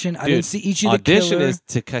Audition. I didn't see Ichi the Killer. Audition is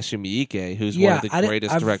Takashi Miike, who's one of the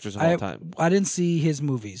greatest directors of all time. I didn't see his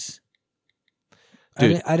movies.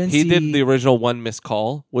 Dude, I didn't he see... did the original One Missed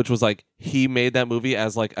Call, which was like, he made that movie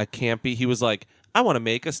as like a campy, he was like, I want to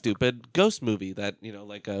make a stupid ghost movie that, you know,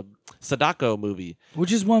 like a Sadako movie.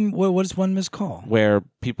 Which is one, what is One Missed Call? Where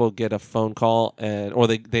people get a phone call or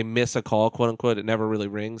they miss a call, quote unquote, it never really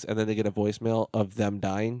rings, and then they get a voicemail of them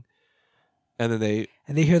dying. And then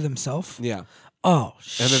they hear themselves? Yeah. Oh,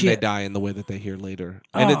 shit. And then they die in the way that they hear later.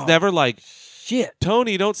 And it's never like, shit,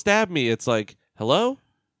 Tony, don't stab me. It's like, hello?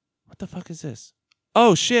 What the fuck is this?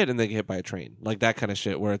 Oh, shit. And they get hit by a train. Like that kind of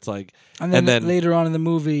shit where it's like... And then later on in the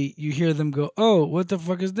movie, you hear them go, oh, what the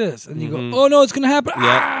fuck is this? And you go, oh, no, it's going to happen.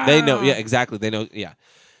 Yeah, they know. Yeah, exactly. They know. Yeah.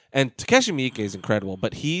 And Takashi Miike is incredible,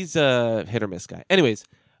 but he's a hit or miss guy. Anyways,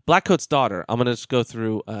 Blackcoat's Daughter. I'm going to just go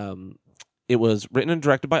through... It was written and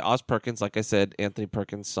directed by Oz Perkins, like I said, Anthony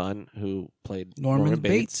Perkins' son, who played Norman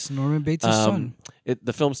Bates. Norman Bates' son.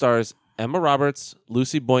 The film stars Emma Roberts,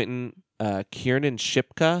 Lucy Boynton, Kiernan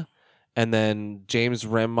Shipka, and then James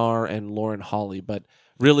Remar and Lauren Holly. But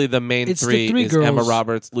really, the main three is girls. Emma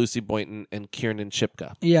Roberts, Lucy Boynton, and Kiernan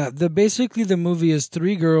Shipka. Yeah, basically the movie is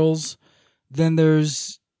three girls. Then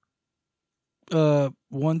there's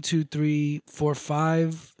 1, 2, 3, 4,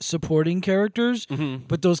 5 supporting characters,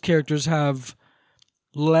 but those characters have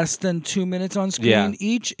less than 2 minutes on screen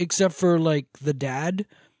each, except for like the dad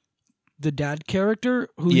character,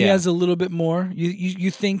 who he has a little bit more. You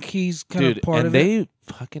think he's kind of part of it.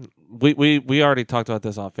 We already talked about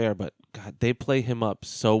this off air, but God, they play him up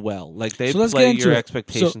so well. Like they play your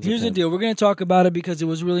expectations. So here's the deal: we're going to talk about it because it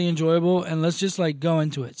was really enjoyable, and let's just like go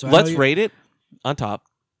into it. So let's rate it on top.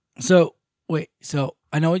 So Wait, so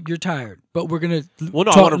I know you're tired, but we're gonna. Well,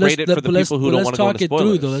 no, I want to rate it for the people who don't want to go into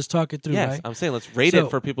spoilers. Let's talk it through. Yes, right? I'm saying let's rate it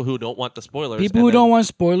for people who don't want the spoilers. People who don't want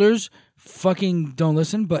spoilers, fucking don't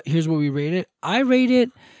listen. But here's what we rate it. I rate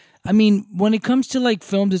it. I mean, when it comes to like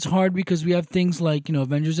films, it's hard because we have things like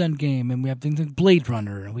Avengers Endgame, and we have things like Blade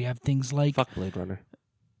Runner, and we have things like fuck Blade Runner.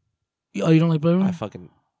 Oh, you don't like Blade Runner?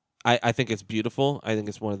 I think it's beautiful. I think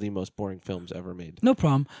it's one of the most boring films ever made. No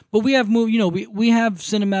problem. But we have we have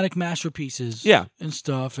cinematic masterpieces, and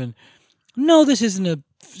stuff. And no, this isn't a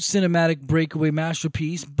cinematic breakaway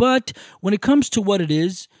masterpiece. But when it comes to what it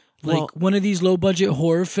is, like one of these low budget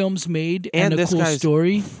horror films made and a cool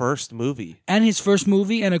story, first movie, and his first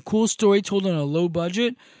movie, and a cool story told on a low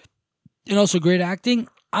budget, and also great acting.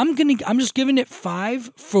 I'm just giving it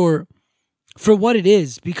 5 for what it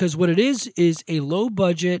is, because what it is a low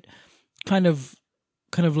budget kind of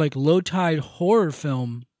like low tide horror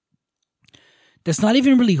film that's not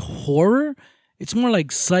even really horror. It's more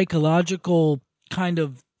like psychological kind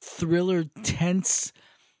of thriller, tense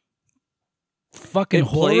fucking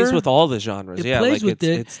horror. It plays with all the genres. It plays with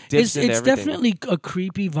it. It's definitely a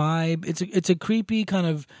creepy vibe. It's a creepy kind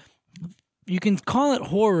of. You can call it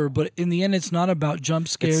horror, but in the end, it's not about jump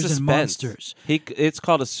scares and monsters. It's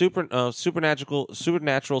called a supernatural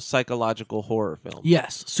psychological horror film.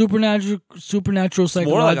 Yes, supernatural psychological.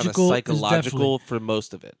 More like on a psychological for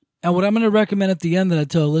most of it. And what I'm going to recommend at the end that I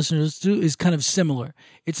tell listeners to is kind of similar.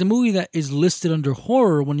 It's a movie that is listed under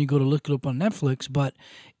horror when you go to look it up on Netflix, but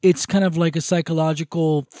it's kind of like a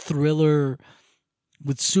psychological thriller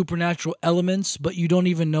with supernatural elements, but you don't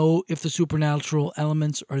even know if the supernatural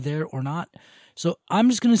elements are there or not. So I'm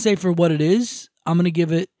just going to say for what it is, I'm going to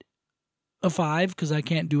give it a 5 because I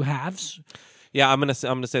can't do halves. Yeah, I'm going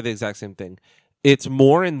to say the exact same thing. It's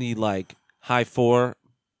more in the like high 4,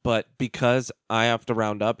 but because I have to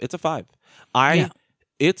round up, it's a 5.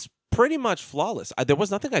 It's pretty much flawless. There was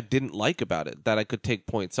nothing I didn't like about it that I could take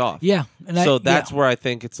points off. Yeah. So that's where I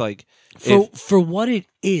think it's like... For what it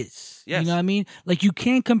is. Yes. You know what I mean? Like, you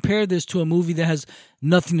can't compare this to a movie that has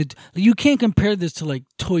nothing to do... You can't compare this to, like,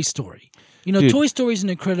 Toy Story. Dude, Toy Story is an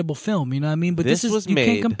incredible film, you know what I mean? But this is... You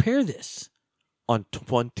can't compare this. On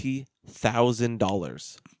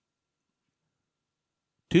 $20,000.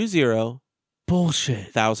 20.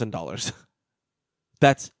 Bullshit. $1,000.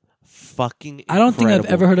 That's fucking incredible. I don't think I've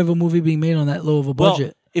ever heard of a movie being made on that low of a budget.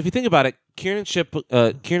 Well, if you think about it, Kiernan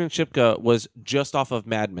Shipka was just off of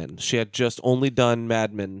Mad Men. She had just only done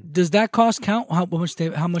Mad Men. Does that cost count? How much they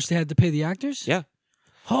had to pay the actors? Yeah.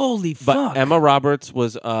 Holy fuck! But Emma Roberts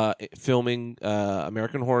was filming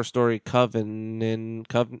American Horror Story Coven,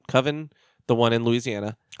 the one in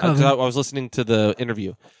Louisiana. I was listening to the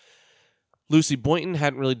interview. Lucy Boynton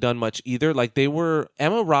hadn't really done much either. Like Emma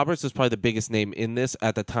Roberts was probably the biggest name in this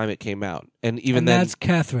at the time it came out, and then that's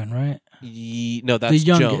Catherine, right? No, that's the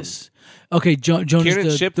youngest. Joan. Okay, Joan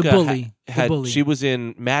is the bully. The bully. She was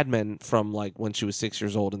in Mad Men from like when she was 6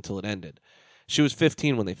 years old until it ended. She was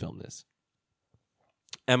 15 when they filmed this.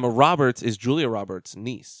 Emma Roberts is Julia Roberts'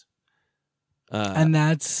 niece, and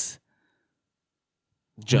that's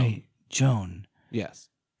Joan. Wait, Joan. Yes.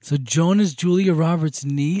 So Joan is Julia Roberts'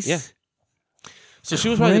 niece. Yeah. So she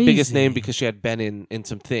was probably the biggest name because she had been in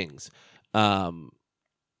some things. So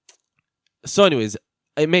anyways,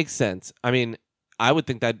 it makes sense. I mean, I would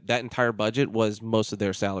think that entire budget was most of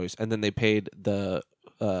their salaries, and then they paid the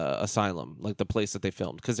asylum, like the place that they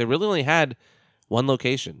filmed, because they really only had one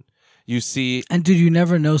location. You see... And dude, you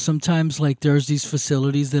never know, sometimes like there's these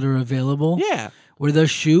facilities that are available. Yeah. Where they'll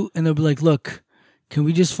shoot, and they'll be like, look... Can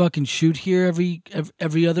we just fucking shoot here every other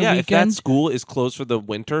weekend? Yeah, if that school is closed for the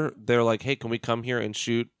winter, they're like, "Hey, can we come here and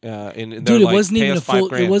shoot?" Dude, it wasn't even a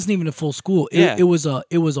full. It wasn't even a full school. It was a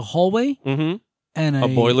hallway and a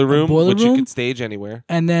boiler room, which you could stage anywhere,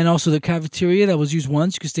 and then also the cafeteria that was used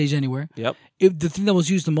once. You could stage anywhere. Yep. The thing that was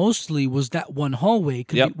used the mostly was that one hallway,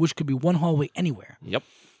 which could be one hallway anywhere. Yep.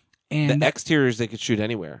 And the exteriors they could shoot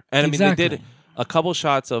anywhere, and I mean they did a couple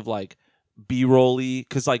shots of like B-rolly,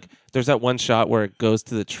 because like there's that one shot where it goes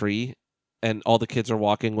to the tree and all the kids are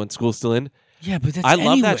walking when school's still in. Yeah, but that's I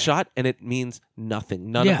love that shot, and it means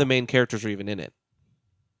nothing. None of the main characters are even in it.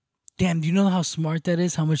 Damn, do you know how smart that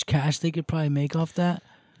is? How much cash they could probably make off that?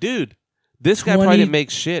 Dude, this guy probably didn't make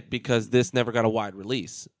shit because this never got a wide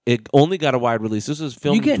release. It only got a wide release. This was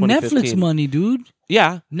filmed in 2015. You get Netflix money, dude.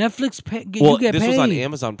 Yeah. Netflix you get this paid. was on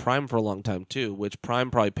Amazon Prime for a long time, too, which Prime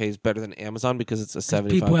probably pays better than Amazon because it's a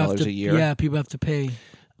 $75 a year. Yeah, people have to pay.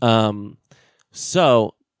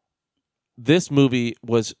 So, this movie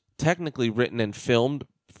was technically written and filmed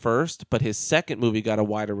first, but his second movie got a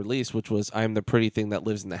wider release, which was I Am the Pretty Thing That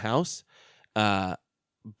Lives in the House.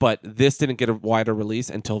 but this didn't get a wider release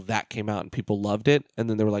until that came out and people loved it. And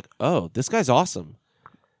then they were like, oh, this guy's awesome.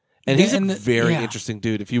 And he's a very interesting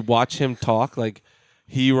dude. If you watch him talk, like,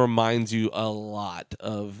 he reminds you a lot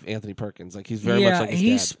of Anthony Perkins. Like, he's very much like his dad.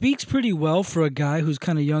 He speaks pretty well for a guy who's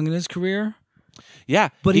kind of young in his career. Yeah.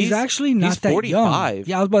 But he's actually not that 45, young.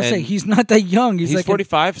 Yeah, I was about to say, he's not that young. He's like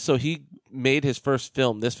 45, so he made his first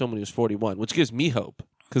film, this film, when he was 41, which gives me hope.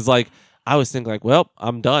 Because, like, I was thinking, like, well,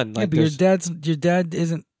 I'm done. Like, but your dad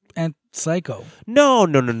isn't Psycho.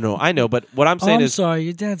 No. I know, but what I'm saying is... I'm sorry,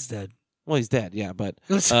 your dad's dead. Well, he's dead, yeah, but...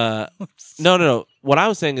 No. What I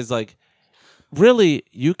was saying is, like, really,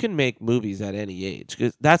 you can make movies at any age.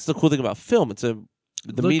 'Cause that's the cool thing about film. It's the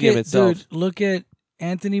medium itself. Dude, look at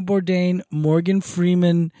Anthony Bourdain, Morgan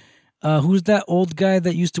Freeman. Who's that old guy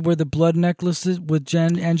that used to wear the blood necklaces with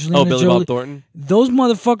Angelina Jolie? Oh, Billy Bob Thornton? Those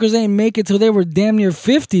motherfuckers ain't make it till they were damn near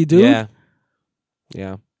 50, dude.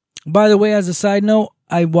 Yeah. By the way, as a side note,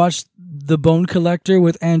 I watched The Bone Collector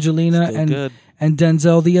with Angelina and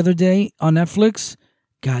Denzel the other day on Netflix.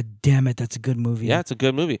 God damn it, that's a good movie. Yeah, it's a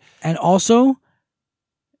good movie. And also...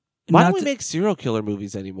 Why don't we make serial killer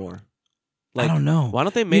movies anymore? Like, I don't know. Why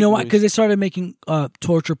don't they make... You know what? Because they started making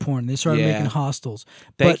torture porn. They started making Hostels.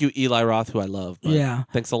 Thank you, Eli Roth, who I love. But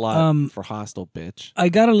thanks a lot for Hostel, bitch. I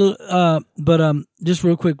got a little... but just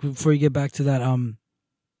real quick before you get back to that...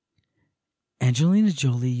 Angelina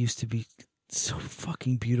Jolie used to be so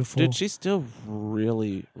fucking beautiful. Dude, she's still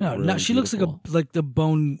really now she beautiful. looks like the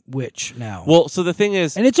Bone Witch now. Well, so the thing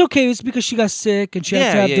is... And it's okay. It's because she got sick and she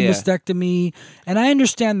had to have the mastectomy. And I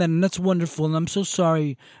understand that, and that's wonderful, and I'm so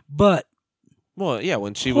sorry. But... Well, yeah,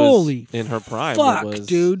 when she was in her prime. Fuck,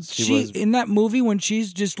 dude. She was... In that movie, when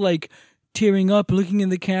she's just like tearing up, looking in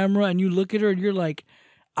the camera, and you look at her and you're like,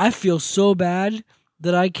 I feel so bad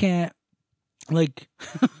that I can't... Like,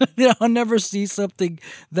 I'll never see something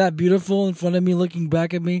that beautiful in front of me looking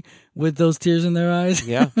back at me with those tears in their eyes.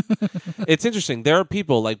 Yeah. It's interesting. There are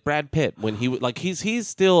people like Brad Pitt, when he's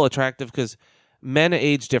still attractive because men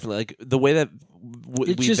age differently. Like, the way that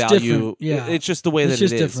we value... It's just the way that it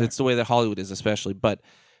is. Different. It's the way that Hollywood is, especially. But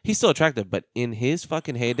he's still attractive. But in his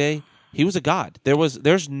fucking heyday, he was a god.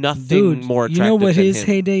 There's nothing more attractive than him. You know what his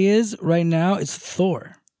heyday is right now? It's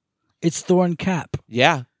Thor. It's Thor and Cap.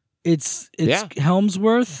 Yeah. It's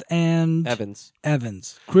Hemsworth and Evans.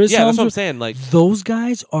 Chris Hemsworth. That's what I'm saying. Like, those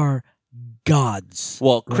guys are gods.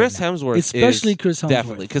 Well, Chris Hemsworth, especially Chris Hemsworth,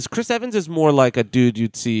 definitely, because Chris Evans is more like a dude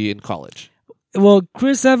you'd see in college. Well,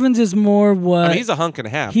 Chris Evans is more what... I mean, he's a hunk and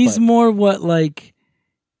a half. He's more what, like,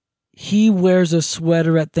 he wears a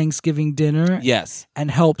sweater at Thanksgiving dinner. Yes,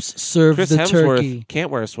 and helps serve Chris the Hemsworth turkey.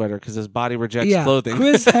 Can't wear a sweater because his body rejects clothing.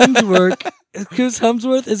 Chris Hemsworth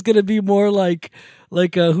is going to be more like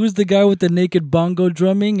who's the guy with the naked bongo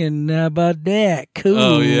drumming, and how about that? Cool.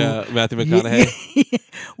 Oh yeah, Matthew McConaughey.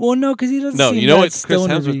 Well, no, because he doesn't. No, seem you know that what Chris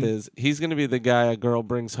stonery. Hemsworth is? He's going to be the guy a girl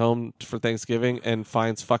brings home for Thanksgiving and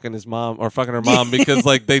finds fucking his mom or fucking her mom because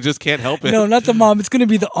like they just can't help it. No, not the mom. It's going to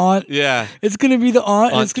be the aunt. Yeah, it's going to be the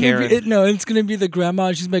aunt. Aunt it's going Karen. to be it's going to be the grandma.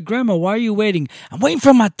 And she's like, "Grandma, why are you waiting? I'm waiting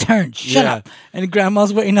for my turn. Shut up." And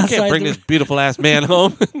grandma's waiting outside. You can't bring this beautiful ass man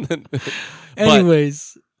home.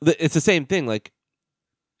 Anyways, it's the same thing. Like.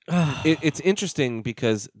 It's interesting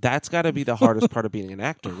because that's got to be the hardest part of being an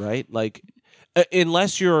actor, right? Like,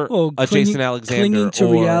 unless you're Jason Alexander, clinging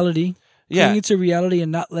to reality, Yeah. clinging to reality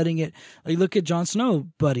and not letting it. Like, look at Jon Snow,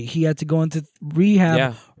 buddy. He had to go into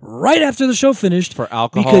rehab right after the show finished for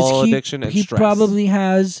alcohol addiction and he stress. Probably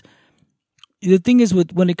has. The thing is,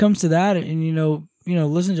 when it comes to that, and you know,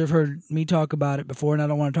 listeners have heard me talk about it before, and I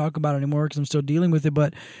don't want to talk about it anymore because I'm still dealing with it.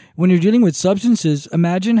 But when you're dealing with substances,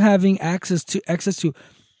 imagine having access to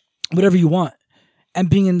whatever you want and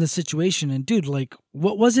being in the situation. And dude, like,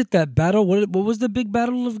 what was it, that battle? What was the big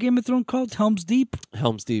battle of Game of Thrones called? Helm's Deep?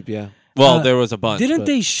 Helm's Deep, yeah. Well, there was a bunch. Didn't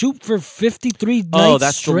they shoot for 53 nights Oh,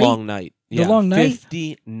 that's straight? the long night. Yeah. The long night?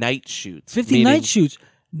 50 night shoots. 50 night shoots.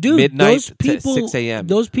 Dude, midnight those people, to 6 a.m.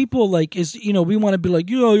 Those people, like, we want to be like,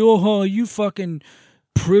 you fucking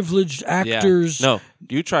privileged actors. Yeah. No,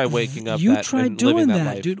 you try waking up You that try and doing living that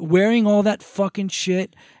that, life. dude. Wearing all that fucking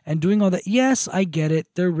shit and doing all that. Yes, I get it.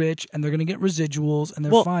 They're rich and they're going to get residuals and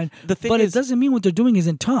they're fine. The thing but is, it doesn't mean what they're doing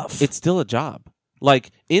isn't tough. It's still a job.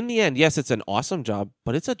 Like, in the end, yes, it's an awesome job,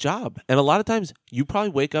 but it's a job. And a lot of times, you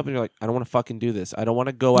probably wake up and you're like, I don't want to fucking do this. I don't want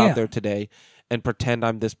to go out there today and pretend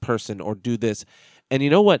I'm this person or do this. And you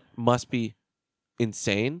know what must be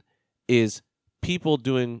insane is people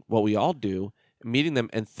doing what we all do, meeting them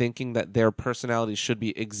and thinking that their personality should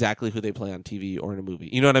be exactly who they play on TV or in a movie.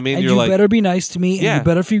 You know what I mean? And you're you like, better be nice to me, and you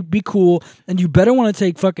better be cool, and you better want to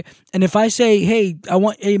take fucking... And if I say, hey, I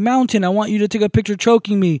want a mountain, I want you to take a picture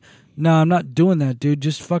choking me, No, I'm not doing that, dude.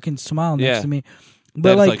 Just fucking smile next to me.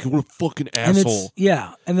 But like, you're a fucking asshole.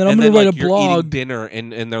 And then I'm going to write a you're blog. Eating dinner,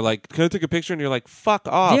 and they're like, can I take a picture? And you're like, fuck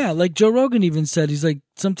off. Yeah, like Joe Rogan even said, he's like,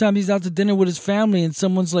 sometimes he's out to dinner with his family, and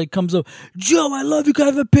someone's like, comes up, Joe, I love you, can I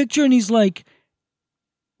have a picture? And he's like,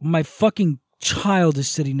 my fucking child is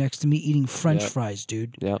sitting next to me eating French fries,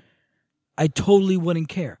 dude. Yeah. I totally wouldn't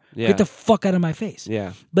care. Yeah. Get the fuck out of my face.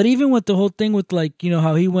 Yeah. But even with the whole thing with like, you know,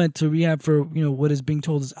 how he went to rehab for, you know, what is being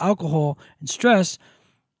told is alcohol and stress,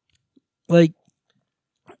 like,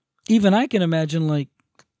 even I can imagine, like,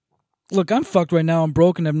 look, I'm fucked right now. I'm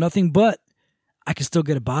broken. I have nothing, but I can still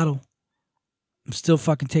get a bottle. I'm still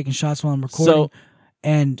fucking taking shots while I'm recording. So,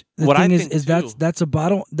 and the what thing I is think that's a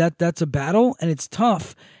bottle. That's a battle, and it's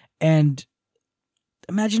tough. And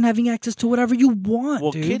imagine having access to whatever you want,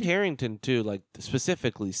 well, dude. Kit Harington, too, like,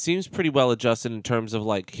 specifically, seems pretty well adjusted in terms of,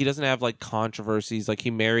 like, he doesn't have, like, controversies. Like,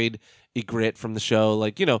 he married Ygritte from the show.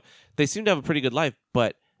 Like, you know, they seem to have a pretty good life.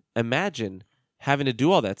 But imagine having to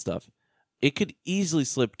do all that stuff. It could easily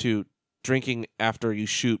slip to drinking after you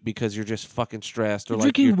shoot because you're just fucking stressed, or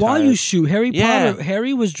drinking you're while tired. you shoot.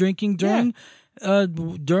 Harry was drinking during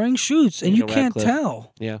shoots, and you can't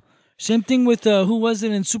tell. Yeah. Same thing with who was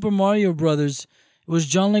it in Super Mario Brothers? It was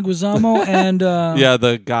John Leguizamo and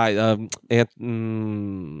the guy.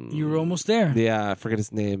 You were almost there. Yeah, I forget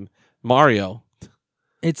his name. Mario.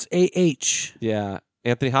 It's A-H. Yeah,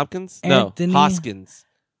 Anthony Hopkins. Anthony No, Hoskins.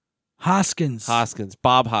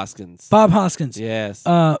 Bob Hoskins. Yes.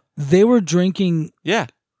 They were drinking. Yeah.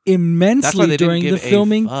 Immensely during the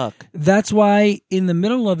filming. Fuck. That's why in the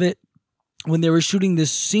middle of it, when they were shooting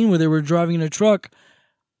this scene where they were driving in a truck,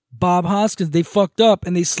 Bob Hoskins, they fucked up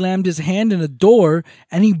and they slammed his hand in a door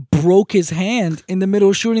and he broke his hand in the middle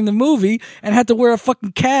of shooting the movie and had to wear a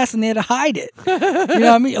fucking cast and they had to hide it. You know what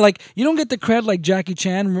I mean? Like, you don't get the cred like Jackie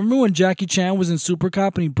Chan. Remember when Jackie Chan was in Super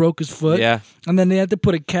Cop and he broke his foot? Yeah. And then they had to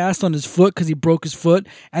put a cast on his foot because he broke his foot,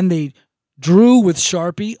 and they drew with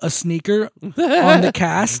Sharpie a sneaker on the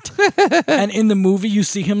cast. And in the movie, you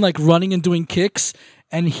see him like running and doing kicks,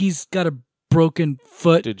 and he's got a broken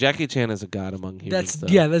foot. Dude, Jackie Chan is a god among humans.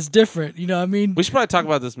 That's different. You know what I mean? We should probably talk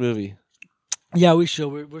about this movie. Yeah, we should.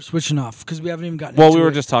 We're switching off because we haven't even gotten. Well, we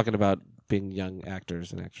were just talking about being young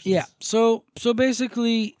actors and actresses. Yeah. So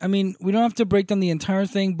basically, I mean, we don't have to break down the entire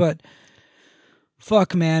thing, but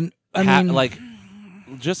fuck, man. I mean, like,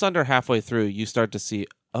 just under halfway through, you start to see,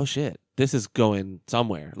 oh shit, this is going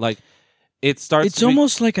somewhere. Like, it starts. It's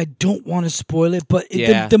almost like I don't want to spoil it, but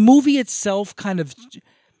the movie itself kind of.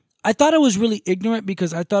 I thought I was really ignorant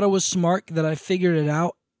because I thought I was smart that I figured it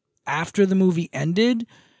out after the movie ended.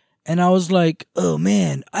 And I was like, oh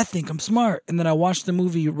man, I think I'm smart. And then I watched the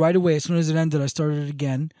movie right away. As soon as it ended, I started it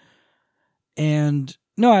again. And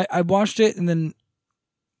no, I watched it, and then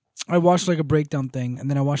I watched like a breakdown thing, and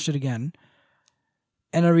then I watched it again.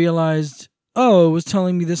 And I realized, oh, it was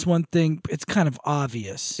telling me this one thing. It's kind of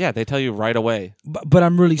obvious. Yeah, they tell you right away. But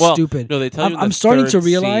I'm really stupid. No, they tell you I'm starting to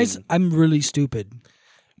realize I'm really stupid.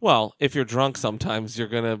 Well, if you're drunk sometimes, you're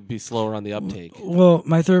going to be slower on the uptake. Well,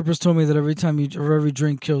 my therapist told me that every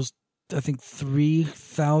drink kills, I think,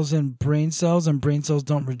 3,000 brain cells, and brain cells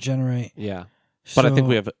don't regenerate. Yeah. But I think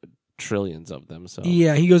we have trillions of them. So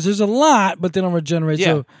yeah, he goes, there's a lot, but they don't regenerate. Yeah.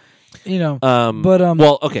 So, you know.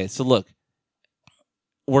 Well, okay, so look.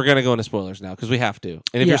 We're going to go into spoilers now because we have to.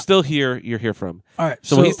 And if you're still here, you're here from. All right.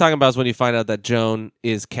 So what he's talking about is when you find out that Joan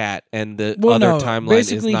is Kat and the other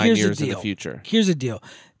timeline is 9 years in the future. Here's the deal.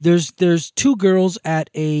 There's two girls at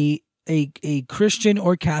a Christian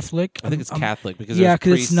or Catholic. I think it's Catholic because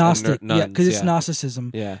it's Gnostic. Nuns, because it's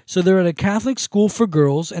Gnosticism. Yeah. So they're at a Catholic school for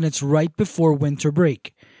girls, and it's right before winter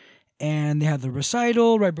break. And they have the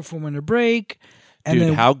recital right before winter break. And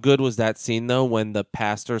dude, how good was that scene, though, when the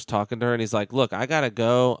pastor's talking to her and he's like, look, I got to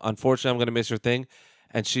go. Unfortunately, I'm going to miss your thing.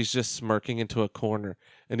 And she's just smirking into a corner.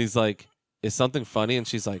 And he's like, is something funny? And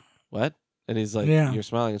she's like, what? And he's like, you're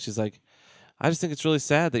smiling. And she's like, I just think it's really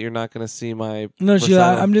sad that you're not going to see my recital.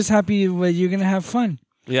 I'm just happy you're going to have fun.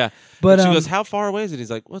 Yeah. But and she goes, how far away is it?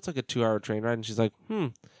 He's like, well, it's like a 2-hour train ride. And she's like,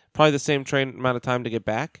 probably the same train amount of time to get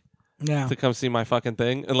back. Yeah. To come see my fucking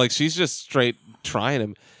thing. And like, she's just straight trying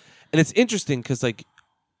him. And it's interesting because, like,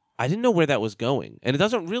 I didn't know where that was going. And it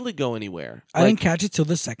doesn't really go anywhere. I didn't catch it till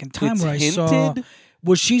the second time where I saw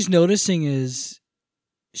what she's noticing is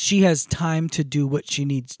she has time to do what she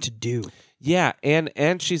needs to do. Yeah,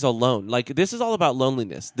 and she's alone. Like, this is all about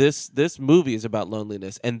loneliness. This movie is about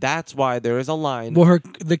loneliness. And that's why there is a line. Well,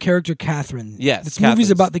 the character Catherine. Yes. This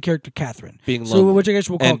movie's about the character Catherine. Being lonely. So, which I guess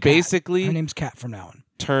we'll call and basically, her name's Kat from now on.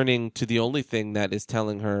 Turning to the only thing that is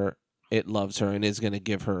telling her it loves her and is going to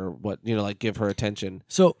give her give her attention.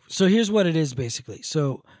 So here's what it is basically.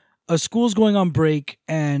 So a school's going on break,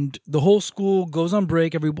 and the whole school goes on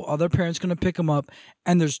break. Every other parent's going to pick them up,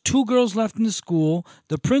 and there's 2 girls left in the school,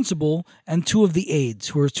 the principal and 2 of the aides,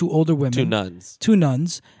 who are 2 older women. 2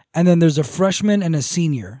 nuns. And then there's a freshman and a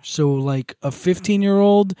senior. So like a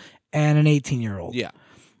 15-year-old and an 18-year-old. Yeah.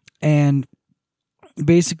 And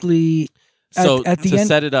basically... So at the to end,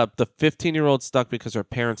 set it up, the 15-year-old stuck because her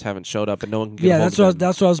parents haven't showed up and no one can get yeah, hold of them.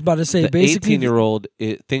 that's what I was about to say. The basically, 18-year-old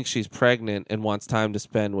thinks she's pregnant and wants time to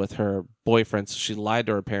spend with her boyfriend, so she lied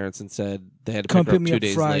to her parents and said they had to pick her up 2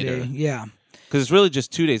 days Friday. later. Yeah, because it's really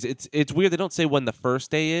just 2 days. It's weird. They don't say when the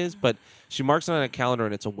first day is, but she marks it on a calendar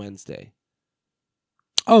and it's a Wednesday.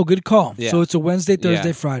 Oh, good call. Yeah. So it's a Wednesday,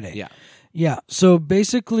 Thursday, Friday. Yeah. Yeah. So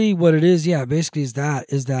basically what it is, basically is that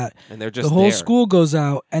and they're just the whole there. school goes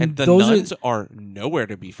out and the those nuns are nowhere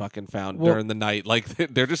to be fucking found during the night. Like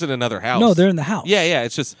they're just in another house. No, they're in the house. Yeah.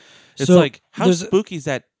 It's so like how spooky is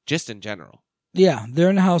that just in general? Yeah, they're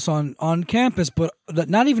in a house on campus, but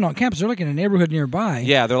not even on campus. They're like in a neighborhood nearby.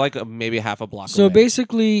 Yeah, they're like maybe half a block So away.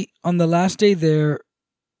 basically, on the last day there,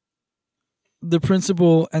 the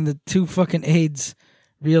principal and the 2 fucking aides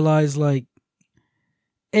realize, like,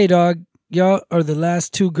 hey, dog, y'all are the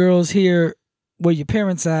last 2 girls here where your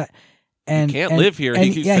parents at. And you can't live here. And,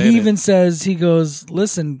 he even says, he goes,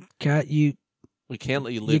 listen, Kat, we can't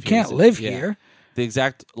let you live here. You can't live here. The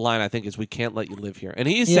exact line, I think, is we can't let you live here. And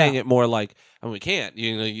he's saying it more like, I mean, we can't.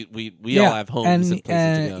 We all have homes and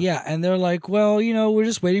places to go. Yeah, and they're like, well, we're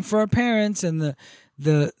just waiting for our parents. And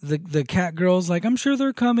the cat girl's like, I'm sure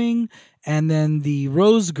they're coming. And then the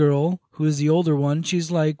Rose girl, who is the older one,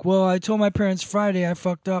 she's like, well, I told my parents Friday I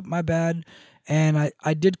fucked up, my bad. And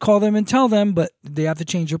I did call them and tell them, but they have to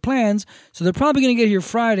change their plans. So they're probably going to get here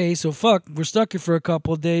Friday. So fuck, we're stuck here for a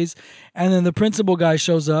couple of days. And then the principal guy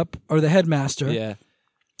shows up, or the headmaster. Yeah.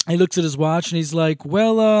 He looks at his watch and he's like,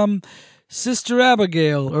 well, Sister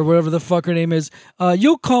Abigail, or whatever the fuck her name is,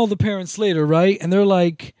 you'll call the parents later, right? And they're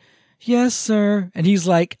like, yes, sir. And he's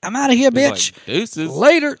like, I'm out of here, bitch. Like, deuces.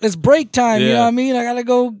 Later. It's break time. Yeah. You know what I mean? I gotta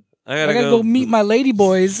go meet my lady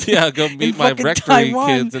boys. Yeah, go meet my rectory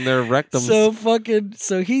kids and their rectums.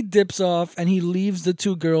 So he dips off and he leaves the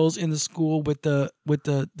 2 girls in the school with the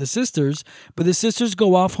sisters, but the sisters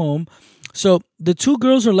go off home. So the 2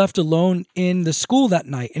 girls are left alone in the school that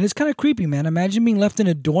night, and it's kind of creepy, man. Imagine being left in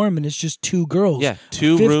a dorm and it's just 2 girls. Yeah,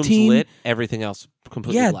 2 rooms lit, everything else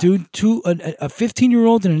completely black. Dude, a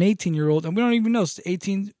 15-year-old and an 18-year-old, and we don't even know, it's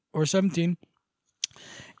 18 or 17.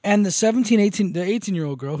 And the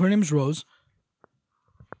 18-year-old girl, her name's Rose.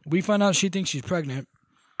 We find out she thinks she's pregnant,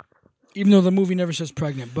 even though the movie never says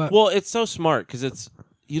pregnant. But well, it's so smart because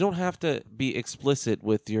you don't have to be explicit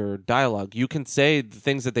with your dialogue. You can say the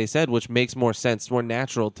things that they said, which makes more sense, more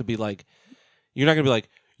natural to be like, you're not going to be like,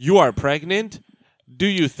 you are pregnant? Do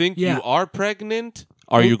you think you are pregnant?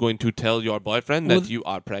 Are you going to tell your boyfriend that you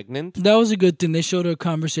are pregnant? That was a good thing. They showed a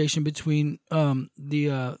conversation between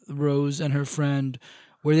the Rose and her friend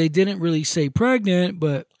where they didn't really say pregnant,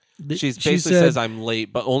 but she basically says I'm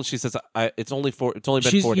late, but she says it's only been 4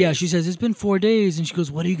 days. Yeah, she says it's been 4 days, and she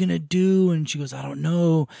goes, "What are you gonna do?" And she goes, "I don't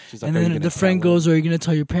know." She's like, and then the friend goes, "Are you gonna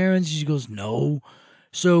tell your parents?" She goes, "No."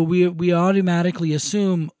 So we automatically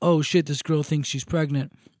assume, oh shit, this girl thinks she's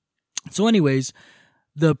pregnant. So, anyways,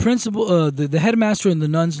 the principal, the headmaster, and the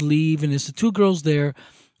nuns leave, and it's the 2 girls there,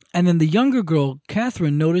 and then the younger girl,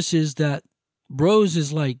 Catherine, notices that Rose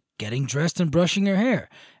is like getting dressed and brushing her hair,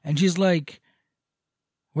 and she's like,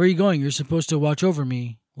 where are you going? You're supposed to watch over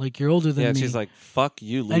me. Like, you're older than me. Yeah, she's like, fuck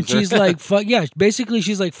you, loser. And she's like, fuck, yeah, basically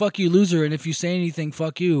she's like, fuck you, loser, and if you say anything,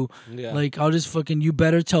 fuck you. Yeah. Like, I'll just fucking, you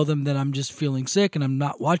better tell them that I'm just feeling sick and I'm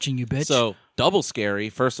not watching you, bitch. So, double scary,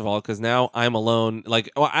 first of all, because now I'm alone. Like,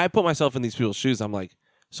 I put myself in these people's shoes. I'm like,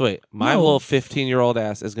 so wait, my little 15-year-old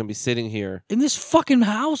ass is going to be sitting here. In this fucking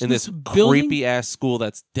house? In this creepy-ass school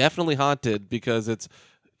that's definitely haunted because it's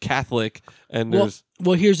Catholic and there's...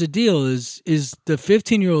 Well, here's the deal: is the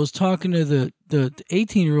 15-year-old is talking to the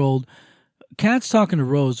 18-year-old. Kat's talking to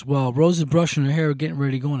Rose while Rose is brushing her hair, getting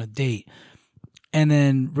ready to go on a date. And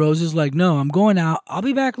then Rose is like, "No, I'm going out. I'll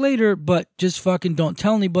be back later, but just fucking don't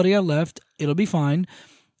tell anybody I left. It'll be fine."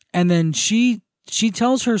 And then she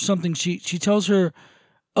tells her something. She tells her,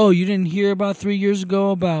 "Oh, you didn't hear about 3 years ago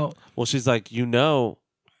about?" Well, she's like, you know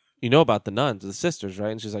about the nuns, the sisters, right?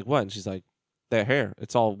 And she's like, what? And she's like, their hair.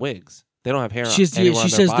 It's all wigs. They don't have hair. She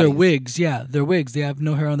says they're wigs. Yeah, they're wigs. They have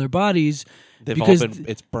no hair on their bodies.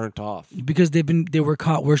 It's burnt off because they were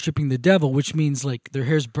caught worshiping the devil, which means like their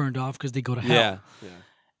hair's burned off because they go to hell. Yeah.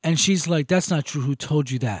 And she's like, "That's not true. Who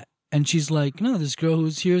told you that?" And she's like, no, this girl who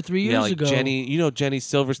was here 3 years ago. Jenny, Jenny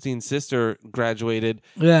Silverstein's sister graduated.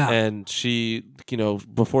 Yeah. And she,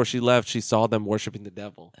 before she left, she saw them worshiping the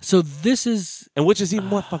devil. So this is... And which is even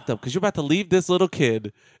more fucked up, because you're about to leave this little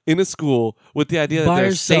kid in a school with the idea that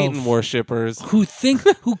they're Satan worshippers. Who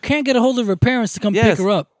can't get a hold of her parents to come pick her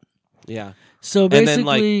up. Yeah. So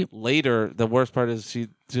basically... And then, later, the worst part is she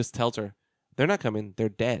just tells her, they're not coming, they're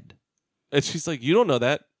dead. And she's like, you don't know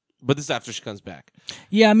that. But this is after she comes back.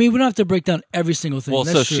 Yeah, I mean, we don't have to break down every single thing. Well,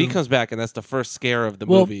 that's so true. she comes back, and that's the first scare of the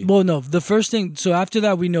movie. Well, no. The first thing... So after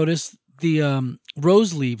that, we notice the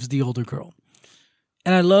Rose leaves the older girl.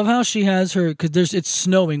 And I love how she has her... Because it's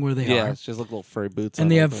snowing where they are. Yeah, she has little furry boots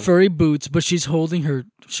and they have furry boots, but she's holding her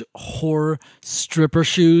horror stripper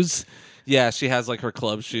shoes. Yeah, she has her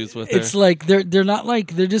club shoes with her. It's like they're not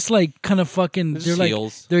like... They're just kind of fucking... They're like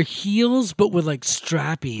heels. They're heels, but with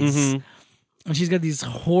strappies. Mm-hmm. And she's got these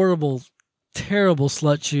horrible, terrible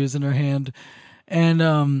slut shoes in her hand.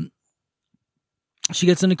 And she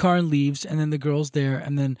gets in the car and leaves, and then the girl's there.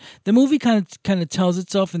 And then the movie kind of tells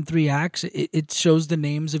itself in 3 acts. It shows the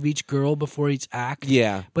names of each girl before each act.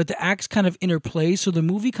 Yeah. But the acts kind of interplay. So the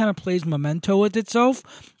movie kind of plays memento with itself,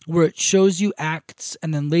 where it shows you acts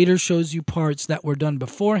and then later shows you parts that were done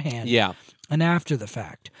beforehand. Yeah. And after the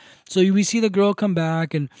fact. So we see the girl come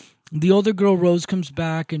back, and the older girl, Rose, comes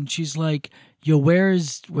back, and she's like... Yo,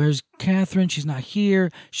 where's Catherine? She's not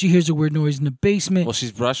here. She hears a weird noise in the basement. Well,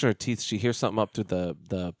 she's brushing her teeth. She hears something up through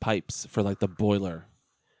the pipes for the boiler.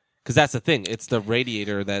 Because that's the thing. It's the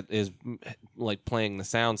radiator that is playing the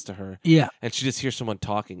sounds to her. Yeah. And she just hears someone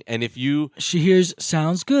talking. And she hears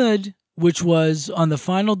 "Sounds Good," which was on the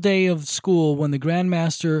final day of school when the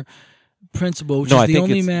Grandmaster Principal, which is the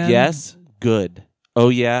only man. Yes, good. Oh,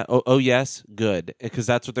 yeah. Oh, yes, good. Because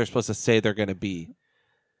that's what they're supposed to say they're going to be.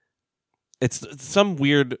 It's some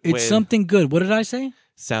weird It's something good. What did I say?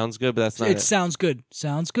 Sounds good, but that's not it. It sounds good.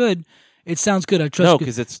 Sounds good. It sounds good. I trust No,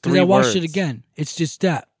 because it's 3 words. I watched it again. It's just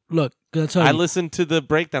that. Look, that's how I listened to the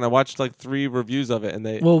breakdown. I watched 3 reviews of it, and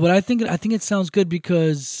they... Well, but I think it sounds good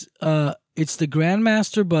because it's the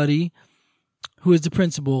Grandmaster Buddy, who is the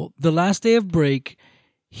principal. The last day of break,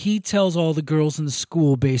 he tells all the girls in the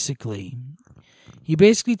school, basically... He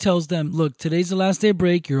basically tells them, look, today's the last day of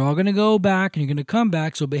break. You're all going to go back and you're going to come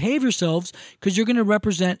back. So behave yourselves because you're going to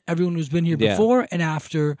represent everyone who's been here before and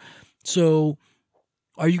after. So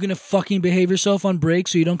are you going to fucking behave yourself on break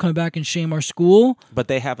so you don't come back and shame our school? But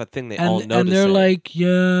they have a thing they all notice. And they're like,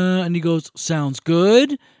 yeah. And he goes, sounds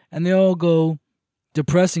good. And they all go,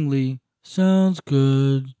 depressingly, sounds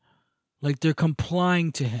good. Like they're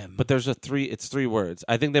complying to him. But there's it's 3 words.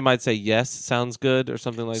 I think they might say yes, sounds good or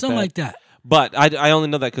something like that. Something like that. But I only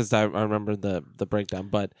know that because I remember the breakdown.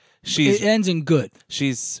 But it ends in good.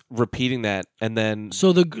 She's repeating that, and then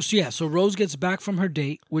so Rose gets back from her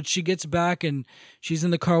date, which she gets back, and she's in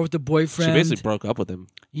the car with the boyfriend. She basically broke up with him.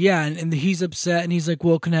 Yeah, and he's upset, and he's like,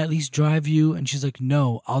 "Well, can I at least drive you?" And she's like,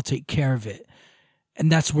 "No, I'll take care of it."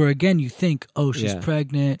 And that's where again you think, "Oh, she's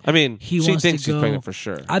pregnant." I mean, she thinks she's pregnant for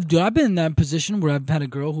sure. I've been in that position where I've had a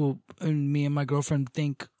girl who, and me and my girlfriend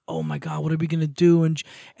think, oh my God, what are we going to do?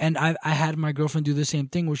 And I had my girlfriend do the same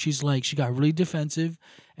thing where she's like, she got really defensive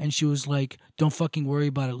and she was like, don't fucking worry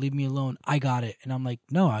about it. Leave me alone. I got it. And I'm like,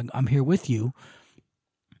 no, I'm here with you.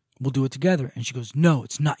 We'll do it together. And she goes, no,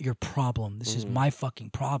 it's not your problem. This is my fucking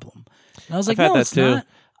problem. And I was like, no, it's not.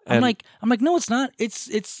 I'm like, no, it's not.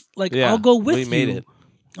 It's like, I'll go with you. Made it.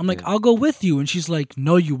 I'm like, I'll go with you. And she's like,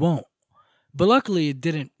 no, you won't. But luckily it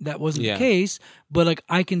didn't. That wasn't the case. But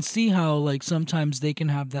I can see how sometimes they can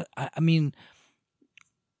have that. I mean,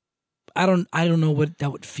 I don't know what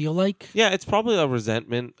that would feel like. Yeah, it's probably a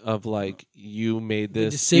resentment of you made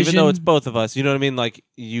this, even though it's both of us. You know what I mean?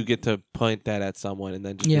 You get to point that at someone and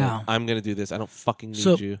then just be like, I'm gonna do this. I don't fucking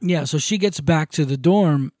need you. Yeah, so she gets back to the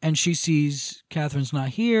dorm and she sees Catherine's not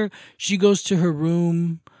here. She goes to her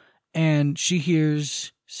room and she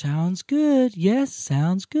hears "sounds good." Yes,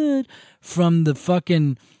 sounds good from the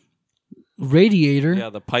fucking radiator. Yeah,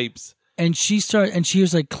 the pipes. And she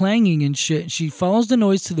hears clanging and shit. And she follows the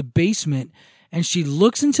noise to the basement and she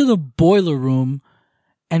looks into the boiler room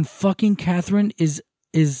and fucking Catherine is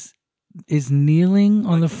kneeling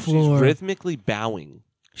on the floor. She's rhythmically bowing.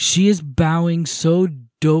 She is bowing so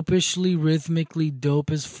dopishly, rhythmically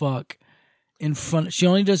dope as fuck. In front, she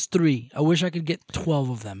only does 3. I wish I could get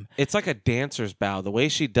 12 of them. It's like a dancer's bow. The way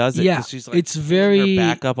she does it, yeah, she's it's very her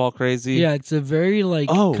back up all crazy. Yeah, it's a very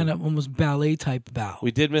kind of almost ballet type bow.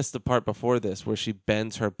 We did miss the part before this where she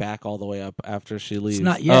bends her back all the way up after she leaves. It's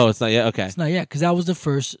not yet. Oh, it's not yet. Okay, it's not yet because that was the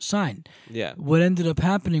first sign. Yeah. What ended up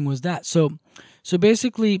happening was that. So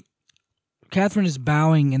basically, Catherine is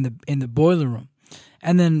bowing in the boiler room,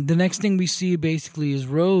 And then the next thing we see basically is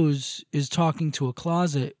Rose is talking to a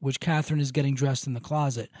closet, which Catherine is getting dressed in the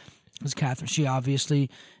closet. Because Catherine, she obviously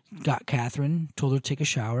got Catherine, told her to take a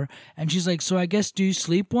shower. And she's like, so I guess do you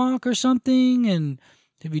sleepwalk or something? And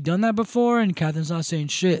have you done that before? And Catherine's not saying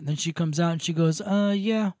shit. And then she comes out and she goes,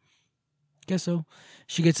 yeah, guess so.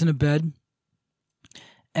 She gets into bed.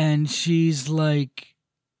 And she's like,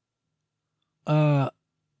 well,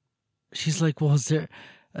 is there,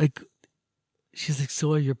 like, she's like,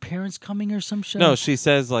 so are your parents coming or some shit? No, she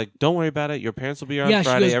says, like, don't worry about it. Your parents will be here on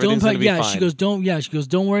Friday. Everything's going to be fine. She goes,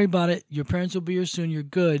 don't worry about it. Your parents will be here soon. You're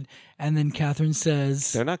good. And then Catherine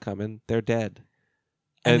says, they're not coming. They're dead.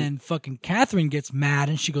 And then fucking Catherine gets mad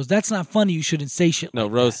and she goes, that's not funny. You shouldn't say shit No,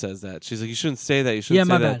 like Rose that. says that. She's like, you shouldn't say that. You shouldn't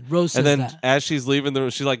say that. Yeah, my bad. Rose says that. And then as she's leaving the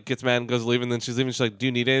room, she like gets mad and goes leaving. Then she's leaving. She's like, do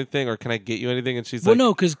you need anything or can I get you anything? And she's well, like,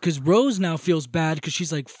 no, because Rose now feels bad because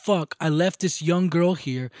she's like, fuck, I left this young girl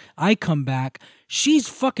here. I come back. She's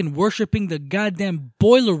fucking worshiping the goddamn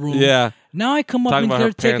boiler room. Yeah. Now I come up Talking and about get her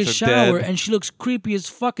her to take a parents are shower dead. and she looks creepy as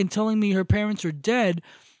fuck and telling me her parents are dead.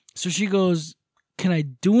 So she goes, can I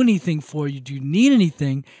do anything for you? Do you need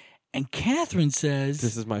anything? And Catherine says,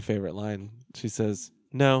 this is my favorite line. She says,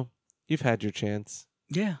 no, you've had your chance.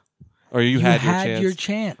 yeah. Or you had your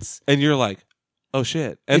chance. And you're like, oh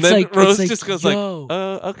shit. And It's then like- Rose it's like, just goes yo.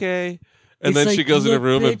 like, okay. And It's then like, she goes in a look,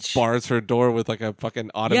 room and bitch. bars her door with like a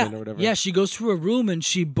fucking ottoman or whatever. Yeah, she goes through a room and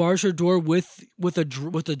she bars her door with a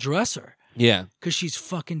dresser Yeah. because she's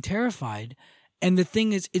fucking terrified. And the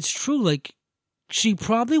thing is, it's true. Like, she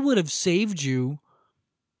probably would have saved you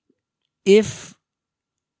if,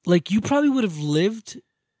 like, you probably would have lived.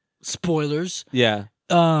 Spoilers. Yeah.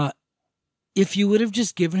 If you would have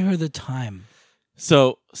just given her the time.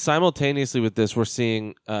 So simultaneously with this, we're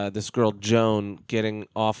seeing this girl Joan getting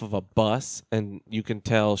off of a bus, and you can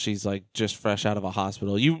tell she's like just fresh out of a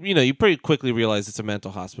hospital. You pretty quickly realize it's a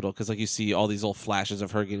mental hospital because like you see all these little flashes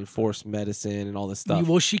of her getting forced medicine and all this stuff.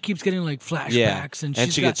 Well, she keeps getting like flashbacks, Yeah.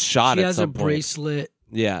 and she gets shot. She at has some a point. bracelet.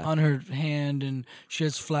 Yeah. On her hand, and she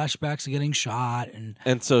has flashbacks of getting shot,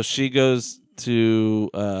 and so she goes to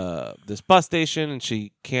this bus station, and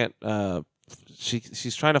she can't.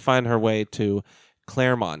 She's trying to find her way to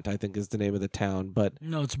Claremont, I think is the name of the town, but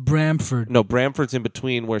no, it's Bramford. No, Bramford's in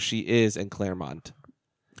between where she is and Claremont.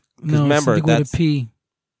 No, remember that's with a P.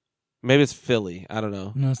 Maybe it's Philly. I don't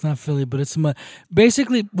know. No, it's not Philly, but it's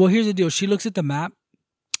basically. Well, here's the deal. She looks at the map.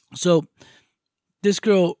 So this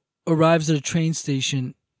girl arrives at a train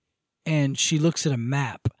station, and she looks at a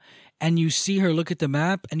map. And you see her look at the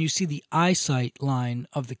map, and you see the eyesight line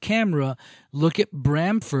of the camera look at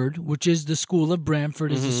Bramford, which is the school of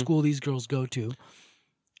Bramford, is the school these girls go to.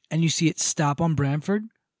 And you see it stop on Bramford,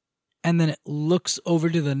 and then it looks over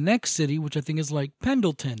to the next city, which I think is like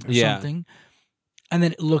Pendleton or something. And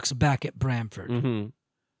then it looks back at Bramford. Mm-hmm.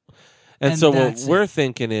 And so what we're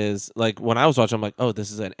thinking is, like, when I was watching, I'm like, oh,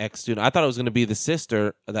 this is an ex-student. I thought it was going to be the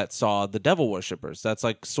sister that saw the devil worshippers. That's,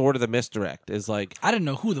 like, sort of the misdirect. Is like, I didn't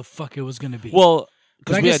know who the fuck it was going to be. Well,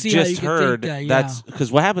 because we had just heard that, that's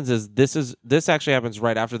because what happens is this actually happens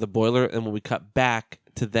right after the boiler, and when we cut back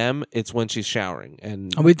to them, it's when she's showering,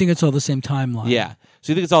 and we think it's all the same timeline. Yeah,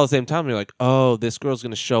 so you think it's all the same time, and you're like, oh, this girl's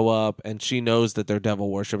going to show up, and she knows that they're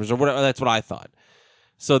devil worshippers or whatever. That's what I thought.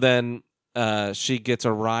 So then. She gets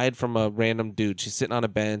a ride from a random dude. She's sitting on a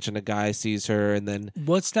bench, and a guy sees her, and then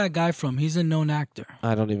what's that guy from? He's a known actor.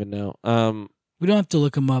 I don't even know. We don't have to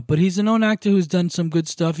look him up, but he's a known actor who's done some good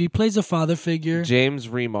stuff. He plays a father figure. James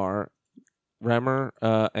Remar,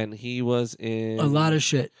 and he was in a lot of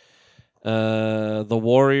shit. The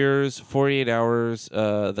Warriors, 48 Hours,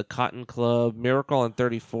 The Cotton Club, Miracle on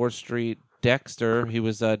 34th Street, Dexter. He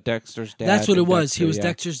was Dexter's dad. That's what it was. He was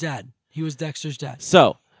Dexter's dad. He was Dexter's dad.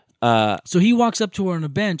 So he walks up to her on a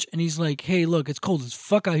bench and he's like, hey, look, it's cold as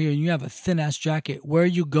fuck out here and you have a thin-ass jacket. Where are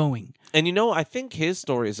you going? And I think his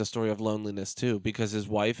story is a story of loneliness too, because his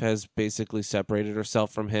wife has basically separated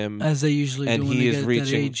herself from him. As they usually do when they get at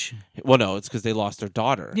that age. Well, no, it's because they lost their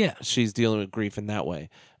daughter. Yeah. She's dealing with grief in that way.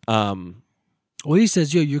 Well, he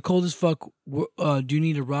says, yo, you're cold as fuck. Do you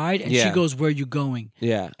need a ride? And she goes, where are you going?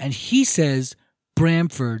 Yeah. And he says,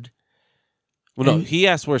 Bramford. Well, no, he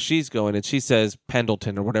asks where she's going, and she says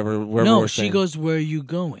Pendleton or whatever. No, she goes, where are you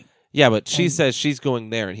going? Yeah, but she says she's going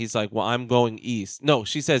there, and he's like, well, I'm going east. No,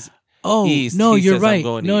 she says east. No, he you're says, right. I'm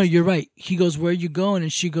going no, east. You're right. He goes, where are you going?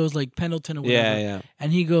 And she goes, like, Pendleton or whatever. Yeah.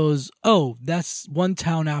 And he goes, oh, that's one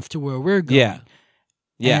town after where we're going.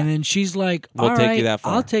 Yeah. And then she's like, we'll take you that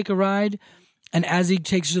far. I'll take a ride. And as he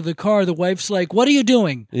takes her to the car, the wife's like, what are you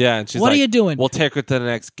doing? Yeah, and she's what like, are you doing? We'll take her to the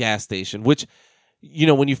next gas station, which,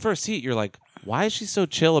 when you first see it, you're like, why is she so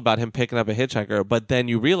chill about him picking up a hitchhiker? But then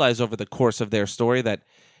you realize over the course of their story that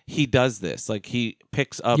he does this. Like, he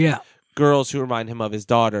picks up girls who remind him of his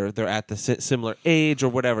daughter. They're at the similar age or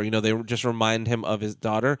whatever. You know, they just remind him of his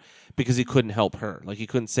daughter because he couldn't help her. Like, he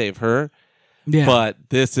couldn't save her. Yeah. But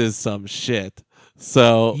this is some shit.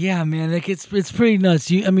 So yeah, man, like it's pretty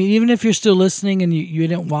nuts. I mean, even if you're still listening and you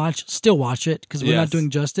didn't watch, still watch it because we're not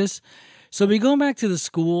doing justice. So we go back to the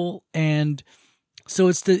school, and so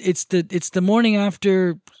it's the morning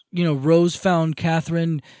after, you know, Rose found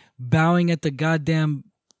Catherine bowing at the goddamn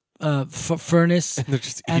furnace and, they're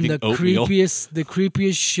just and the oatmeal.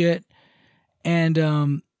 creepiest shit,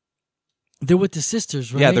 and they're with the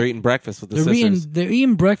sisters, right? Yeah, they're eating breakfast with the sisters. They're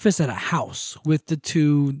eating breakfast at a house with the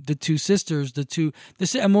two sisters.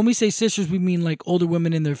 And when we say sisters, we mean like older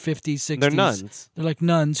women in their 50s, 60s. They're nuns. They're like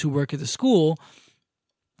nuns who work at the school.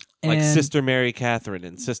 Like Sister Mary Catherine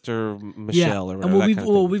and Sister Michelle or whatever.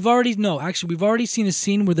 And we've already seen a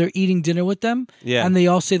scene where they're eating dinner with them. Yeah. And they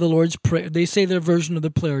all say the Lord's Prayer. They say their version of the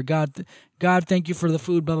prayer. God, thank you for the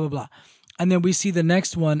food, blah, blah, blah. And then we see the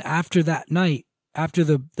next one after that night. After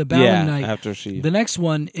the bowing night, the next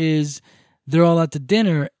one is they're all at the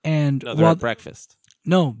dinner and they're at breakfast.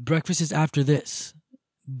 No, breakfast is after this.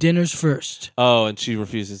 Dinner's first. Oh, and she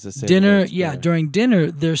refuses to say dinner. Yeah, during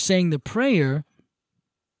dinner they're saying the prayer,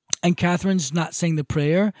 and Catherine's not saying the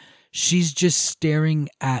prayer. She's just staring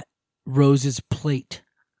at Rose's plate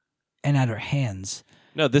and at her hands.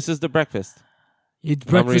 No, this is the breakfast. It's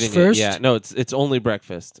breakfast first. Yeah, no, it's only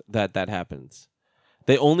breakfast that happens.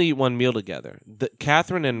 They only eat one meal together.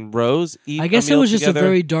 Catherine and Rose eat a meal together. I guess it was just a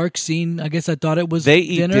very dark scene. I guess I thought it was They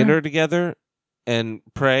eat dinner together and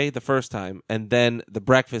pray the first time, and then the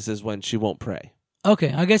breakfast is when she won't pray.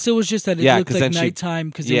 Okay, I guess it was just that it looked like nighttime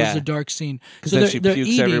because it was a dark scene. Because then she pukes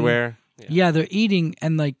eating, everywhere. Yeah, they're eating,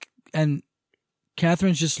 and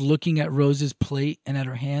Catherine's just looking at Rose's plate and at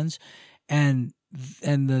her hands, and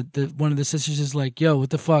the one of the sisters is like, yo, what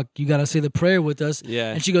the fuck? You got to say the prayer with us.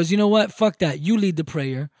 Yeah. And she goes, you know what? Fuck that. You lead the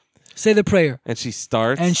prayer. Say the prayer. And she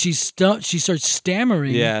starts. And she starts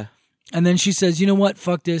stammering. Yeah. And then she says, you know what?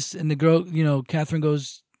 Fuck this. And the girl, you know, Catherine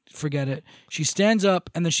goes, forget it. She stands up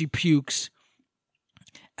and then she pukes.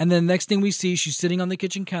 And then next thing we see, she's sitting on the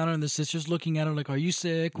kitchen counter and the sister's looking at her like, are you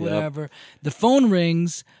sick? Whatever. Yep. The phone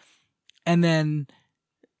rings and then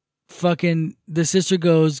fucking the sister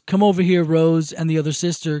goes, come over here, Rose, and the other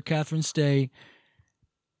sister, Catherine, stay.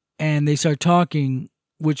 And they start talking,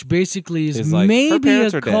 which basically is like, maybe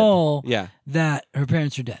a call that her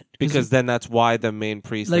parents are dead. Because then that's why the main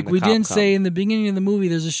priest like and the we cop didn't come. say in the beginning of the movie,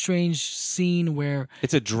 there's a strange scene where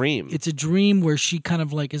it's a dream. It's a dream where she kind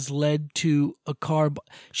of like is led to a car.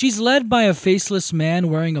 She's led by a faceless man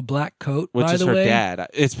wearing a black coat, which by is the her way. dad.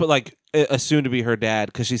 It's like assumed to be her dad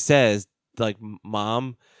because she says like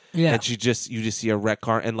mom. Yeah, and you just see a wrecked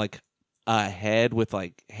car and like a head with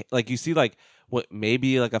like you see like what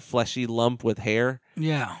maybe like a fleshy lump with hair.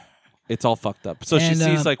 Yeah, it's all fucked up. So she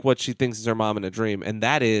sees like what she thinks is her mom in a dream, and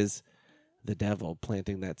that is the devil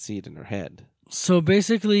planting that seed in her head. So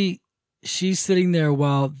basically, she's sitting there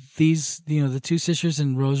while these, you know, the two sisters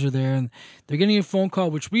and Rose are there, and they're getting a phone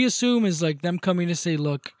call, which we assume is like them coming to say,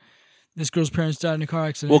 "Look, this girl's parents died in a car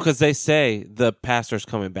accident." Well, because they say the pastor's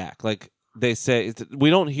coming back, like. They say we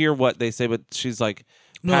don't hear what they say, but she's like,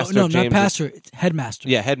 Pastor James not pastor, it's headmaster.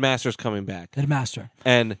 Yeah, headmaster's coming back. Headmaster.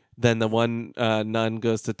 And then the one nun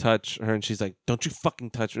goes to touch her, and she's like, "Don't you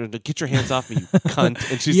fucking touch her! Get your hands off me, you cunt!"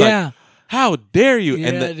 And she's like, "How dare you!" Yeah,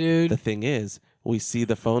 and dude. The thing is, we see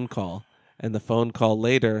the phone call, and the phone call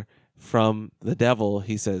later from the devil.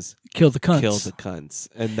 He says, "Kill the cunts." Kill the cunts,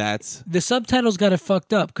 and that's the subtitles got it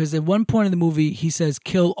fucked up because at one point in the movie he says,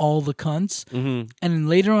 "Kill all the cunts," and then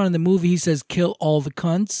later on in the movie he says, "Kill all the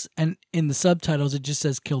cunts," and in the subtitles it just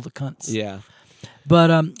says, "Kill the cunts." Yeah.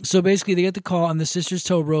 But so basically they get the call, and the sisters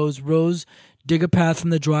tell Rose, dig a path from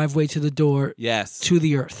the driveway to the door, to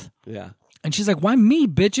the earth. Yeah. And she's like, "Why me,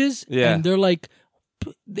 bitches?" Yeah. And they're like,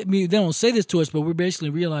 I mean, they don't say this to us, but we're basically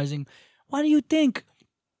realizing, why do you think?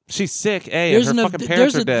 She's sick, and her fucking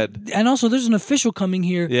parents are dead. And also, there's an official coming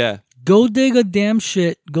here. Yeah. Go dig a damn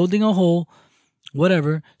shit. Go dig a hole.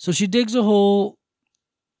 Whatever. So she digs a hole.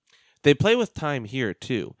 They play with time here,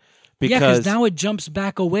 too. Because now it jumps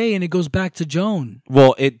back away and it goes back to Joan.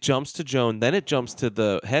 Well, it jumps to Joan, then it jumps to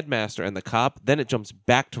the headmaster and the cop, then it jumps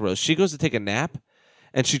back to Rose. She goes to take a nap,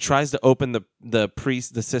 and she tries to open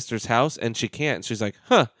the sister's house, and she can't. She's like,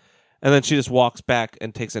 huh. And then she just walks back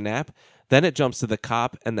and takes a nap. Then it jumps to the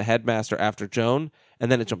cop and the headmaster after Joan, and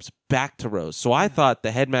then it jumps back to Rose. So I thought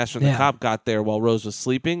the headmaster and the cop got there while Rose was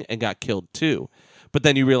sleeping and got killed too. But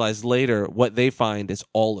then you realize later what they find is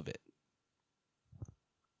all of it.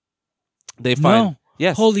 They find... No.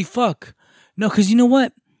 Yes. Holy fuck. No, because you know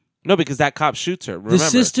what? No, because that cop shoots her. Remember. The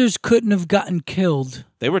sisters couldn't have gotten killed.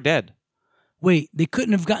 They were dead. Wait, they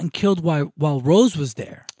couldn't have gotten killed while Rose was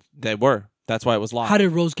there. They were. That's why it was locked. How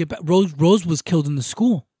did Rose get back? Rose was killed in the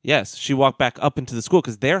school. Yes, she walked back up into the school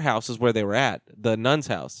because their house is where they were at, the nun's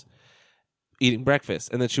house, eating breakfast.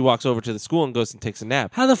 And then she walks over to the school and goes and takes a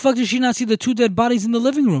nap. How the fuck did she not see the 2 dead bodies in the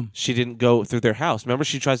living room? She didn't go through their house. Remember,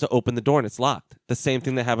 she tries to open the door and it's locked. The same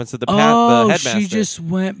thing that happens to the headmaster. She just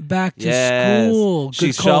went back to school. Good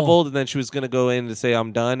she call. shoveled, and then she was going to go in to say,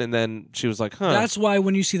 I'm done. And then she was like, That's why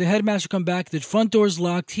when you see the headmaster come back, the front door's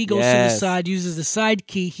locked. He goes to the side, uses the side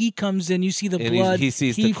key. He comes in. You see the blood. He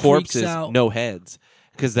sees the corpses, no heads.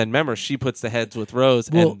 Because then remember, she puts the heads with Rose,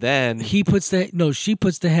 and then she puts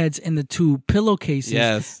the heads in the 2 pillowcases.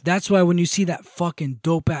 Yes, that's why when you see that fucking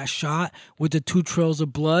dope ass shot with the 2 trails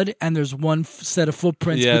of blood, and there's one set of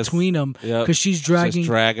footprints between them, because she's dragging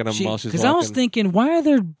them while she's walking. Because I was thinking, why are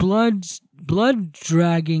there blood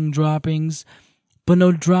dragging droppings, but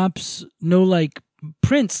no drops, no like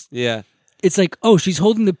prints? Yeah. It's like, oh, she's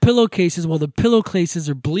holding the pillowcases while the pillowcases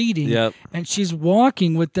are bleeding. And she's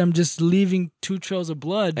walking with them, just leaving 2 trails of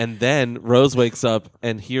blood. And then Rose wakes up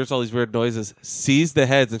and hears all these weird noises, sees the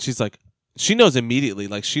heads, and she's like, she knows immediately.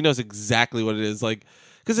 Like, she knows exactly what it is. Like,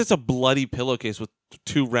 because it's a bloody pillowcase with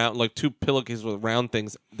 2 pillowcases with round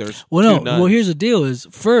things. There's nuns. Well, here's the deal is,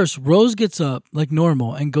 first, Rose gets up like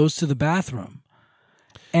normal and goes to the bathroom.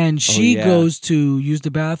 And she goes to use the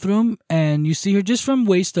bathroom, and you see her just from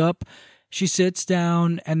waist up. She sits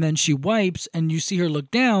down, and then she wipes, and you see her look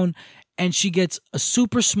down, and she gets a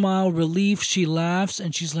super smile, relief. She laughs,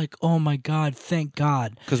 and she's like, oh, my God, thank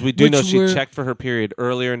God. Because we do know she checked for her period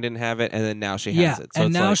earlier and didn't have it, and then now she has it. So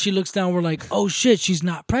and now she looks down, we're like, oh, shit, she's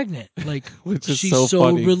not pregnant. Like, which is she's so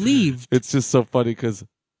funny. relieved. It's just so funny because...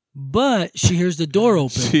 But she hears the door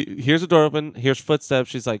open. She hears the door open, hears footsteps.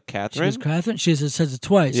 She's like, Catherine? She says it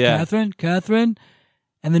twice. Yeah. Catherine.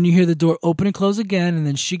 And then you hear the door open and close again, and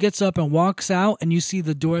then she gets up and walks out, and you see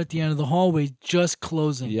the door at the end of the hallway just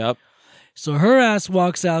closing. Yep. So her ass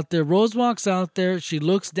walks out there. Rose walks out there. She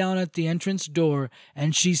looks down at the entrance door,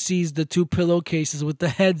 and she sees the 2 pillowcases with the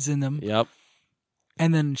heads in them. Yep.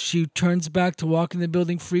 And then she turns back to walk in the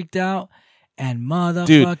building freaked out, and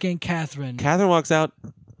motherfucking Catherine. Catherine walks out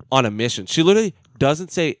on a mission. She literally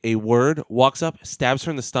doesn't say a word, walks up, stabs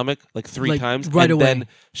her in the stomach like 3 times, right away. Then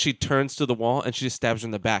she turns to the wall and she just stabs her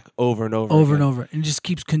in the back over and over. Over and over. And just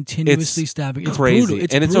keeps continuously stabbing. It's crazy. Brutal.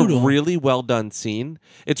 It's brutal. It's a really well done scene.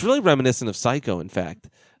 It's really reminiscent of Psycho, in fact.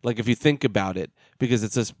 Like if you think about it, because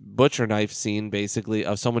it's this butcher knife scene basically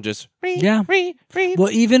of someone just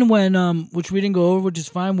Well, even when which we didn't go over, which is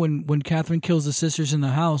fine, when Catherine kills the sisters in the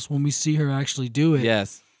house, when we see her actually do it.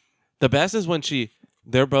 Yes. The best is when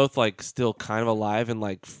they're both like still kind of alive and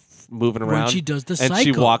like moving around. When she does the and psycho.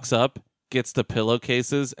 she walks up, gets the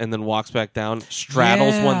pillowcases, and then walks back down,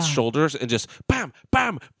 straddles one's shoulders, and just bam,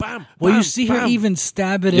 bam, bam. Well, bam, you see bam. her even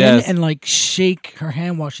stab it in and like shake her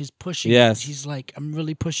hand while she's pushing it. She's like, I'm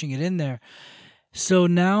really pushing it in there. So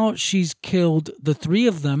now she's killed the 3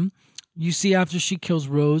 of them. You see after she kills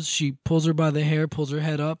Rose, she pulls her by the hair, pulls her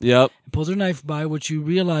head up, pulls her knife by, which you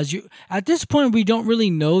realize at this point we don't really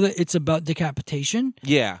know that it's about decapitation.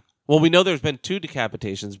 Yeah. Well, we know there's been 2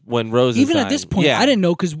 decapitations when Rose is Even dying. At this point, I didn't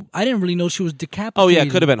know because I didn't really know she was decapitated. Oh, yeah,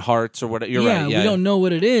 it could have been hearts or whatever. You're right. Yeah, we don't know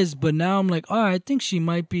what it is, but now I'm like, I think she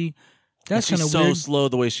might be. That's kind of weird. So slow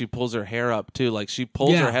the way she pulls her hair up, too. Like, she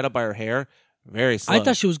pulls her head up by her hair. Very slow. I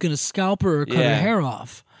thought she was going to scalp her or cut her hair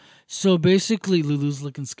off. So basically, Lulu's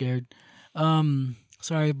looking scared.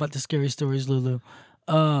 Sorry about the scary stories, Lulu.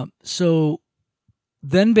 So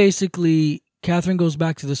then basically Catherine goes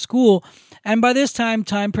back to the school, and by this time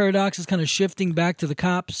paradox is kind of shifting back to the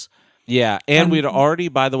cops. Yeah, and we'd already,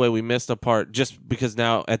 by the way, we missed a part just because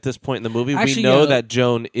now at this point in the movie we know that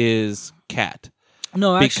Joan is Kat.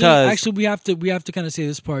 No, actually, we have to kind of say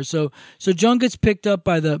this part. So Joan gets picked up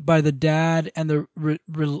by the dad and the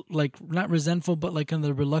like not resentful, but like kind of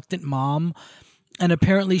the reluctant mom. And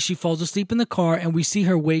apparently she falls asleep in the car, and we see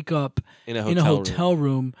her wake up in a hotel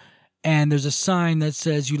room. And there's a sign that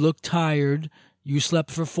says, you look tired. You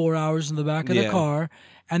slept for 4 hours in the back of the car.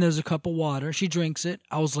 And there's a cup of water. She drinks it.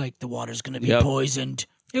 I was like, the water's going to be poisoned.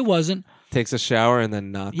 It wasn't. Takes a shower and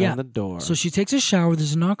then knock on the door. So she takes a shower.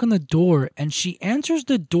 There's a knock on the door. And she answers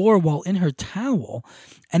the door while in her towel.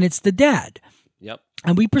 And it's the dad. Yep.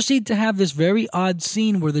 And we proceed to have this very odd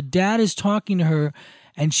scene where the dad is talking to her,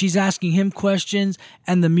 and she's asking him questions,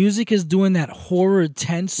 and the music is doing that horror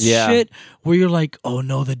tense shit where you're like, oh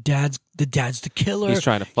no, the dad's the killer. He's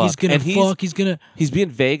trying to fuck. He's gonna fuck. He's being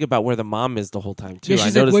vague about where the mom is the whole time too. Yeah,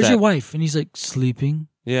 she's like, where's your wife? And he's like, sleeping.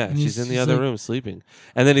 Yeah, she's in the other room sleeping.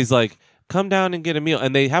 And then he's like, come down and get a meal.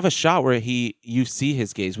 And they have a shot where you see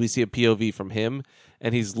his gaze. We see a POV from him,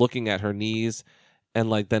 and he's looking at her knees and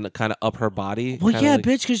like then kind of up her body. Well, yeah, like,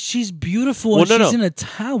 bitch, because she's beautiful and she's in a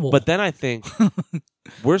towel. But then I think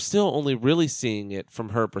we're still only really seeing it from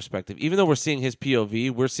her perspective. Even though we're seeing his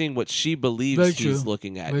POV, we're seeing what she believes he's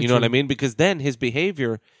looking at. You know what I mean? Because then his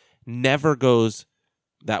behavior never goes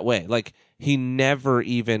that way. Like, he never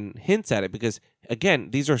even hints at it because,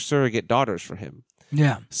 again, these are surrogate daughters for him.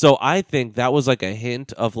 Yeah. So I think that was like a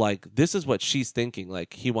hint of like, this is what she's thinking.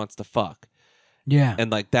 Like, he wants to fuck. Yeah.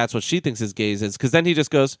 And like, that's what she thinks his gaze is. Because then he just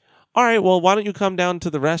goes, all right, well, why don't you come down to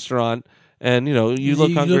the restaurant and, you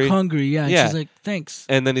look hungry. You look hungry, yeah. And she's like, thanks.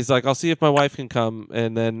 And then he's like, I'll see if my wife can come.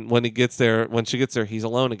 And then when she gets there, he's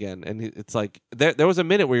alone again. And it's like, there was a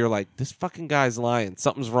minute where you're like, this fucking guy's lying.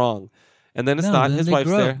 Something's wrong. And then it's not. His wife's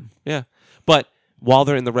there. Yeah. But while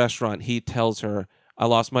they're in the restaurant, he tells her, I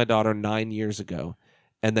lost my daughter 9 years ago.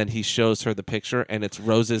 And then he shows her the picture, and it's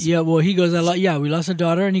Rose's. Yeah, well, he goes, we lost a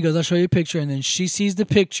daughter, and he goes, I'll show you a picture. And then she sees the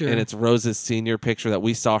picture. And it's Rose's senior picture that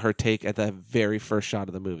we saw her take at the very first shot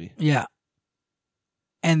of the movie. Yeah.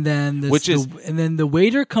 And then the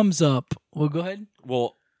waiter comes up. Well, go ahead.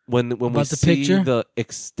 Well, when we see the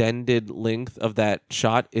extended length of that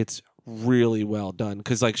shot, it's really well done.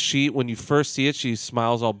 Because like when you first see it, she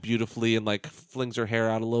smiles all beautifully and like flings her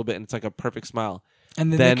hair out a little bit, and it's like a perfect smile.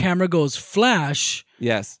 And then the camera goes flash.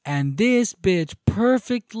 Yes. And this bitch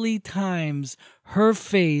perfectly times her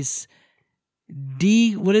face.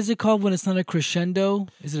 What is it called when it's not a crescendo?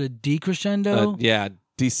 Is it a decrescendo? Yeah,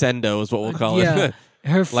 descendo is what we'll call it.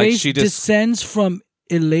 Her face descends from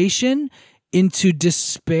elation into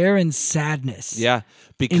despair and sadness. Yeah,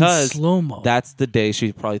 because in slow-mo. That's the day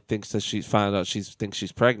she probably thinks that she's found out thinks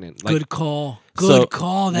she's pregnant. Like, good call. Good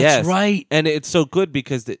call. That's right. And it's so good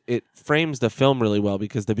because it frames the film really well.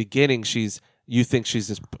 Because the beginning, you think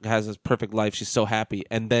has this perfect life. She's so happy,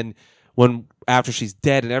 and then after she's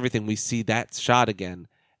dead and everything, we see that shot again,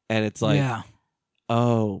 and it's like,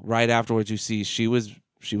 oh, right afterwards you see she was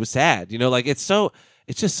sad. Like it's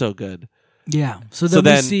just so good. Yeah. So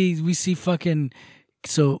then we see fucking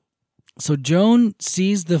so Joan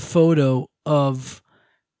sees the photo of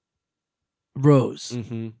Rose,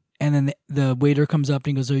 mm-hmm. and then the waiter comes up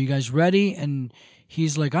and goes, "Are you guys ready?" And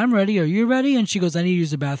he's like, "I'm ready. Are you ready?" And she goes, "I need to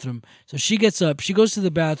use the bathroom." So she gets up, she goes to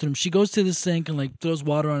the bathroom, she goes to the sink and like throws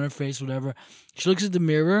water on her face, whatever. She looks at the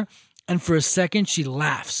mirror, and for a second she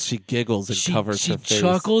laughs. She giggles and covers her face. She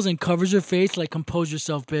chuckles and covers her face like, "Compose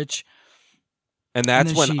yourself, bitch." And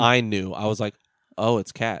that's when I knew. I was like, "Oh,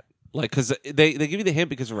 it's Kat." Like, because they give you the hint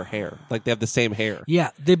because of her hair. Like, they have the same hair.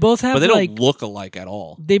 Yeah, they both have. But they don't look alike at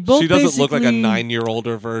all. They both. She doesn't look like a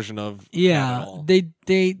 9-year-older version of. Yeah, Kat at all.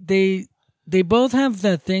 They both have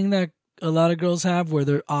that thing that a lot of girls have, where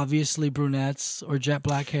they're obviously brunettes or jet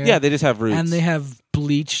black hair. Yeah, they just have roots, and they have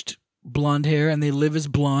bleached blonde hair, and they live as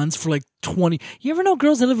blondes for like 20. You ever know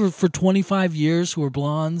girls that live for 25 years who are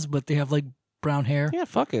blondes, but they have like brown hair? Yeah,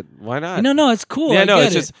 fuck it. Why not? No, it's cool. Yeah, no,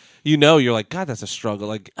 it's just you're like, God, that's a struggle.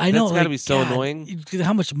 Like, I know, that's got to be so annoying.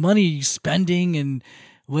 How much money are you spending and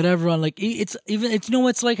whatever on like it's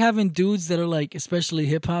it's like having dudes that are like, especially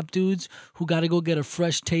hip hop dudes who got to go get a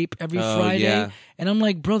fresh tape every Friday. Yeah. And I'm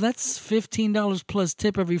like, bro, that's $15 plus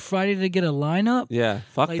tip every Friday to get a lineup. Yeah,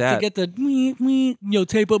 fuck like, that. To get the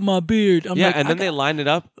tape up my beard. I'm and then they line it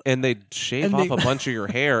up and they shave off a bunch of your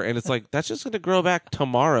hair, and it's like, that's just gonna grow back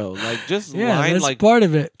tomorrow. Like, just line that's like part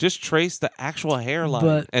of it. Just trace the actual hairline.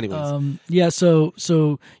 But anyways, so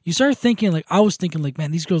you start thinking, like, I was thinking, like,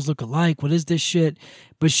 man, these girls look alike. What is this shit?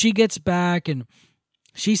 But she gets back and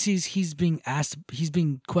she sees he's being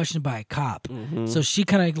questioned by a cop. Mm-hmm. So she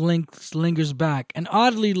kind of lingers back and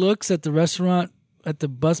oddly looks at the restaurant, at the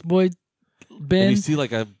busboy bin. And you see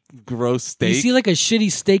like a gross steak. You see like a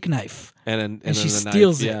shitty steak knife. And she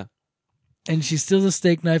steals it. Yeah. And she steals a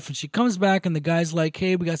steak knife, and she comes back, and the guy's like,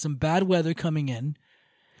 "Hey, we got some bad weather coming in.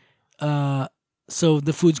 So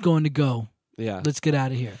the food's going to go. Yeah. Let's get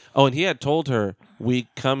out of here." Oh, and he had told her, we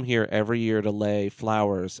come here every year to lay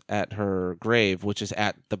flowers at her grave, which is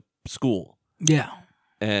at the school. Yeah.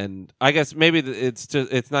 And I guess maybe it's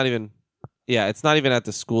not even at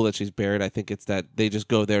the school that she's buried. I think it's that they just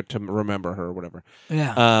go there to remember her or whatever.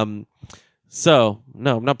 Yeah. So,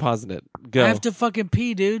 no, I'm not pausing it. Go. I have to fucking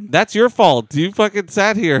pee, dude. That's your fault. You fucking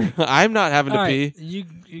sat here. I'm not having to pee. You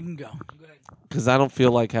can go. Go ahead. Because I don't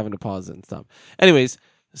feel like having to pause it and stuff. Anyways,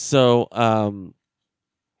 so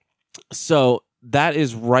that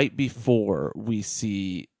is right before we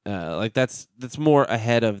see, like that's more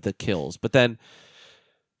ahead of the kills. But then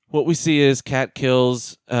what we see is Kat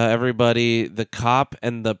kills everybody. The cop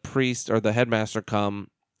and the priest or the headmaster come.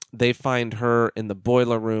 They find her in the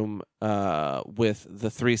boiler room with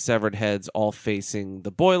the 3 severed heads all facing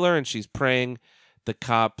the boiler, and she's praying. The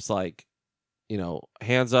cop's like,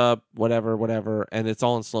 hands up, whatever, and it's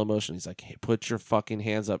all in slow motion. He's like, hey, put your fucking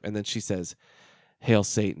hands up. And then she says, Hail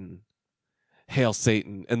Satan. Hail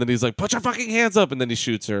Satan. And then he's like, put your fucking hands up. And then he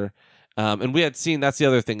shoots her. And we had seen, that's the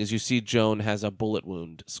other thing, is you see Joan has a bullet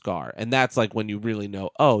wound scar. And that's like when you really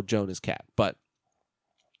know, oh, Joan is Kat. But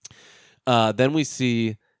then we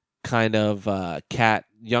see kind of Kat,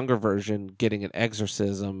 younger version, getting an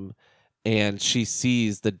exorcism, and she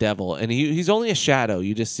sees the devil. And he's only a shadow.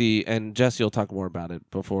 You just see, and Jesse will talk more about it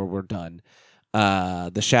before we're done,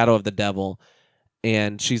 the shadow of the devil.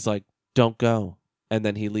 And she's like, don't go. And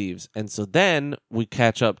then he leaves. And so then we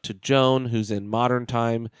catch up to Joan, who's in modern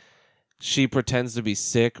time. She pretends to be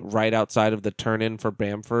sick right outside of the turn-in for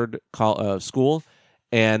Bamford school.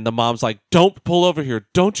 And the mom's like, don't pull over here.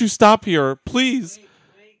 Don't you stop here, please.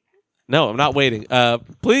 No, I'm not waiting.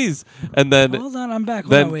 Please. And then hold on, I'm back.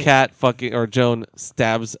 Then Kat Joan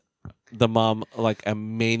stabs the mom like a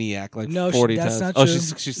maniac, like 40 that's times. Not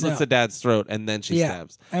true. She slits the dad's throat and then she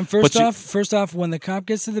stabs. And first off, when the cop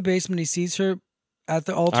gets to the basement, he sees her at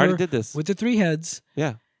the altar. I already did this. With the 3 heads.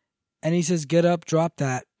 Yeah. And he says, get up, drop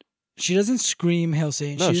that. She doesn't scream Hail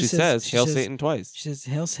Satan. No, she says Hail Satan twice. She says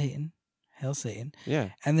Hail Satan. Hail Satan. Yeah.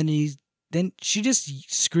 And then she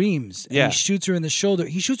just screams. And he shoots her in the shoulder.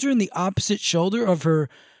 He shoots her in the opposite shoulder of her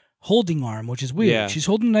holding arm, which is weird. Yeah. She's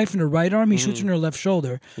holding a knife in her right arm. He shoots her in her left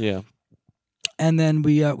shoulder. Yeah. And then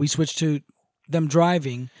we switch to them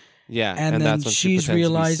driving. Yeah. And then that's when she's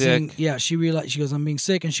realizing, she goes, I'm being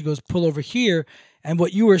sick. And she goes, pull over here. And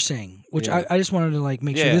what you were saying, which I just wanted to like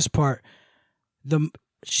make sure this part,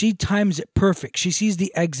 she times it perfect. She sees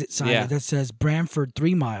the exit sign that says Bramford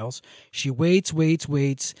 3 miles. She waits,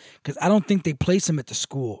 because I don't think they place him at the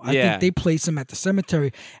school. I think they place him at the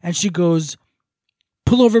cemetery. And she goes,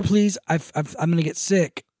 pull over, please. I'm going to get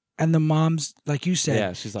sick. And the mom's, like you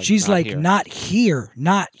said, she's like, not here.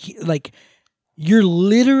 Like, you're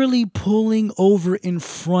literally pulling over in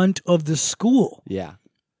front of the school. Yeah.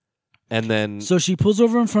 And then... So she pulls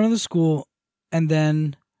over in front of the school, and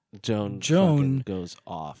then... Joan goes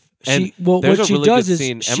off. What she does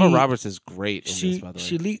is Emma Roberts is great in this, by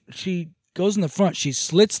the way. She goes in the front. She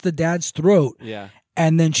slits the dad's throat. Yeah.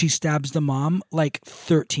 And then she stabs the mom like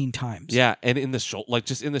 13 times. Yeah, and in the shoulder, like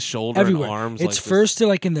just in the shoulder everywhere. And arms. It's like first to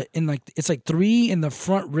like it's like 3 in the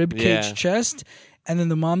front rib cage chest. And then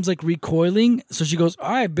the mom's like recoiling. So she goes,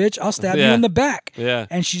 all right, bitch, I'll stab you in the back. Yeah.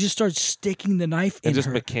 And she just starts sticking the knife in just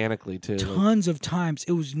her. Mechanically, too. Tons of times.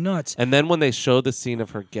 It was nuts. And then when they show the scene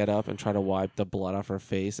of her get up and try to wipe the blood off her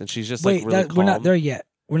face, and she's just like really calm. We're not there yet.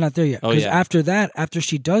 Because after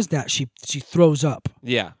she does that, she throws up.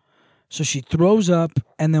 Yeah. So she throws up,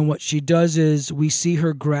 and then what she does is we see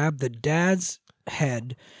her grab the dad's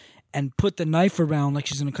head and put the knife around like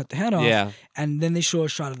she's going to cut the head off. Yeah. And then they show a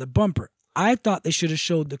shot of the bumper. I thought they should have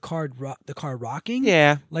showed the car rocking.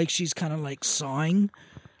 Yeah. Like she's kind of like sawing.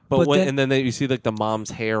 But then you see like the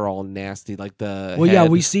mom's hair all nasty, like the Well, head. yeah,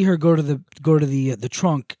 we see her go to the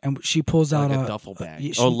trunk, and she pulls out a duffel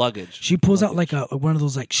bag. Luggage. She pulls out like one of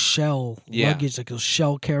those like shell luggage, like those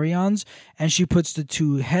shell carry-ons, and she puts the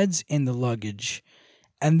 2 heads in the luggage.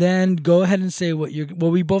 And then go ahead and say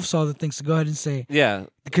we both saw the things, so go ahead and say. Yeah.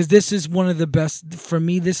 Because this is one of the best, for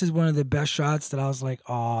me, this is one of the best shots that I was like,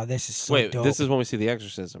 oh, this is so dope. This is when we see the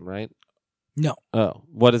exorcism, right? No. Oh,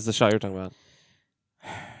 what is the shot you're talking about?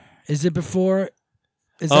 Is it before?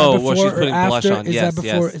 Is that before she's putting or after? Blush on. Is yes, that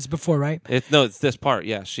before? Yes. It's before, right? It's this part,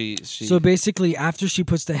 yeah. She. So basically, after she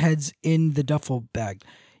puts the heads in the duffel bag,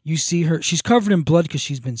 you see her. She's covered in blood because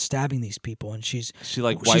she's been stabbing these people, and she's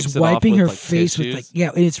wiping her face tissues.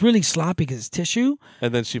 with and it's really sloppy because it's tissue.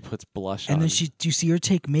 And then she puts blush on. And then you see her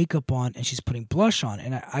take makeup on, and she's putting blush on.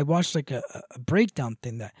 And I watched like a breakdown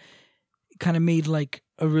thing that kind of made like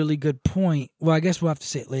a really good point. Well, I guess we'll have to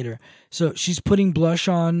say it later. So she's putting blush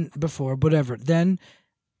on before, whatever. Then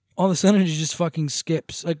all of a sudden it just fucking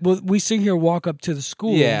skips. Like we see her walk up to the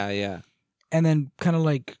school. Yeah, yeah. And then kind of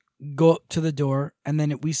like go up to the door, and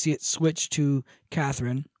then we see it switch to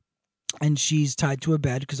Catherine, and she's tied to a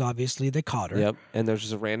bed because obviously they caught her. Yep, and there's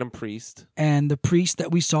just a random priest. And the priest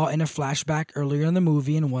that we saw in a flashback earlier in the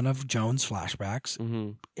movie, in one of Joan's flashbacks,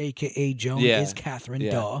 a.k.a. Joan is Catherine,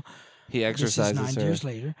 duh. He exorcises her. 9 years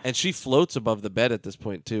later. And she floats above the bed at this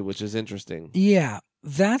point, too, which is interesting. Yeah,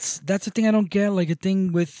 that's a thing I don't get, like a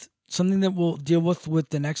thing with something that we'll deal with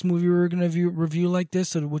the next movie we're going to review like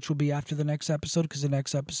this, which will be after the next episode, because the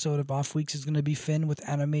next episode of Off Weeks is going to be Finn with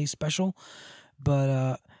Anime Special.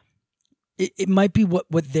 But it might be what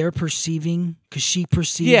they're perceiving, because she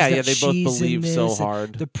perceives that they both believe this, so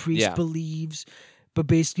hard. The priest believes, but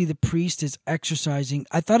basically the priest is exorcising.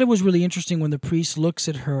 I thought it was really interesting when the priest looks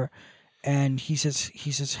at her and he says,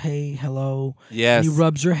 "Hey, hello." Yes. And he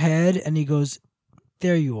rubs her head and he goes,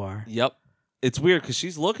 "There you are." Yep. It's weird because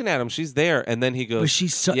she's looking at him. She's there, and then he goes, but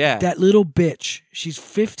she's that little bitch. She's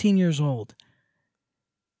 15 years old.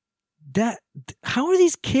 How are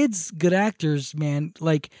these kids good actors, man?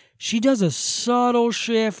 Like, she does a subtle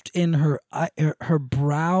shift in her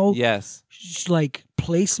brow, like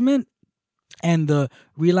placement, and the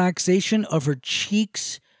relaxation of her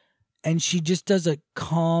cheeks, and she just does a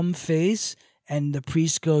calm face. And the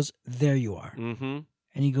priest goes, "There you are," and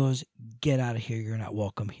he goes, "Get out of here. You're not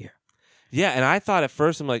welcome here." Yeah, and I thought at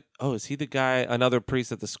first, I'm like, oh, is he the guy, another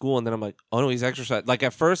priest at the school? And then I'm like, oh, no, he's exorcised. Like,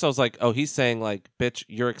 at first, I was like, oh, he's saying, like, bitch,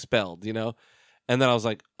 you're expelled, you know? And then I was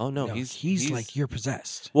like, oh, no, he's like, you're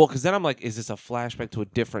possessed. Well, because then I'm like, is this a flashback to a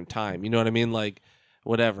different time? You know what I mean? Like,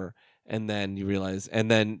 whatever. And then you realize, and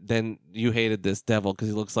then you hated this devil because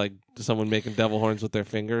he looks like someone making devil horns with their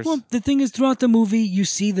fingers. Well, the thing is, throughout the movie, you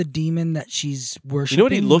see the demon that she's worshiping. You know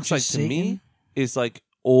what he looks like Satan? To me? Is like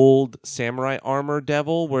old samurai armor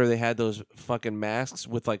devil where they had those fucking masks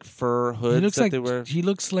with like fur hoods they were. He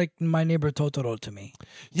looks like My Neighbor Totoro to me.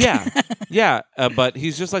 Yeah, yeah, but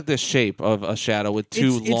he's just like the shape of a shadow with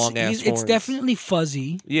two long ass horns. It's definitely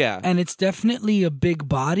fuzzy. Yeah, and it's definitely a big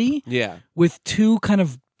body. Yeah, with two kind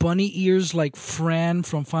of bunny ears like Fran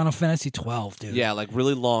from Final Fantasy 12, dude. Yeah, like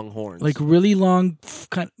really long horns, like really long,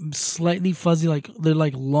 kind of slightly fuzzy. Like they're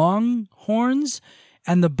like long horns,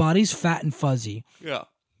 and the body's fat and fuzzy. Yeah.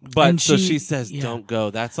 But so she says, "Don't go."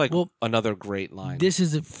 That's like another great line. This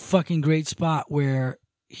is a fucking great spot where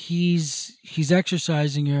he's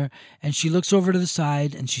exercising her, and she looks over to the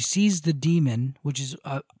side, and she sees the demon, which is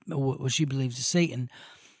what she believes is Satan,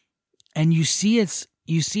 and you see its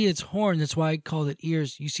horn. That's why I called it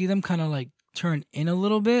ears. You see them kind of like turn in a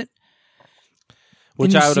little bit,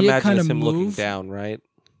 which I would imagine is him looking down, right?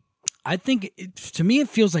 I think to me it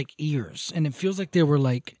feels like ears, and it feels like they were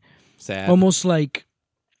like sad, almost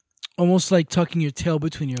like tucking your tail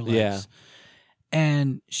between your legs. Yeah.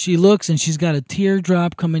 And she looks, and she's got a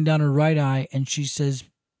teardrop coming down her right eye, and she says,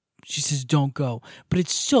 "Don't go." But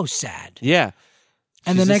it's so sad. Yeah.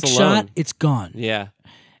 And the next shot, it's gone. Yeah.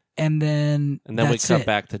 And then we come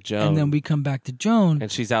back to Joan. And then we come back to Joan.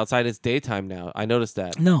 And she's outside. It's daytime now. I noticed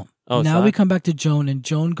that. No. Oh, now we come back to Joan, and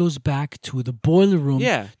Joan goes back to the boiler room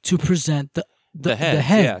to present the heads.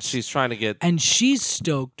 Yeah, she's trying to get... And she's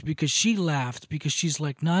stoked because she laughed because she's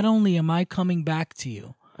like, not only am I coming back to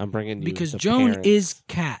you, I'm bringing you because the Joan parents. is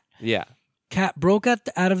Kat. Yeah. Kat broke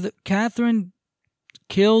out of the... Catherine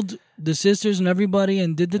killed the sisters and everybody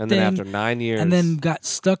and did the thing. And then after 9 years... And then got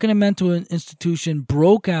stuck in a mental institution,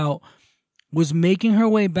 broke out, was making her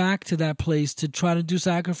way back to that place to try to do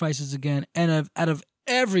sacrifices again, and out of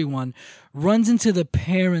everyone runs into the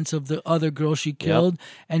parents of the other girl she killed,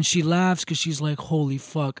 and she laughs because she's like, holy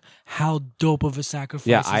fuck, how dope of a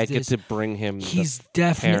sacrifice is I this? get to bring him. He's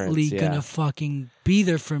definitely gonna fucking be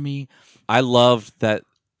there for me. I loved that.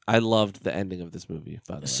 I loved the ending of this movie,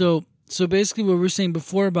 by the way. So basically what we were saying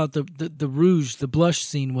before about the rouge, the blush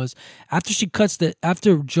scene was after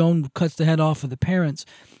Joan cuts the head off of the parents,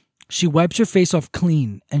 she wipes her face off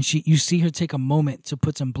clean, and you see her take a moment to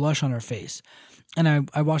put some blush on her face. And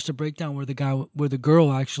I watched a breakdown where the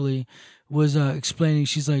girl actually was explaining.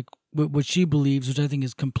 She's like what she believes, which I think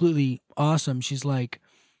is completely awesome. She's like,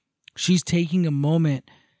 she's taking a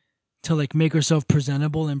moment to like make herself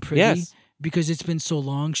presentable and pretty because it's been so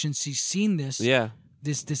long since she's seen this. Yeah.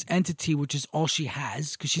 This entity, which is all she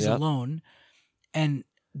has because she's alone, and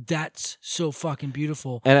that's so fucking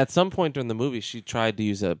beautiful. And at some point during the movie, she tried to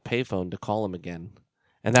use a payphone to call him again,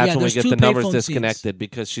 and that's when we get the numbers disconnected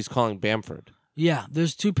because she's calling Bamford. Yeah,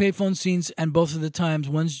 there's two payphone scenes, and both of the times,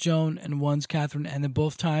 one's Joan and one's Catherine, and then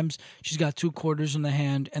both times she's got two quarters in the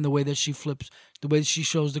hand, and the way that she flips, the way that she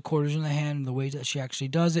shows the quarters in the hand, and the way that she actually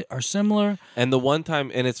does it are similar. And the one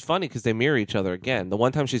time, and it's funny because they mirror each other again. The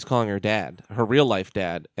one time she's calling her dad, her real life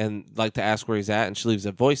dad, and like to ask where he's at, and she leaves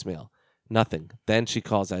a voicemail. Nothing. Then she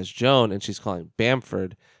calls as Joan, and she's calling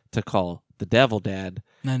Bamford to call the devil dad,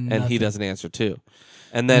 and he doesn't answer too.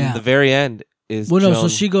 And then the very end. So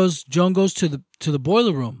Joan goes to the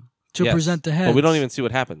boiler room to present the heads. But we don't even see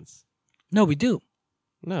what happens. No, we do.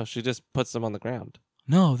 No, she just puts them on the ground.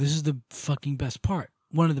 No, this is the fucking best part.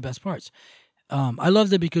 One of the best parts. I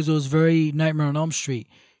loved it because it was very Nightmare on Elm Street.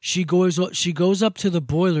 She goes up to the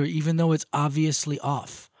boiler even though it's obviously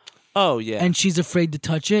off. Oh, yeah. And she's afraid to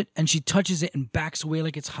touch it, and she touches it and backs away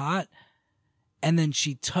like it's hot. and then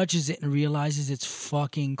she touches it and realizes it's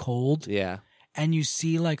fucking cold. Yeah. And you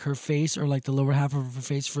see like her face or like the lower half of her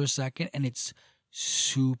face for a second, and it's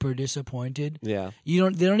super disappointed. Yeah. They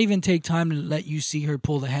don't even take time to let you see her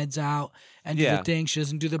pull the heads out and do the thing. She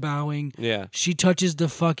doesn't do the bowing. Yeah. She touches the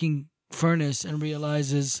fucking furnace and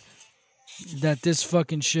realizes that this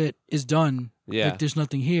fucking shit is done. Yeah. Like there's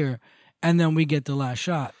nothing here. And then we get the last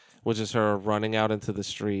shot. Which is her running out into the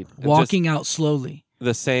street. Walking out slowly.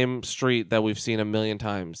 The same street that we've seen a million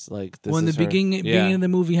times. Like this the beginning of the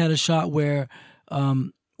movie had a shot where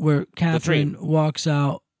Catherine walks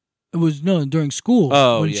out. It was during school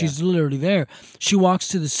when she's literally there. She walks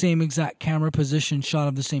to the same exact camera position shot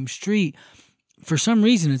of the same street. For some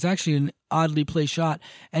reason, it's actually an oddly placed shot,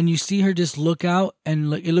 and you see her just look out,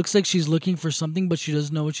 and it looks like she's looking for something, but she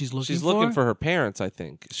doesn't know what she's looking for. She's looking for her parents, I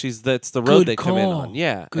think. That's the road they come in on.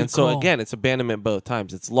 Yeah, so again, it's abandonment both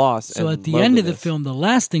times. It's loss. So at the end of the film, the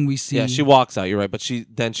last thing we see, yeah, she walks out. You're right, but she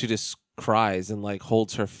just cries and like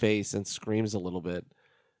holds her face and screams a little bit.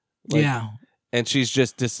 Like, yeah, and she's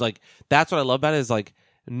just like that's what I love about it is like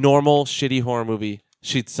normal shitty horror movie.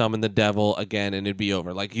 She'd summon the devil again, and it'd be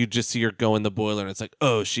over. Like you just see her go in the boiler, and it's like,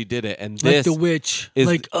 oh, she did it. And this like the witch, is,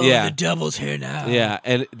 like the devil's here now. Yeah,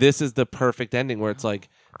 and this is the perfect ending where it's like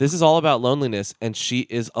this is all about loneliness, and she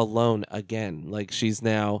is alone again. Like she's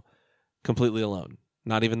now completely alone.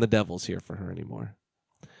 Not even the devil's here for her anymore.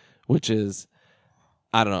 Which is,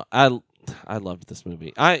 I don't know. I loved this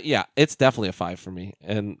movie. It's definitely a 5 for me,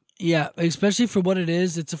 and. Yeah, especially for what it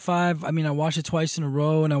is, it's a 5. I mean, I watched it twice in a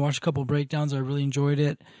row, and I watched a couple of breakdowns. I really enjoyed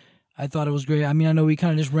it. I thought it was great. I mean, I know we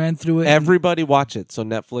kind of just ran through it. Everybody watch it, so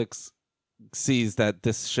Netflix sees that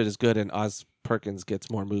this shit is good, and Oz Perkins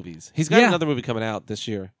gets more movies. He's got another movie coming out this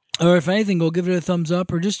year. Or if anything, go give it a thumbs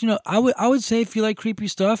up, or just I would say if you like creepy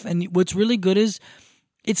stuff, and what's really good is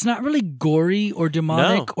it's not really gory or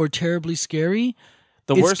demonic or terribly scary.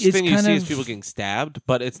 The worst thing you see is people getting stabbed,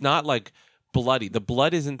 but it's not like. Bloody. The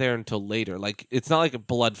blood isn't there until later. Like it's not like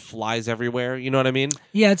blood flies everywhere. You know what I mean?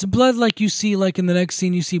 Yeah, it's blood like you see like in the next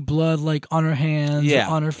scene. You see blood like on her hands,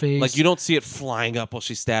 on her face. Like you don't see it flying up while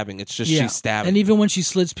she's stabbing. It's just she's stabbing. And even when she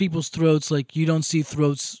slits people's throats, like you don't see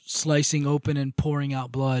throats slicing open and pouring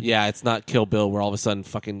out blood. Yeah, it's not Kill Bill where all of a sudden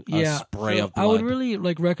fucking spray of blood. I would really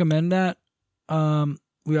recommend that.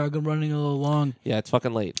 We are running a little long. Yeah, it's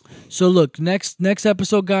fucking late. So look, next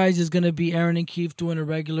episode, guys, is going to be Aaron and Keith doing a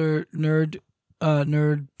regular nerd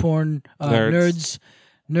porn nerds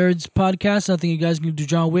podcast. I think you guys can do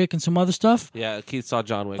John Wick and some other stuff. Yeah, Keith saw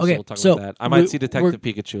John Wick, so we'll talk about that. I might see Detective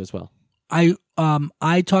Pikachu as well.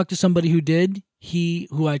 I talked to somebody who did.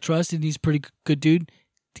 Who I trust, and he's a pretty good dude.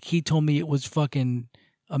 He told me it was fucking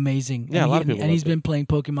amazing. Yeah, a lot of people. And he's been playing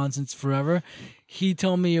Pokemon since forever. He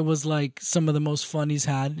told me it was like some of the most fun he's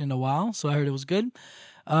had in a while, so I heard it was good.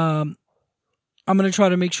 I'm gonna try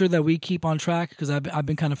to make sure that we keep on track because I've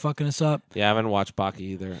been kind of fucking us up. Yeah, I haven't watched Baki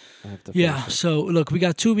either. I have to so look, we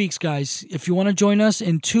got 2 weeks, guys. If you want to join us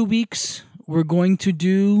in 2 weeks, we're going to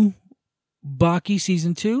do Baki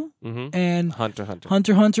season 2 and Hunter.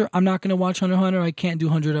 Hunter. I'm not gonna watch Hunter. I can't do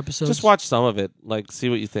 100 episodes. Just watch some of it, like see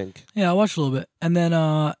what you think. Yeah, I'll watch a little bit, and then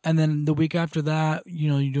the week after that,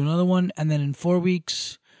 you do another one, and then in 4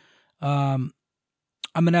 weeks, I'm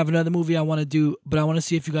gonna have another movie I want to do, but I want to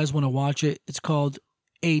see if you guys want to watch it. It's called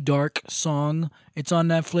A Dark Song. It's on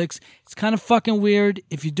Netflix. It's kind of fucking weird.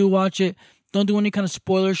 If you do watch it, don't do any kind of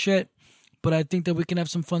spoiler shit. But I think that we can have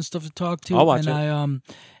some fun stuff to talk to. I'll watch it.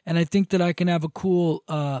 And I think that I can have a cool,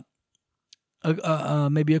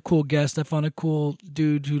 maybe a cool guest. I found a cool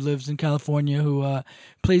dude who lives in California who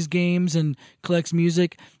plays games and collects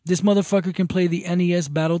music. This motherfucker can play the NES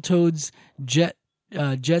Battletoads jet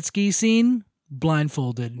ski scene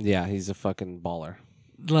blindfolded. Yeah, he's a fucking baller.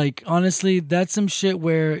 Like, honestly, that's some shit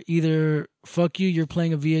where either fuck you're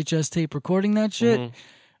playing a VHS tape recording that shit,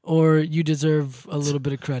 or you deserve a little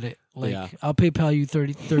bit of credit. Like, I'll PayPal you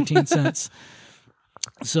 13 cents.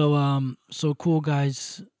 So cool,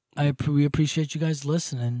 guys. We appreciate you guys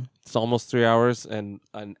listening. It's almost 3 hours, and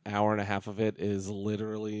an hour and a half of it is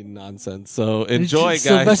literally nonsense. So enjoy, guys.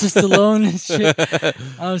 Sylvester Stallone and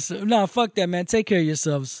shit. No, fuck that, man. Take care of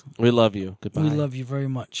yourselves. We love you. Goodbye. We love you very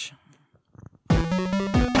much.